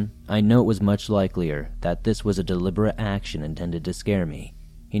down, I know it was much likelier that this was a deliberate action intended to scare me.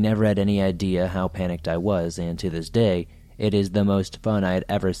 He never had any idea how panicked I was, and to this day, it is the most fun I had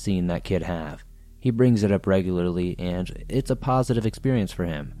ever seen that kid have. He brings it up regularly, and it's a positive experience for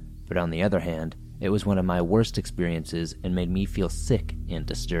him. But on the other hand, it was one of my worst experiences and made me feel sick and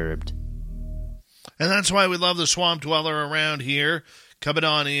disturbed. And that's why we love the Swamp Dweller around here, coming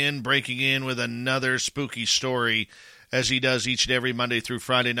on in, breaking in with another spooky story, as he does each and every Monday through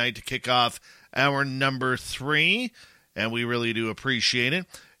Friday night to kick off hour number 3. And we really do appreciate it.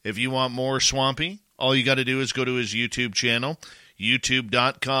 If you want more Swampy, all you got to do is go to his YouTube channel,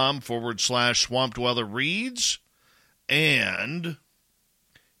 youtube.com/Swamp Dweller Reads, and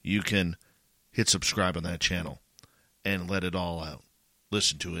you can hit subscribe on that channel and let it all out.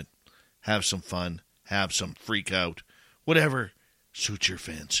 Listen to it. Have some fun. Have some freak out. Whatever suits your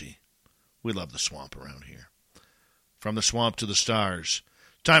fancy. We love the swamp around here. From the swamp to the stars.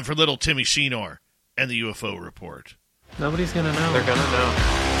 Time for little Timmy Senor and the UFO Report. Nobody's going to know. They're going to know.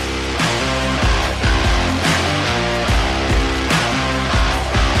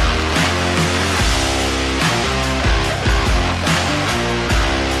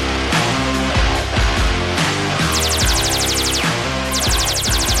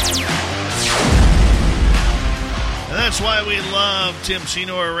 That's why we love Tim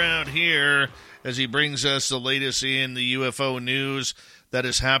Senor around here, as he brings us the latest in the UFO news that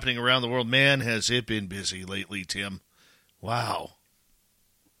is happening around the world. Man, has it been busy lately, Tim. Wow.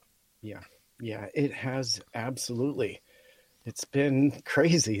 Yeah, it has, absolutely. It's been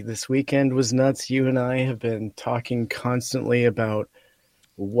crazy. This weekend was nuts. You and I have been talking constantly about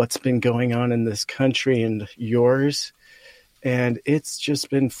what's been going on in this country and yours, and it's just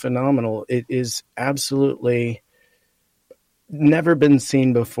been phenomenal. It is absolutely never been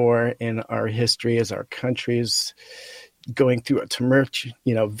seen before in our history as our country's, going through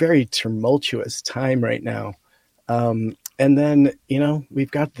a very tumultuous time right now. And then,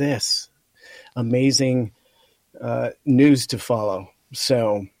 we've got this amazing news to follow.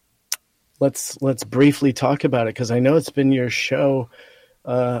 So let's briefly talk about it, because I know it's been your show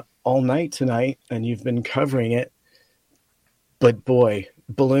all night tonight, and you've been covering it. But boy,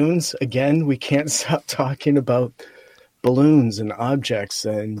 balloons, again, we can't stop talking about balloons and objects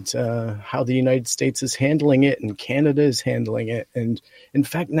and how the United States is handling it and Canada is handling it. And in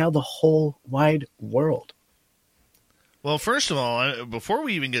fact, now the whole wide world. Well, first of all, before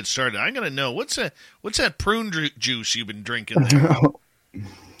we even get started, I'm going to know, what's that prune juice you've been drinking there?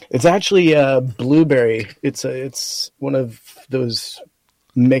 It's actually blueberry. It's one of those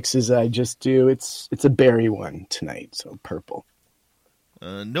mixes I just do. It's a berry one tonight, so purple.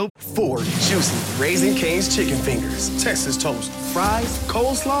 Nope. 4 juicy Raising Cane's chicken fingers, Texas toast, fries,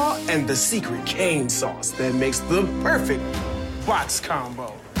 coleslaw, and the secret cane sauce that makes the perfect box combo.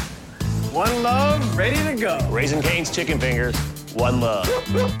 One love, ready to go. Raising Cane's chicken fingers, one love.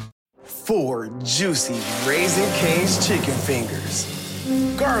 4 juicy Raising Cane's chicken fingers,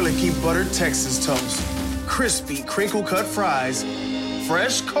 garlicky buttered Texas toast, crispy crinkle cut fries,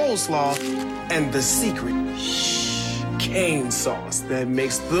 fresh coleslaw, and the secret cane sauce that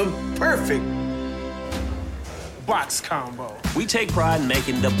makes the perfect box combo. We take pride in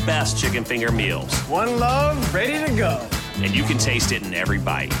making the best chicken finger meals. One love, ready to go. And you can taste it in every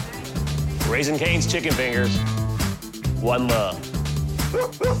bite. Raising Cane's chicken fingers, one love.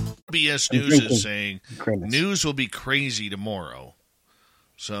 BS News is saying news will be crazy tomorrow.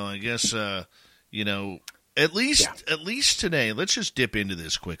 So I guess, at least today, let's just dip into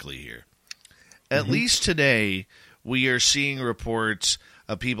this quickly here. At least today, we are seeing reports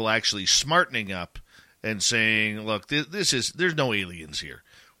of people actually smartening up and saying, look, there's no aliens here.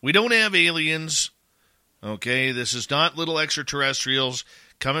 We don't have aliens, okay? This is not little extraterrestrials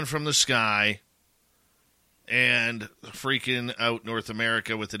coming from the sky and freaking out North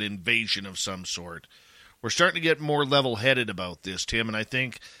America with an invasion of some sort. We're starting to get more level-headed about this, Tim, and I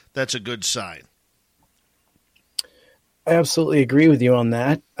think that's a good sign. I absolutely agree with you on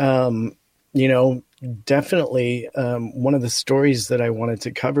that. Definitely one of the stories that I wanted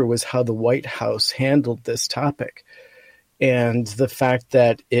to cover was how the White House handled this topic, and the fact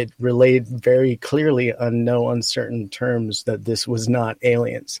that it relayed very clearly on no uncertain terms that this was not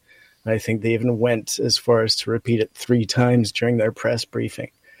aliens. I think they even went as far as to repeat it 3 times during their press briefing.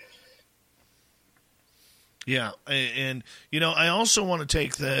 Yeah, and I also want to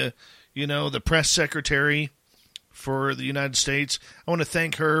take the press secretary for the United States. I want to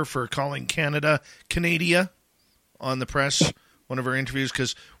thank her for calling Canada on the press, one of her interviews,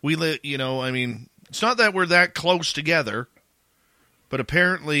 because we live, it's not that we're that close together, but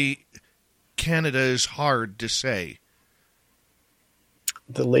apparently Canada is hard to say.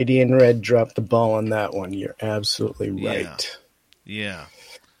 The lady in red dropped the ball on that one. You're absolutely right. Yeah.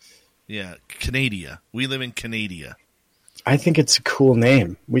 Canada. We live in Canada. I think it's a cool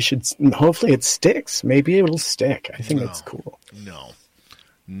name. Hopefully it sticks. Maybe it'll stick. I think it's cool. No.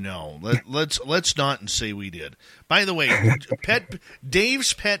 Let's not say we did. By the way,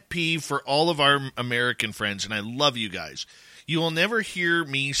 Dave's pet peeve for all of our American friends, and I love you guys. You will never hear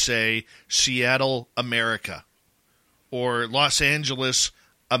me say Seattle, America, or Los Angeles,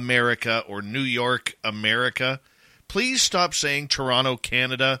 America, or New York, America. Please stop saying Toronto,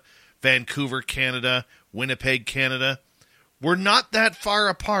 Canada, Vancouver, Canada, Winnipeg, Canada. We're not that far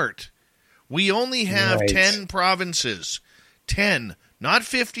apart. We only have 10 provinces. 10, not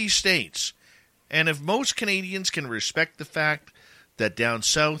 50 states. And if most Canadians can respect the fact that down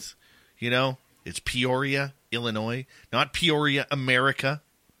south, it's Peoria, Illinois, not Peoria, America,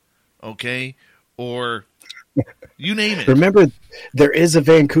 okay? Or you name it. Remember, there is a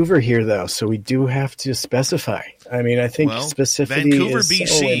Vancouver here, though, so we do have to specify. I mean, I think specificity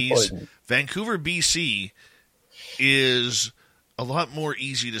is so important. Vancouver, BC is a lot more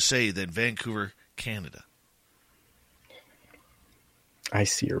easy to say than Vancouver, Canada. I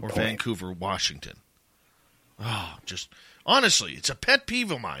see your point. Or Vancouver, Washington. Oh, just honestly, it's a pet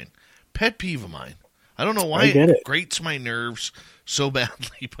peeve of mine. I don't know why it grates my nerves so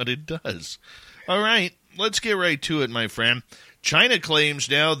badly, but it does. All right, let's get right to it, my friend. China claims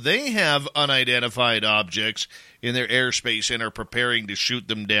now they have unidentified objects in their airspace and are preparing to shoot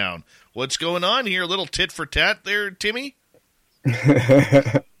them down. What's going on here? A little tit for tat there, Timmy?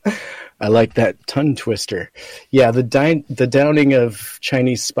 I like that tongue twister. Yeah, the downing of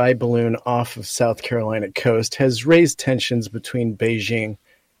Chinese spy balloon off of South Carolina coast has raised tensions between Beijing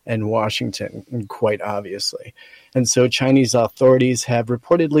and Washington, quite obviously. And so Chinese authorities have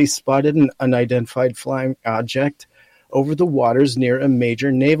reportedly spotted an unidentified flying object over the waters near a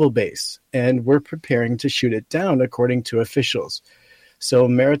major naval base and were preparing to shoot it down, according to officials. So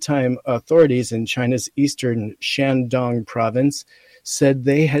maritime authorities in China's eastern Shandong province said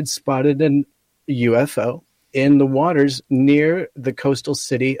they had spotted an UFO in the waters near the coastal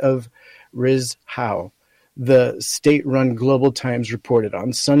city of Rizhao, the state-run Global Times reported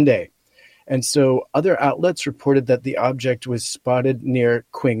on Sunday. And so other outlets reported that the object was spotted near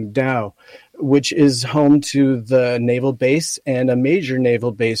Qingdao, which is home to the naval base and a major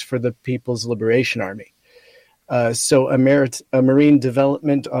naval base for the People's Liberation Army. So a Marine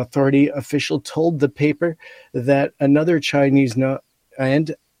Development Authority official told the paper that another Chinese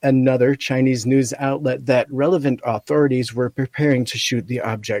news outlet that relevant authorities were preparing to shoot the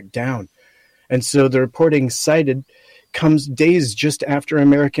object down. And so the reporting cited comes days just after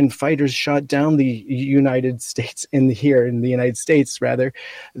American fighters shot down the United States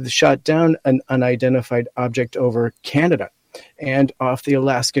shot down an unidentified object over Canada and off the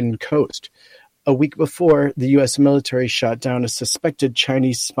Alaskan coast. A week before, the U.S. military shot down a suspected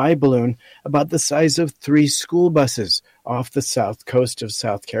Chinese spy balloon about the size of 3 school buses off the south coast of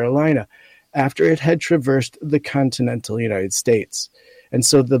South Carolina after it had traversed the continental United States. And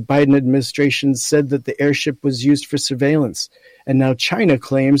so the Biden administration said that the airship was used for surveillance. And now China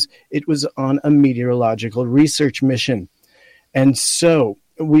claims it was on a meteorological research mission. And so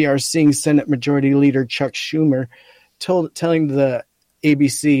we are seeing Senate Majority Leader Chuck Schumer telling the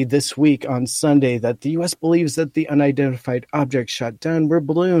ABC this week on Sunday that the U.S. believes that the unidentified objects shot down were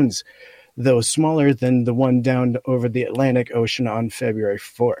balloons, though smaller than the one down over the Atlantic Ocean on February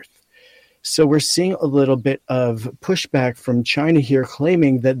 4th. So we're seeing a little bit of pushback from China here,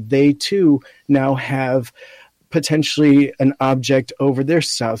 claiming that they too now have potentially an object over their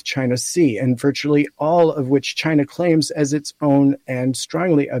South China Sea, and virtually all of which China claims as its own and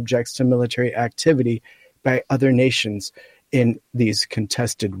strongly objects to military activity by other nations in these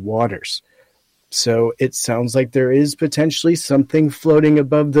contested waters. So it sounds like there is potentially something floating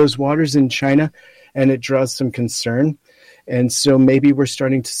above those waters in China, and it draws some concern. And so maybe we're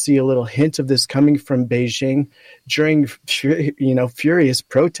starting to see a little hint of this coming from Beijing during, furious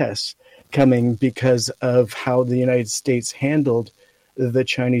protests coming because of how the United States handled the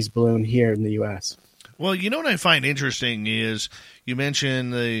Chinese balloon here in the U.S. Well, you know what I find interesting is you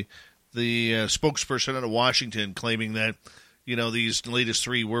mentioned the spokesperson out of Washington claiming that, these latest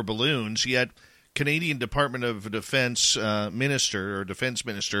 3 were balloons, yet Canadian Department of Defense Minister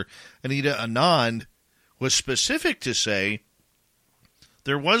Anita Anand was specific to say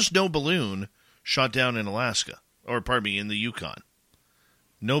there was no balloon shot down in Alaska, in the Yukon.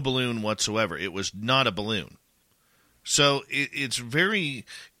 No balloon whatsoever. It was not a balloon. So it's very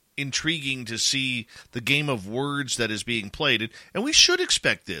intriguing to see the game of words that is being played, and we should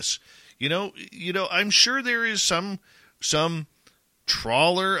expect this. I'm sure there is some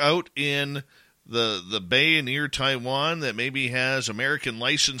trawler out in the bay near Taiwan that maybe has American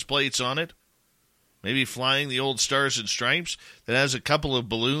license plates on it, maybe flying the old Stars and Stripes, that has a couple of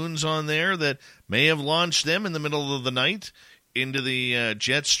balloons on there that may have launched them in the middle of the night into the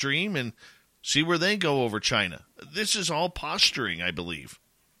jet stream and see where they go over China. This is all posturing, I believe.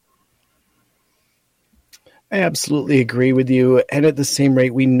 I absolutely agree with you. And at the same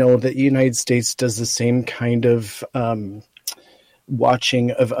rate, we know that the United States does the same kind of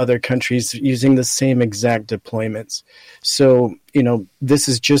watching of other countries using the same exact deployments. So, this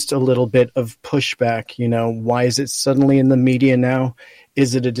is just a little bit of pushback. Why is it suddenly in the media now?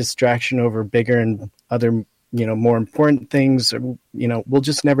 Is it a distraction over bigger and other, more important things? We'll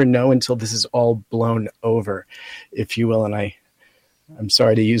just never know until this is all blown over, if you will. And I'm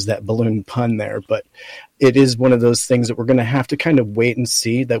sorry to use that balloon pun there, but it is one of those things that we're going to have to kind of wait and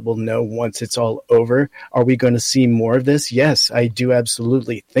see, that we'll know once it's all over. Are we going to see more of this? Yes, I do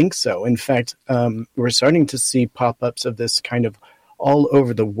absolutely think so. In fact, we're starting to see pop-ups of this kind of all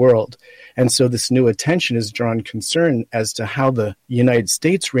over the world. And so this new attention has drawn concern as to how the United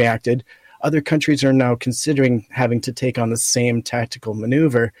States reacted. Other countries are now considering having to take on the same tactical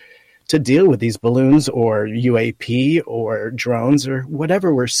maneuver to deal with these balloons or UAP or drones or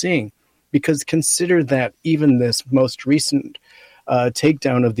whatever we're seeing. Because consider that even this most recent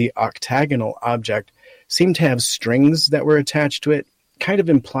takedown of the octagonal object seemed to have strings that were attached to it, kind of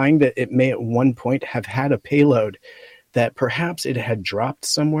implying that it may at one point have had a payload, that perhaps it had dropped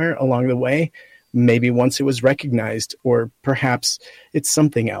somewhere along the way, maybe once it was recognized, or perhaps it's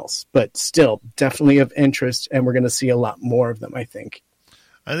something else. But still, definitely of interest, and we're going to see a lot more of them, I think.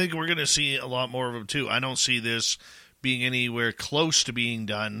 I think we're going to see a lot more of them, too. I don't see this being anywhere close to being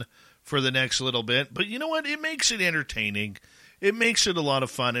done for the next little bit. But you know what? It makes it entertaining. It makes it a lot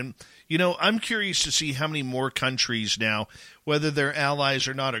of fun. And, I'm curious to see how many more countries now, whether they're allies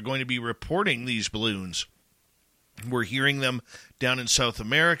or not, are going to be reporting these balloons. We're hearing them down in South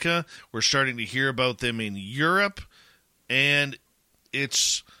America. We're starting to hear about them in Europe. And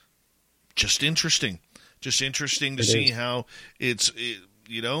it's just interesting. Just interesting to see how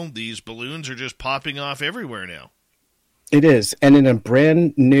these balloons are just popping off everywhere now. It is. And in a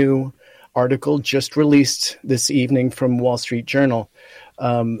brand new article just released this evening from Wall Street Journal,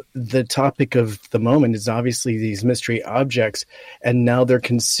 the topic of the moment is obviously these mystery objects. And now they're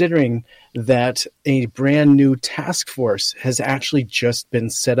considering that a brand new task force has actually just been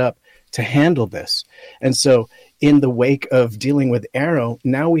set up to handle this. And so in the wake of dealing with Arrow,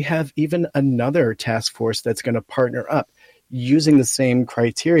 now we have even another task force that's going to partner up using the same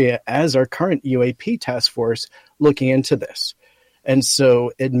criteria as our current UAP task force looking into this. And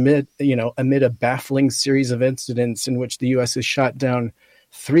so amid a baffling series of incidents in which the U.S. has shot down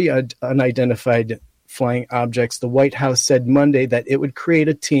 3 unidentified flying objects, the White House said Monday that it would create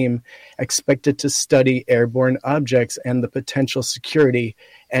a team expected to study airborne objects and the potential security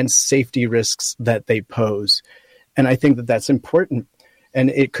and safety risks that they pose. And I think that that's important. And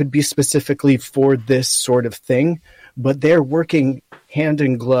it could be specifically for this sort of thing, but they're working hand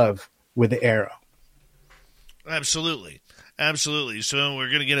in glove with Arrow. Absolutely. Absolutely. So we're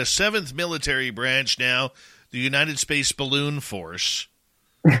going to get a 7th military branch now, the United States Balloon Force.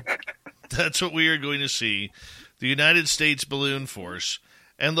 That's what we are going to see, the United States Balloon Force.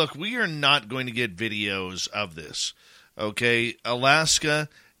 And look, we are not going to get videos of this, okay? Alaska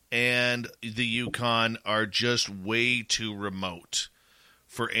and the Yukon are just way too remote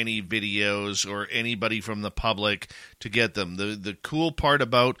for any videos or anybody from the public to get them. The cool part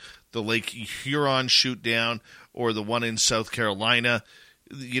about the Lake Huron shoot down or the one in South Carolina,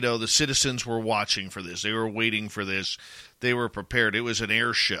 the citizens were watching for this. They were waiting for this. They were prepared. It was an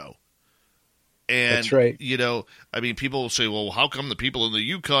air show. And, that's right. People will say, well, how come the people in the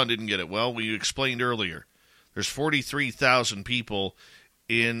Yukon didn't get it? Well, we explained earlier. There's 43,000 people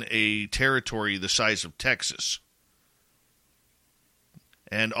in a territory the size of Texas.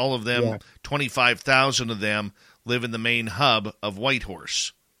 And all of them, 25,000 of them, live in the main hub of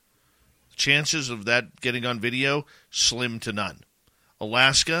Whitehorse. Chances of that getting on video, slim to none.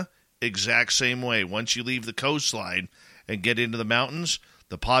 Alaska, exact same way. Once you leave the coastline and get into the mountains,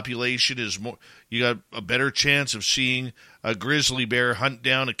 the population is more. You got a better chance of seeing a grizzly bear hunt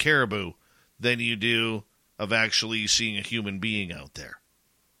down a caribou than you do of actually seeing a human being out there.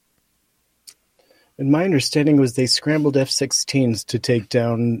 And my understanding was they scrambled F-16s to take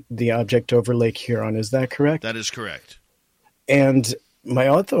down the object over Lake Huron. Is that correct? That is correct. And my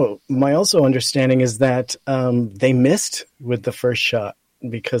also understanding is that they missed with the first shot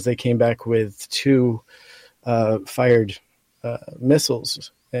because they came back with 2 fired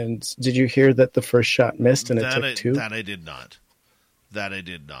missiles. And did you hear that the first shot missed and it took 2? That I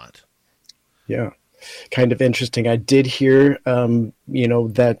did not. Yeah. Kind of interesting. I did hear,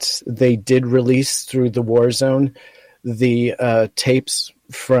 that they did release through the war zone the tapes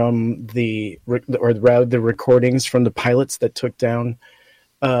from the recordings from the pilots that took down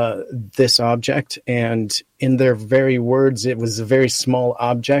this object. And in their very words, it was a very small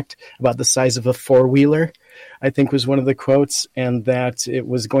object about the size of a 4-wheeler, I think was one of the quotes, and that it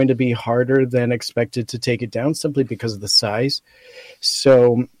was going to be harder than expected to take it down simply because of the size.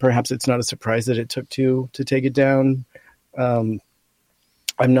 So perhaps it's not a surprise that it took 2 to take it down. I'm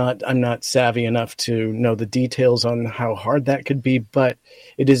not savvy enough to know the details on how hard that could be, but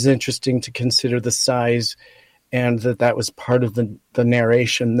it is interesting to consider the size and that was part of the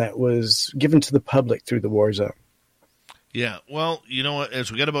narration that was given to the public through the war zone. Yeah, well, you know what?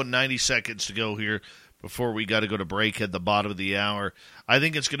 As we got about 90 seconds to go here before we got to go to break at the bottom of the hour, I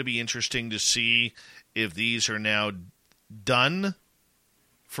think it's going to be interesting to see if these are now done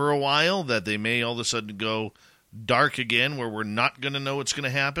for a while, that they may all of a sudden go dark again where we're not going to know what's going to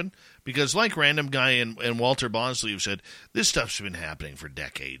happen. Because like Random Guy and Walter Bosley have said, this stuff's been happening for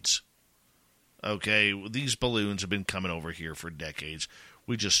decades. Okay, these balloons have been coming over here for decades.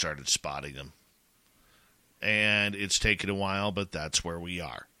 We just started spotting them. And it's taken a while, but that's where we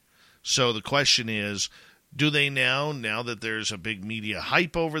are. So the question is, do they now that there's a big media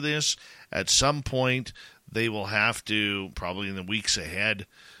hype over this, at some point they will have to, probably in the weeks ahead,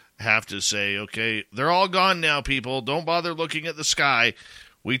 have to say, okay, they're all gone now, people. Don't bother looking at the sky.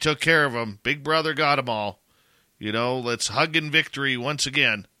 We took care of them. Big Brother got them all. Let's hug in victory once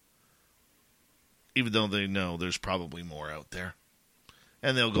again. Even though they know there's probably more out there.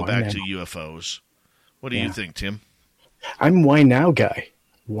 And they'll go back to UFOs. What do you think, Tim? I'm why now guy.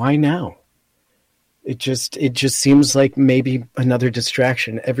 Why now? It just seems like maybe another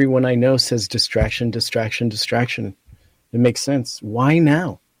distraction. Everyone I know says distraction, distraction, distraction. It makes sense. Why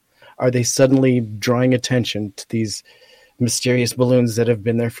now? Are they suddenly drawing attention to these mysterious balloons that have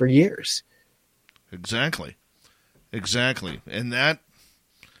been there for years? Exactly. And that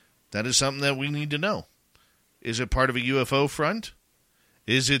is something that we need to know. Is it part of a UFO front?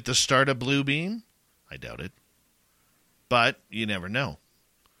 Is it the start of Blue Beam? I doubt it. But you never know.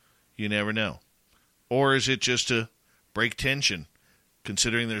 Or is it just to break tension,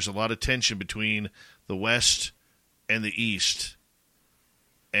 considering there's a lot of tension between the West and the East,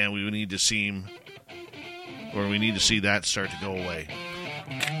 and we need to see that start to go away.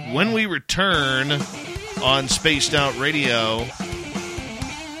 When we return on Spaced Out Radio,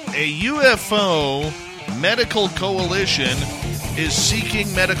 a UFO medical coalition is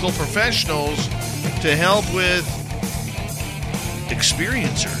seeking medical professionals to help with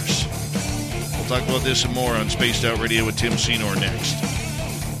experiencers. We'll talk about this and more on Spaced Out Radio with Tim Senor next.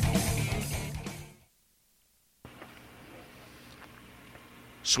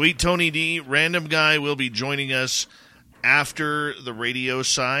 Sweet Tony D, Random Guy, will be joining us after the radio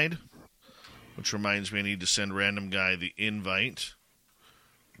side, which reminds me I need to send Random Guy the invite.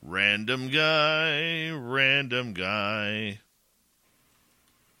 Random Guy.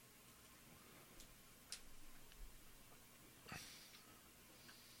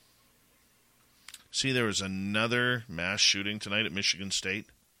 See, there was another mass shooting tonight at Michigan State.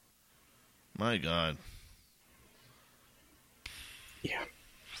 My God. Yeah.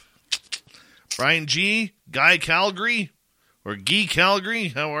 Brian G., Guy Calgary, or Guy Calgary,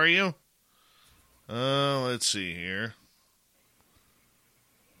 how are you? Let's see here.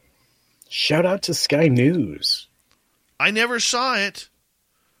 Shout out to Sky News. I never saw it.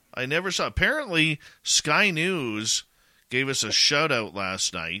 Apparently, Sky News gave us a shout out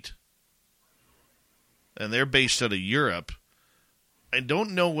last night. And they're based out of Europe. I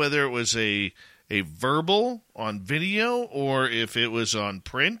don't know whether it was a verbal on video or if it was on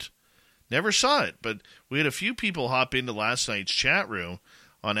print. Never saw it, but we had a few people hop into last night's chat room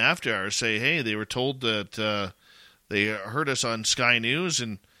on After Hours, say, hey, they were told that they heard us on Sky News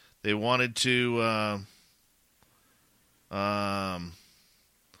and they wanted to...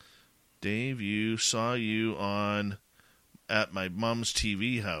 Dave, saw you at my mom's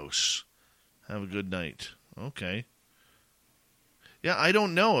TV house. Have a good night. Okay. Yeah, I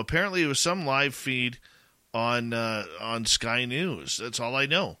don't know. Apparently it was some live feed on Sky News. That's all I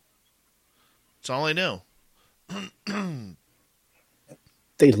know.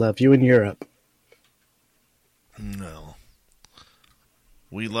 They love you in Europe. No.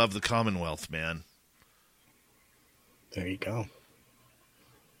 We love the Commonwealth, man. There you go.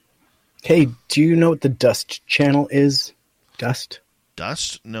 Hey, do you know what the Dust channel is? Dust?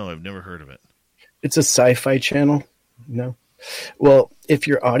 Dust? No, I've never heard of it. It's a sci-fi channel. No? Well, if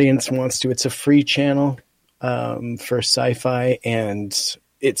your audience wants to, it's a free channel for sci-fi, and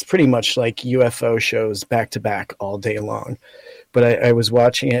it's pretty much like UFO shows back-to-back all day long. But I was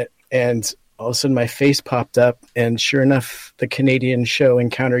watching it, and all of a sudden my face popped up, and sure enough, the Canadian show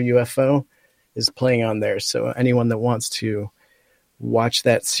Encounter UFO is playing on there. So anyone that wants to watch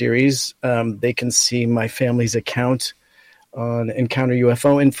that series, they can see my family's account on Encounter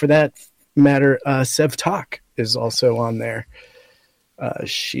UFO. And for that matter, Sev Talk is also on there.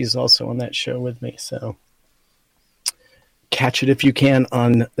 She's also on that show with me. So catch it if you can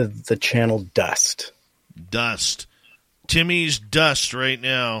on the channel Dust. Dust. Timmy's Dust right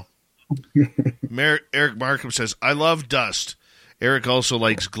now. Eric Markham says, I love dust. Eric also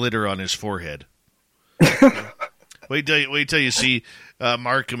likes glitter on his forehead. Wait till you see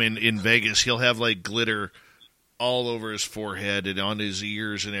Markham in Vegas. He'll have like glitter all over his forehead and on his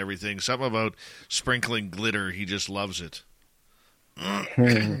ears and everything. Something about sprinkling glitter. He just loves it.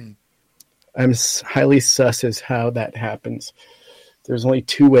 I'm highly sus as how that happens. There's only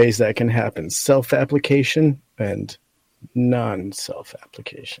two ways that can happen: self-application and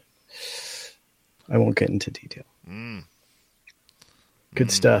non-self-application. I won't get into detail.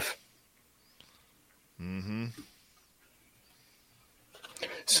 Good stuff. Mm-hmm.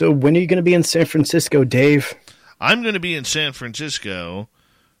 So when are you going to be in San Francisco, Dave? I'm going to be in San Francisco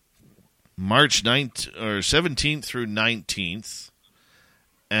March 9th or 17th through 19th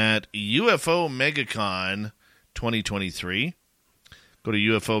at UFO MegaCon 2023. Go to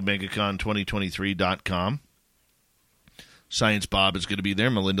UFOMegaCon2023.com. Science Bob is going to be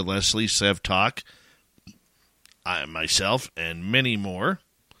there. Melinda Leslie, Sev Talk, myself, and many more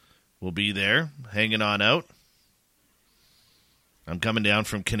will be there, hanging on out. I'm coming down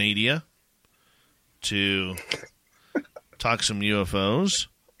from Canada to talk some UFOs.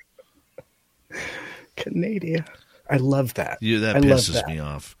 Canada. I love that. That pisses me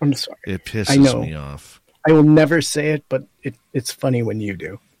off. I'm sorry. It pisses me off. I will never say it, but it's funny when you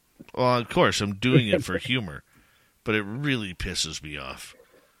do. Well, of course, I'm doing it for humor, but it really pisses me off.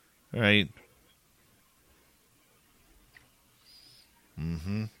 All right?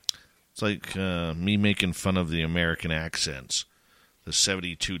 Mm-hmm. It's like me making fun of the American accents, the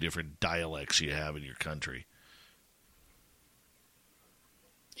 72 different dialects you have in your country.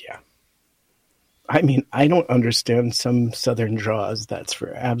 Yeah. I mean, I don't understand some Southern draws. That's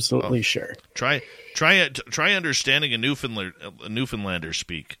for absolutely sure. Try understanding a Newfoundlander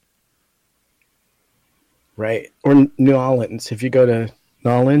speak. Right. Or New Orleans. If you go to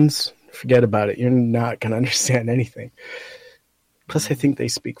New Orleans, forget about it. You're not going to understand anything. Plus, I think they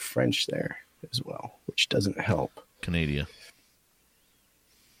speak French there as well, which doesn't help. Canada.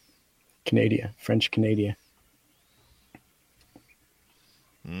 French Canada.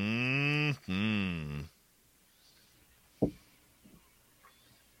 Mm-hmm.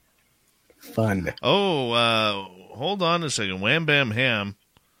 Fun. Oh, hold on a second. Wham Bam Ham.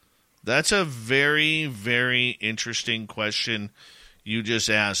 That's a very, very interesting question you just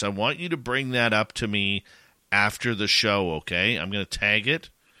asked. I want you to bring that up to me after the show, okay? I'm going to tag it.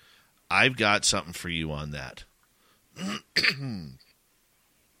 I've got something for you on that.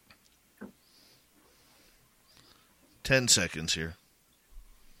 10 seconds here.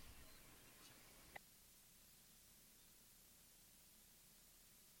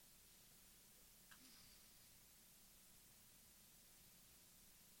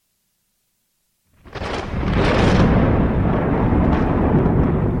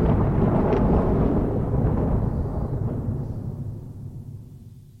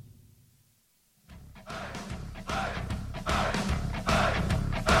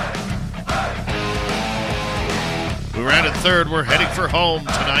 Third, we're heading for home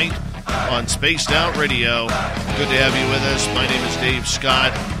tonight on Spaced Out Radio. Good to have you with us. My name is Dave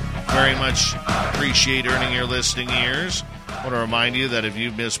Scott. Very much appreciate earning your listening ears. I want to remind you that if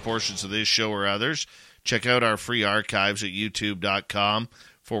you've missed portions of this show or others, check out our free archives at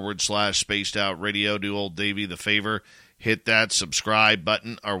youtube.com/Spaced Out Radio. Do old Davey the favor. Hit that subscribe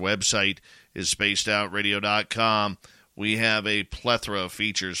button. Our website is spacedoutradio.com. We have a plethora of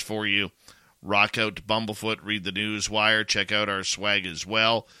features for you. Rock out to Bumblefoot, read the news wire, check out our swag as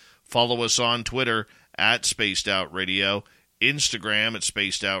well. Follow us on Twitter at Spaced Out Radio, Instagram at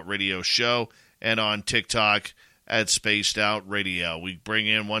Spaced Out Radio Show, and on TikTok at Spaced Out Radio. We bring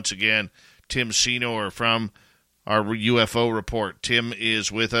in, once again, Tim Senor from our UFO report. Tim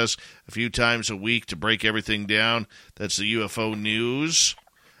is with us a few times a week to break everything down. That's the UFO news.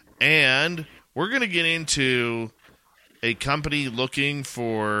 And we're going to get into a company looking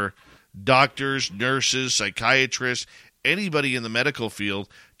for doctors, nurses, psychiatrists, anybody in the medical field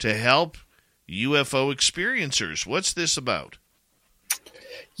to help UFO experiencers. What's this about?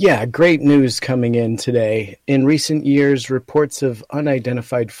 Yeah, great news coming in today. In recent years, reports of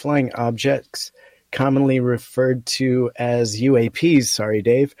unidentified flying objects, commonly referred to as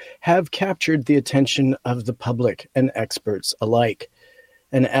UAPs, have captured the attention of the public and experts alike.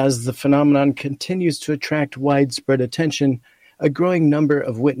 And as the phenomenon continues to attract widespread attention, a growing number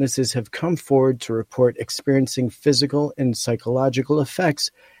of witnesses have come forward to report experiencing physical and psychological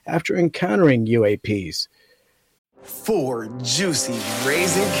effects after encountering UAPs. 4 juicy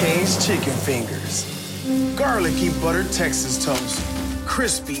Raising Cane's chicken fingers, garlicky buttered Texas toast,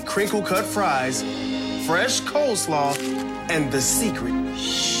 crispy crinkle-cut fries, fresh coleslaw, and the secret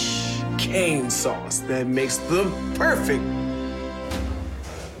cane sauce that makes the perfect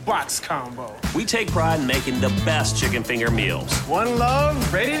box combo. We take pride in making the best chicken finger meals. One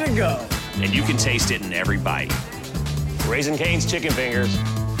love, ready to go. And you can taste it in every bite. Raising Cane's chicken fingers.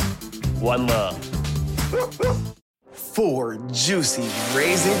 One love. 4 juicy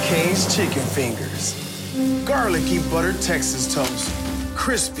Raising Cane's chicken fingers, garlicky buttered Texas toast,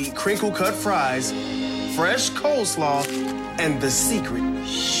 crispy crinkle-cut fries, fresh coleslaw, and the secret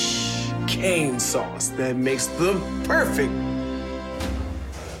cane sauce that makes the perfect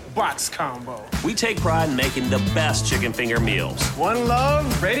box combo. We take pride in making the best chicken finger meals. One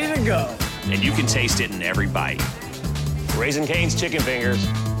love, ready to go. And you can taste it in every bite. Raising Cane's chicken fingers.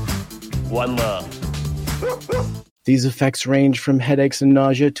 One love. These effects range from headaches and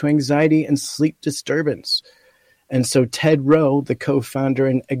nausea to anxiety and sleep disturbance. And so Ted Rowe, the co-founder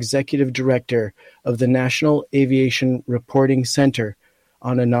and executive director of the National Aviation Reporting Center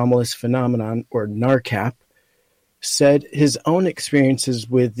on Anomalous Phenomenon, or NARCAP, said his own experiences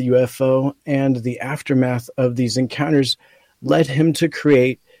with UFO and the aftermath of these encounters led him to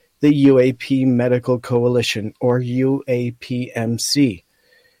create the UAP Medical Coalition, or UAPMC,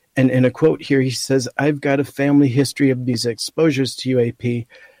 And in a quote here, he says, "I've got a family history of these exposures to UAP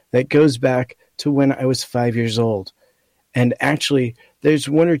that goes back to when I was 5 years old. And actually, there's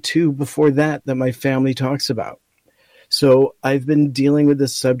one or two before that my family talks about. So I've been dealing with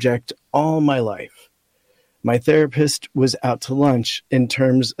this subject all my life. My therapist was out to lunch in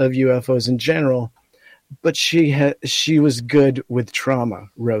terms of UFOs in general, but she was good with trauma,"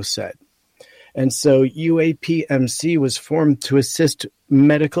 Rowe said. And so UAPMC was formed to assist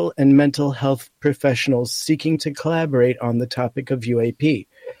medical and mental health professionals seeking to collaborate on the topic of UAP.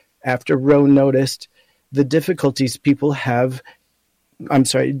 After Rowe noticed the difficulties people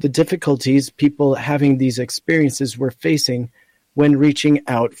having these experiences were facing when reaching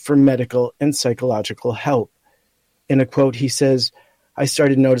out for medical and psychological help. In a quote, he says, "I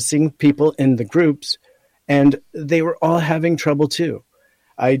started noticing people in the groups, and they were all having trouble too.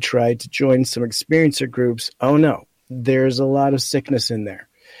 I tried to join some experiencer groups. Oh no, there's a lot of sickness in there.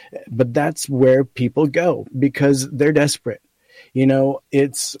 But that's where people go because they're desperate.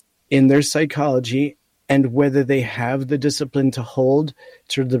 It's in their psychology and whether they have the discipline to hold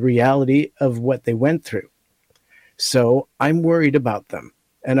to the reality of what they went through. So I'm worried about them.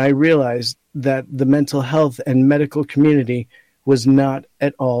 And I realized that the mental health and medical community was not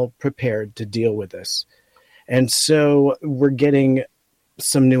at all prepared to deal with this. And so we're getting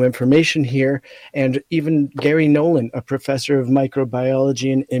some new information here. And even Gary Nolan, a professor of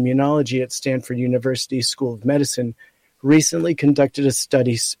microbiology and immunology at Stanford University School of Medicine, recently conducted a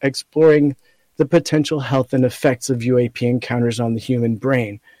study exploring the potential health and effects of UAP encounters on the human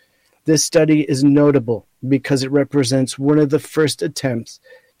brain. This study is notable because it represents one of the first attempts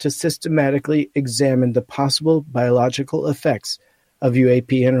to systematically examine the possible biological effects of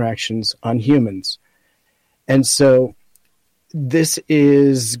UAP interactions on humans. And so this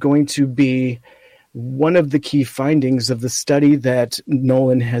is going to be one of the key findings of the study that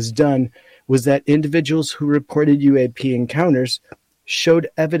Nolan has done, was that individuals who reported UAP encounters showed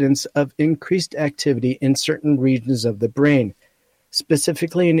evidence of increased activity in certain regions of the brain,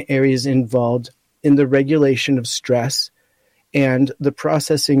 specifically in areas involved in the regulation of stress and the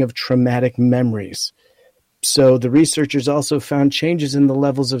processing of traumatic memories. So the researchers also found changes in the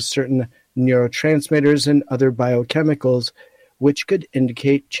levels of certain neurotransmitters and other biochemicals, which could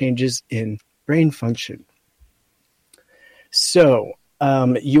indicate changes in brain function. So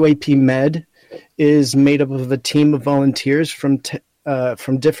UAP Med is made up of a team of volunteers from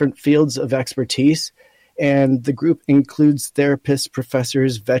different fields of expertise, and the group includes therapists,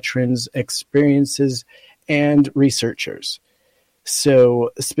 professors, veterans, experiences, and researchers.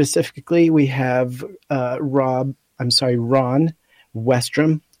 So specifically, we have Ron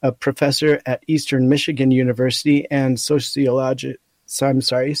Westrom, a professor at Eastern Michigan University and sociologist,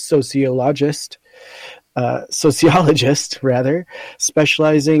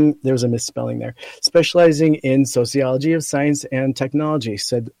 specializing, there was a misspelling there, specializing in sociology of science and technology,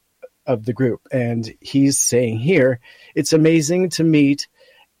 said of the group. And he's saying here, it's amazing to meet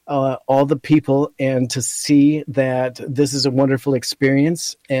all the people and to see that this is a wonderful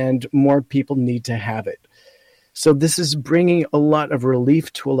experience and more people need to have it. So this is bringing a lot of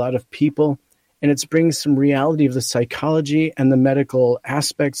relief to a lot of people, and it's bringing some reality of the psychology and the medical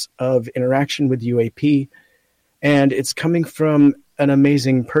aspects of interaction with UAP. And it's coming from an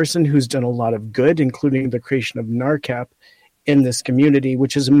amazing person who's done a lot of good, including the creation of NARCAP in this community,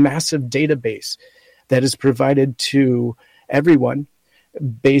 which is a massive database that is provided to everyone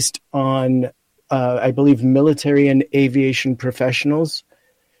based on, I believe, military and aviation professionals.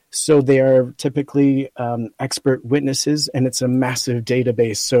 So they are typically expert witnesses, and it's a massive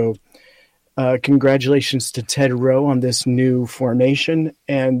database. So congratulations to Ted Rowe on this new formation.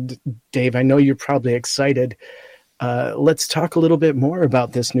 And Dave, I know you're probably excited. Let's talk a little bit more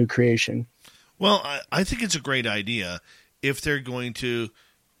about this new creation. Well, I think it's a great idea if they're going to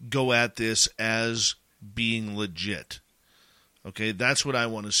go at this as being legit. Okay, that's what I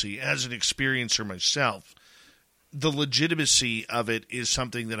want to see. As an experiencer myself, the legitimacy of it is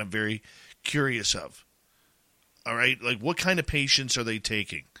something that I'm very curious of. All right, like what kind of patients are they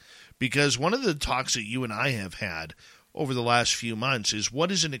taking? Because one of the talks that you and I have had over the last few months is,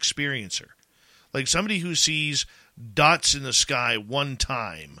 what is an experiencer? Like somebody who sees dots in the sky one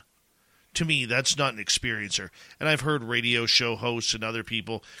time, to me, that's not an experiencer. And I've heard radio show hosts and other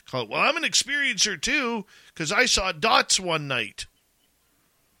people call it, well, I'm an experiencer too, because I saw dots one night.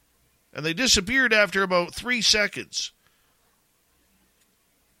 And they disappeared after about 3 seconds.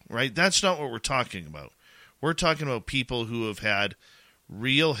 Right? That's not what we're talking about. We're talking about people who have had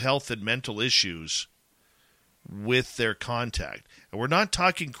real health and mental issues with their contact. And we're not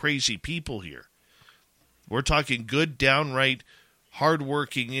talking crazy people here. We're talking good, downright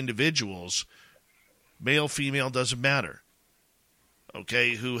hardworking individuals, male, female, doesn't matter,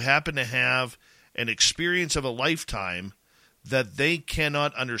 okay, who happen to have an experience of a lifetime that they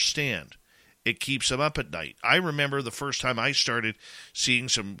cannot understand. It keeps them up at night. I remember the first time I started seeing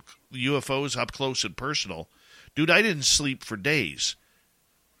some UFOs up close and personal. Dude, I didn't sleep for days.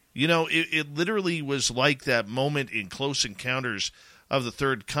 You know, it literally was like that moment in Close Encounters of the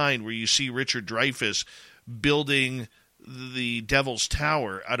Third Kind where you see Richard Dreyfuss building the Devil's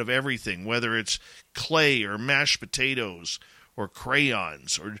Tower out of everything, whether it's clay or mashed potatoes or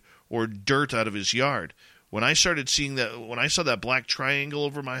crayons or dirt out of his yard. When I started seeing that, when I saw that black triangle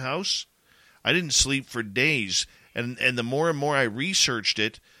over my house, I didn't sleep for days. And the more and more I researched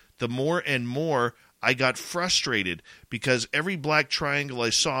it, the more and more I got frustrated because every black triangle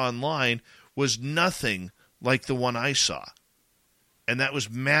I saw online was nothing like the one I saw. And that was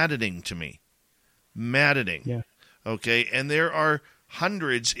maddening to me. Maddening. Yeah. Okay? And there are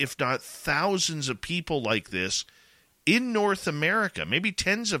hundreds, if not thousands of people like this in North America, maybe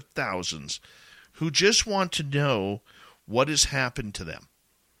tens of thousands, who just want to know what has happened to them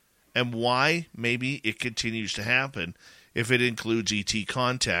and why maybe it continues to happen if it includes ET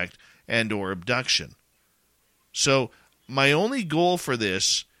contact and or abduction. So my only goal for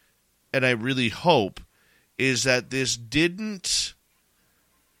this, and I really hope, is that this didn't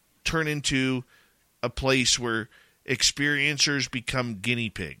turn into a place where experiencers become guinea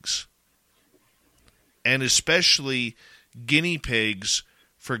pigs. And especially guinea pigs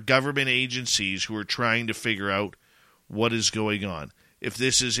for government agencies who are trying to figure out what is going on. If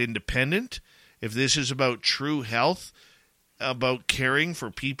this is independent, if this is about true health, about caring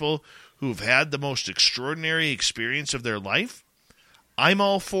for people who've had the most extraordinary experience of their life, I'm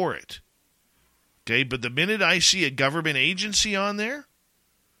all for it. Okay, but the minute I see a government agency on there,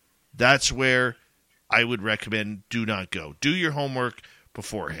 that's where I would recommend do not go. Do your homework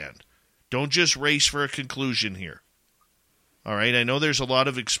beforehand. Don't just race for a conclusion here. All right, I know there's a lot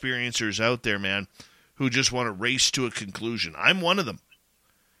of experiencers out there, man, who just want to race to a conclusion. I'm one of them.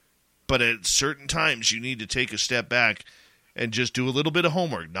 But at certain times, you need to take a step back and just do a little bit of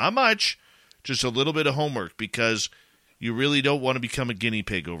homework. Not much, just a little bit of homework, because you really don't want to become a guinea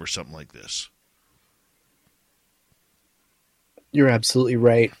pig over something like this. You're absolutely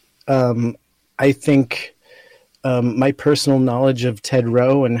right. I think my personal knowledge of Ted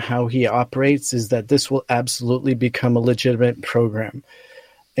Rowe and how he operates is that this will absolutely become a legitimate program.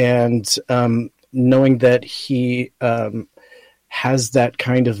 And knowing that he has that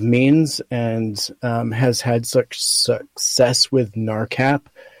kind of means and has had such success with NARCAP,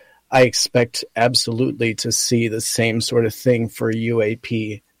 I expect absolutely to see the same sort of thing for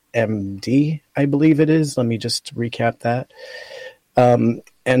UAP MD, I believe it is. Let me just recap that.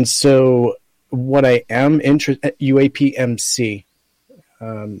 And so what I am interested, UAP MC.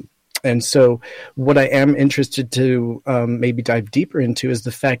 And so what I am interested to maybe dive deeper into is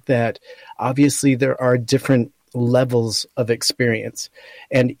the fact that obviously there are different levels of experience.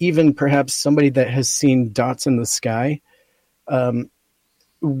 And even perhaps somebody that has seen dots in the sky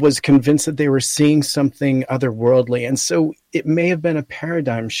was convinced that they were seeing something otherworldly. And so it may have been a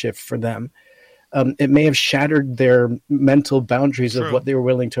paradigm shift for them. It may have shattered their mental boundaries of what they were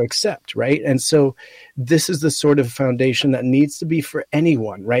willing to accept, right? And so this is the sort of foundation that needs to be for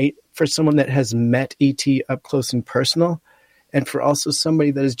anyone, right? For someone that has met ET up close and personal, and for also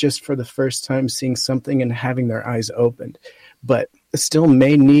somebody that is just for the first time seeing something and having their eyes opened, but still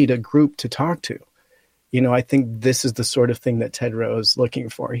may need a group to talk to. You know, I think this is the sort of thing that Ted Rowe is looking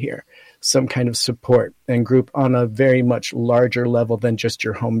for here. Some kind of support and group on a very much larger level than just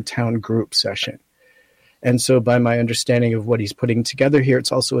your hometown group session. And so by my understanding of what he's putting together here,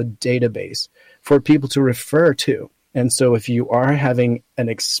 it's also a database for people to refer to. And so if you are having an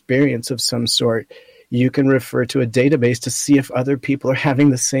experience of some sort, you can refer to a database to see if other people are having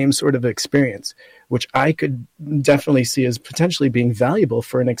the same sort of experience, which I could definitely see as potentially being valuable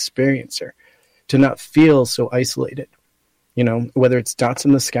for an experiencer to not feel so isolated. You know, whether it's dots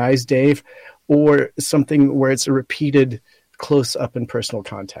in the skies, Dave, or something where it's a repeated close up and personal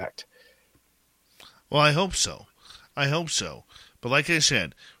contact. Well, I hope so. I hope so. But like I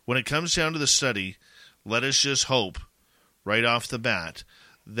said, when it comes down to the study, let us just hope right off the bat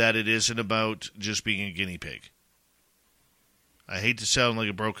that it isn't about just being a guinea pig. I hate to sound like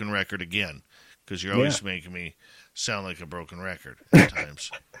a broken record again, because you're always making me sound like a broken record at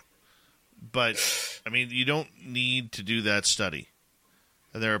times. But, I mean, you don't need to do that study.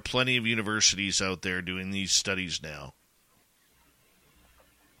 And there are plenty of universities out there doing these studies now.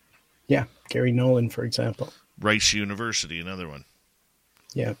 Yeah, Gary Nolan, for example. Rice University, another one.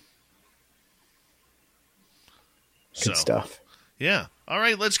 Yeah. Good stuff. Yeah. All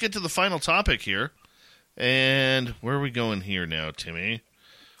right, let's get to the final topic here. And where are we going here now, Timmy?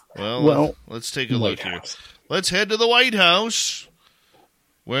 Well, let's take a look here. Let's head to the White House,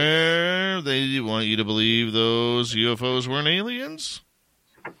 where they want you to believe those UFOs weren't aliens.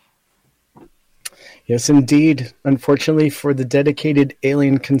 Yes, indeed. Unfortunately for the dedicated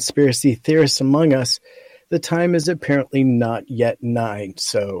alien conspiracy theorists among us, the time is apparently not yet nigh.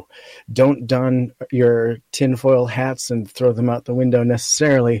 So don't don your tinfoil hats and throw them out the window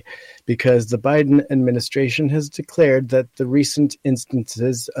necessarily, because the Biden administration has declared that the recent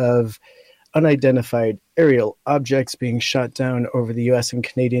instances of unidentified aerial objects being shot down over the U.S. and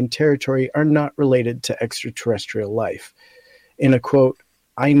Canadian territory are not related to extraterrestrial life. In a quote,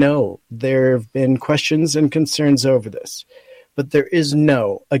 "I know there have been questions and concerns over this, but there is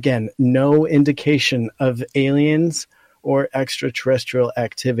no indication of aliens or extraterrestrial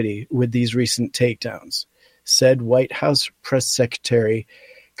activity with these recent takedowns," said White House Press Secretary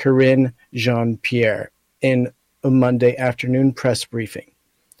Karine Jean-Pierre in a Monday afternoon press briefing.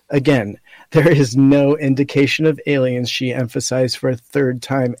 Again, there is no indication of aliens, she emphasized for a third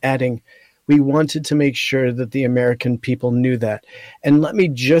time, adding, "We wanted to make sure that the American people knew that." And let me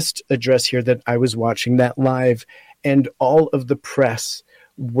just address here that I was watching that live, and all of the press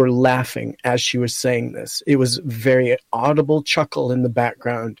were laughing as she was saying this. It was very audible chuckle in the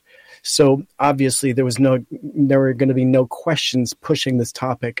background. So obviously there were going to be no questions pushing this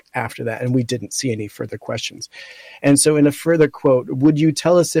topic after that, and we didn't see any further questions. And so in a further quote, "Would you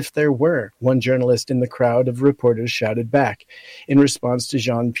tell us if there were?" one journalist in the crowd of reporters shouted back in response to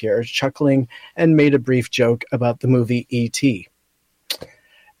Jean-Pierre chuckling and made a brief joke about the movie E.T.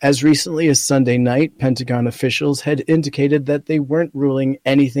 As recently as Sunday night, Pentagon officials had indicated that they weren't ruling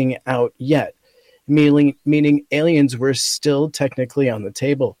anything out yet, meaning aliens were still technically on the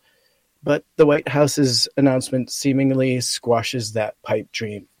table. But the White House's announcement seemingly squashes that pipe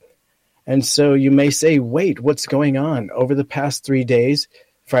dream. And so you may say, wait, what's going on? Over the past 3 days,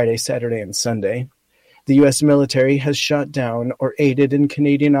 Friday, Saturday, and Sunday, the U.S. military has shot down or aided in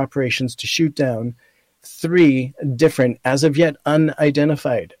Canadian operations to shoot down 3 different, as of yet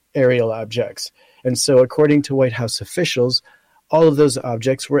unidentified, aerial objects. And so according to White House officials, all of those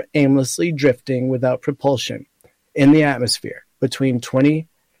objects were aimlessly drifting without propulsion in the atmosphere between 20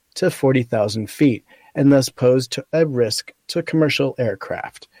 to 40,000 feet, and thus posed a risk to commercial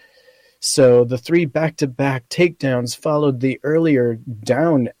aircraft. So the 3 back-to-back takedowns followed the earlier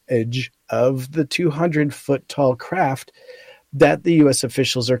down edge of the 200-foot-tall craft that the U.S.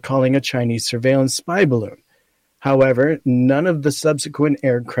 officials are calling a Chinese surveillance spy balloon. However, none of the subsequent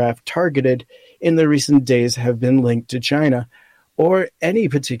aircraft targeted in the recent days have been linked to China or any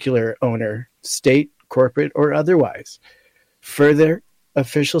particular owner, state, corporate, or otherwise. Further,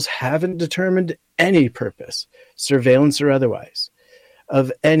 officials haven't determined any purpose, surveillance or otherwise,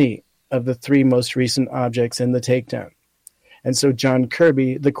 of any of the 3 most recent objects in the takedown. And so John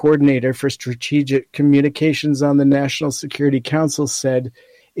Kirby, the coordinator for strategic communications on the National Security Council, said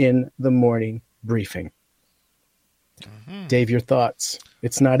in the morning briefing. Mm-hmm. Dave, your thoughts?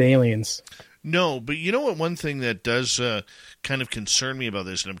 It's not aliens. No, but you know what? One thing that does kind of concern me about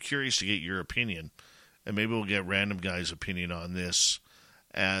this, and I'm curious to get your opinion, and maybe we'll get Random Guy's opinion on this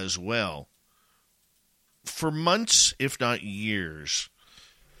as well. For months, if not years,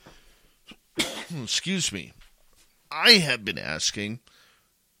 excuse me, I have been asking,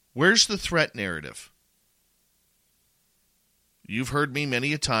 where's the threat narrative? You've heard me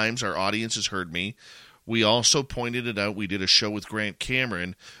many a times. Our audience has heard me. We also pointed it out. We did a show with Grant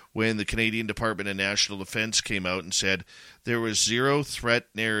Cameron when the Canadian Department of National Defense came out and said there was zero threat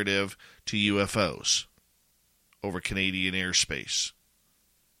narrative to UFOs over Canadian airspace.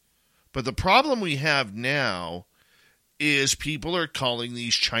 But the problem we have now is people are calling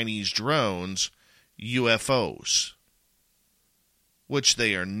these Chinese drones UFOs, which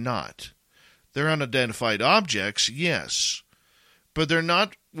they are not. They're unidentified objects, yes, but they're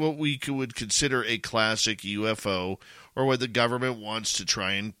not what we would consider a classic UFO, or what the government wants to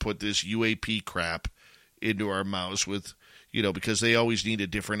try and put this UAP crap into our mouths with, because they always need a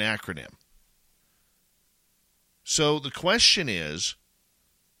different acronym. So the question is,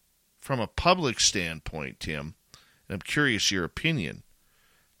 from a public standpoint, Tim, and I'm curious your opinion,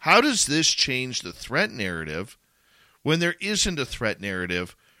 how does this change the threat narrative when there isn't a threat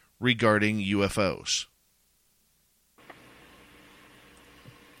narrative regarding UFOs?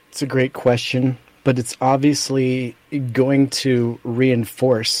 It's a great question, but it's obviously going to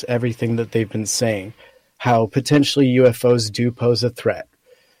reinforce everything that they've been saying, how potentially UFOs do pose a threat.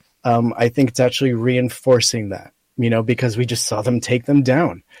 I think it's actually reinforcing that, because we just saw them take them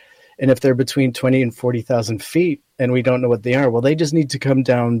down. And if they're between 20 and 40,000 feet and we don't know what they are, well, they just need to come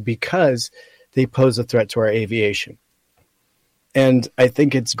down because they pose a threat to our aviation. And I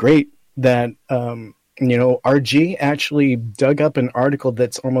think it's great that, RG actually dug up an article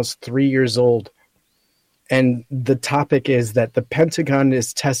that's almost 3 years old. And the topic is that the Pentagon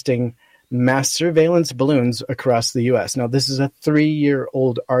is testing mass surveillance balloons across the U.S. Now, this is a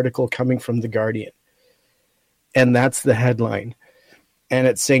 3-year-old article coming from The Guardian. And that's the headline. And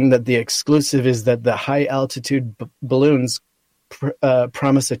it's saying that the exclusive is that the high-altitude balloons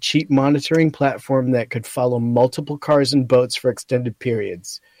promise a cheap monitoring platform that could follow multiple cars and boats for extended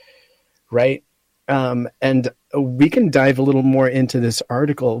periods, right? And we can dive a little more into this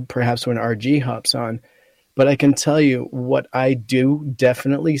article, perhaps when RG hops on. But I can tell you what I do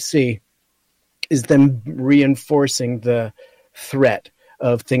definitely see is them reinforcing the threat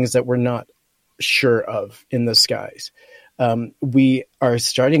of things that we're not sure of in the skies. We are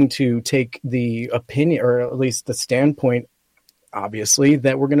starting to take the opinion, or at least the standpoint, obviously,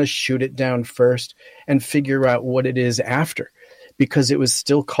 that we're going to shoot it down first and figure out what it is after, because it was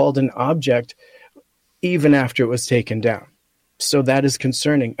still called an object even after it was taken down. So that is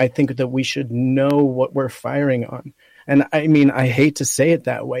concerning. I think that we should know what we're firing on. And I mean, I hate to say it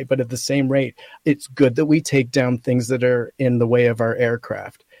that way, but at the same rate, it's good that we take down things that are in the way of our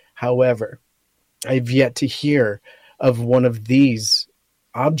aircraft. However, I've yet to hear of one of these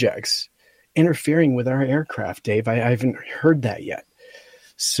objects interfering with our aircraft, Dave. I haven't heard that yet.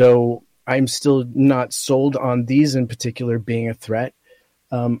 So I'm still not sold on these in particular being a threat.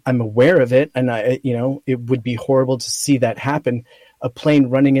 I'm aware of it, and it would be horrible to see that happen. A plane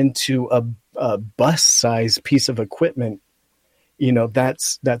running into a bus-sized piece of equipment,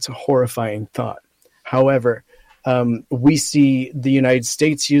 that's a horrifying thought. However, we see the United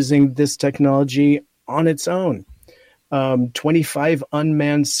States using this technology on its own. 25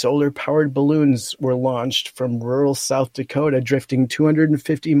 unmanned solar-powered balloons were launched from rural South Dakota, drifting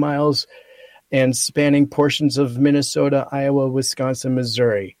 250 miles and spanning portions of Minnesota, Iowa, Wisconsin,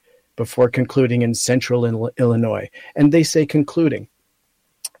 Missouri, before concluding in central Illinois. And they say concluding.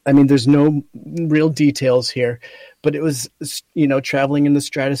 I mean, there's no real details here, but it was, traveling in the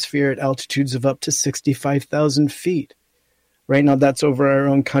stratosphere at altitudes of up to 65,000 feet. Right now, that's over our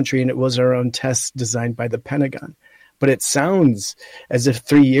own country, and it was our own test designed by the Pentagon. But it sounds as if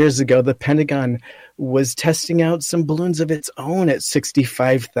 3 years ago, the Pentagon was testing out some balloons of its own at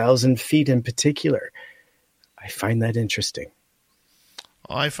 65,000 feet in particular. I find that interesting.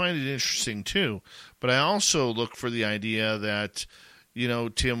 I find it interesting, too. But I also look for the idea that,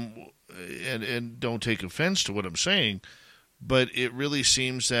 Tim, and don't take offense to what I'm saying, but it really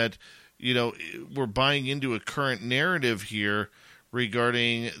seems that, we're buying into a current narrative here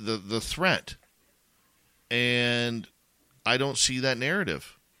regarding the threat. And I don't see that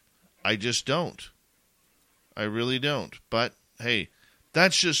narrative. I just don't. I really don't. But, hey,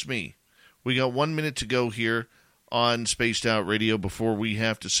 that's just me. We got 1 minute to go here on Spaced Out Radio before we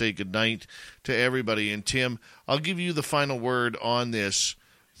have to say goodnight to everybody. And, Tim, I'll give you the final word on this,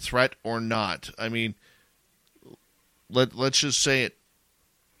 threat or not. I mean, let's just say it.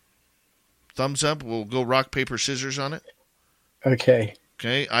 Thumbs up. We'll go rock, paper, scissors on it. Okay.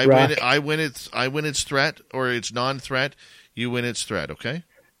 Okay, I win its threat, or its non-threat. You win its threat, okay?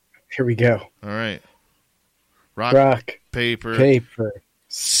 Here we go. All right. Rock, paper,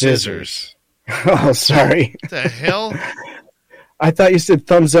 scissors. Oh, sorry. What the hell? I thought you said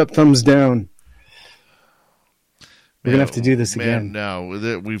thumbs up, thumbs down. We're going to have to do this again.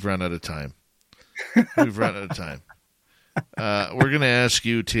 No, we've run out of time. We're going to ask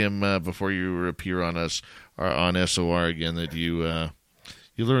you, Tim, before you appear on us, or on SOR again, that you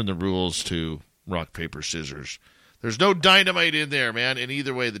learn the rules to rock, paper, scissors. There's no dynamite in there, man. And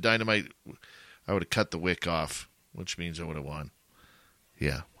either way, the dynamite, I would have cut the wick off, which means I would have won.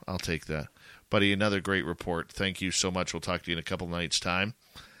 Yeah, I'll take that. Buddy, another great report. Thank you so much. We'll talk to you in a couple nights' time.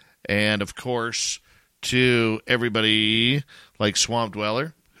 And, of course, to everybody like Swamp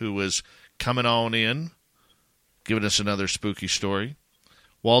Dweller, who was coming on in, giving us another spooky story.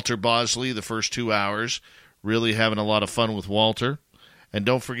 Walter Bosley, the first 2 hours, really having a lot of fun with Walter. And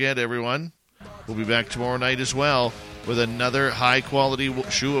don't forget, everyone, we'll be back tomorrow night as well with another high-quality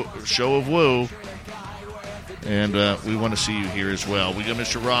show of Woo. And we want to see you here as well. We got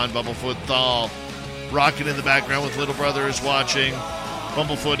Mr. Ron Bumblefoot Thal rocking in the background with Little Brother is watching.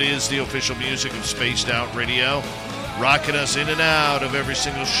 Bumblefoot is the official music of Spaced Out Radio, rocking us in and out of every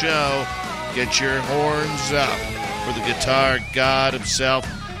single show. Get your horns up for the guitar god himself.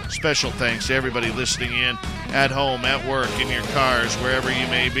 Special thanks to everybody listening in at home, at work, in your cars, wherever you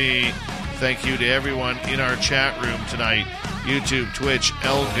may be. Thank you to everyone in our chat room tonight. YouTube, Twitch,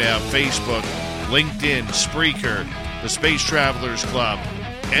 LGAB, Facebook, LinkedIn, Spreaker, the Space Travelers Club,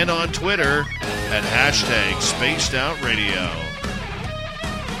 and on Twitter at hashtag Spaced Out Radio.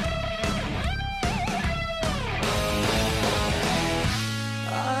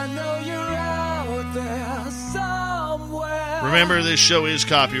 Remember, this show is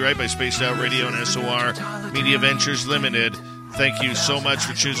copyright by Spaced Out Radio and SOR Media Ventures Limited. Thank you so much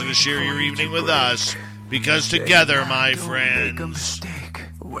for choosing to share your evening with us, because together, my friends,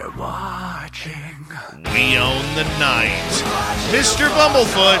 we're watching. We own the night. Mr.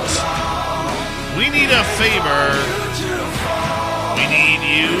 Bumblefoot, we need a favor. We need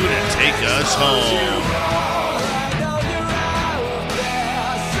you to take us home.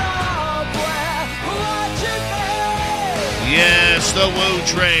 Yes, the Woo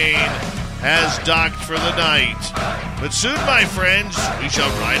Train has docked for the night. But soon, my friends, we shall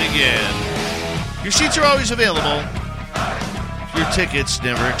ride again. Your seats are always available. Your tickets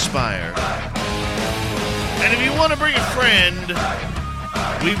never expire. And if you want to bring a friend,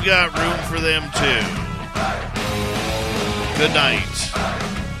 we've got room for them too. Good night.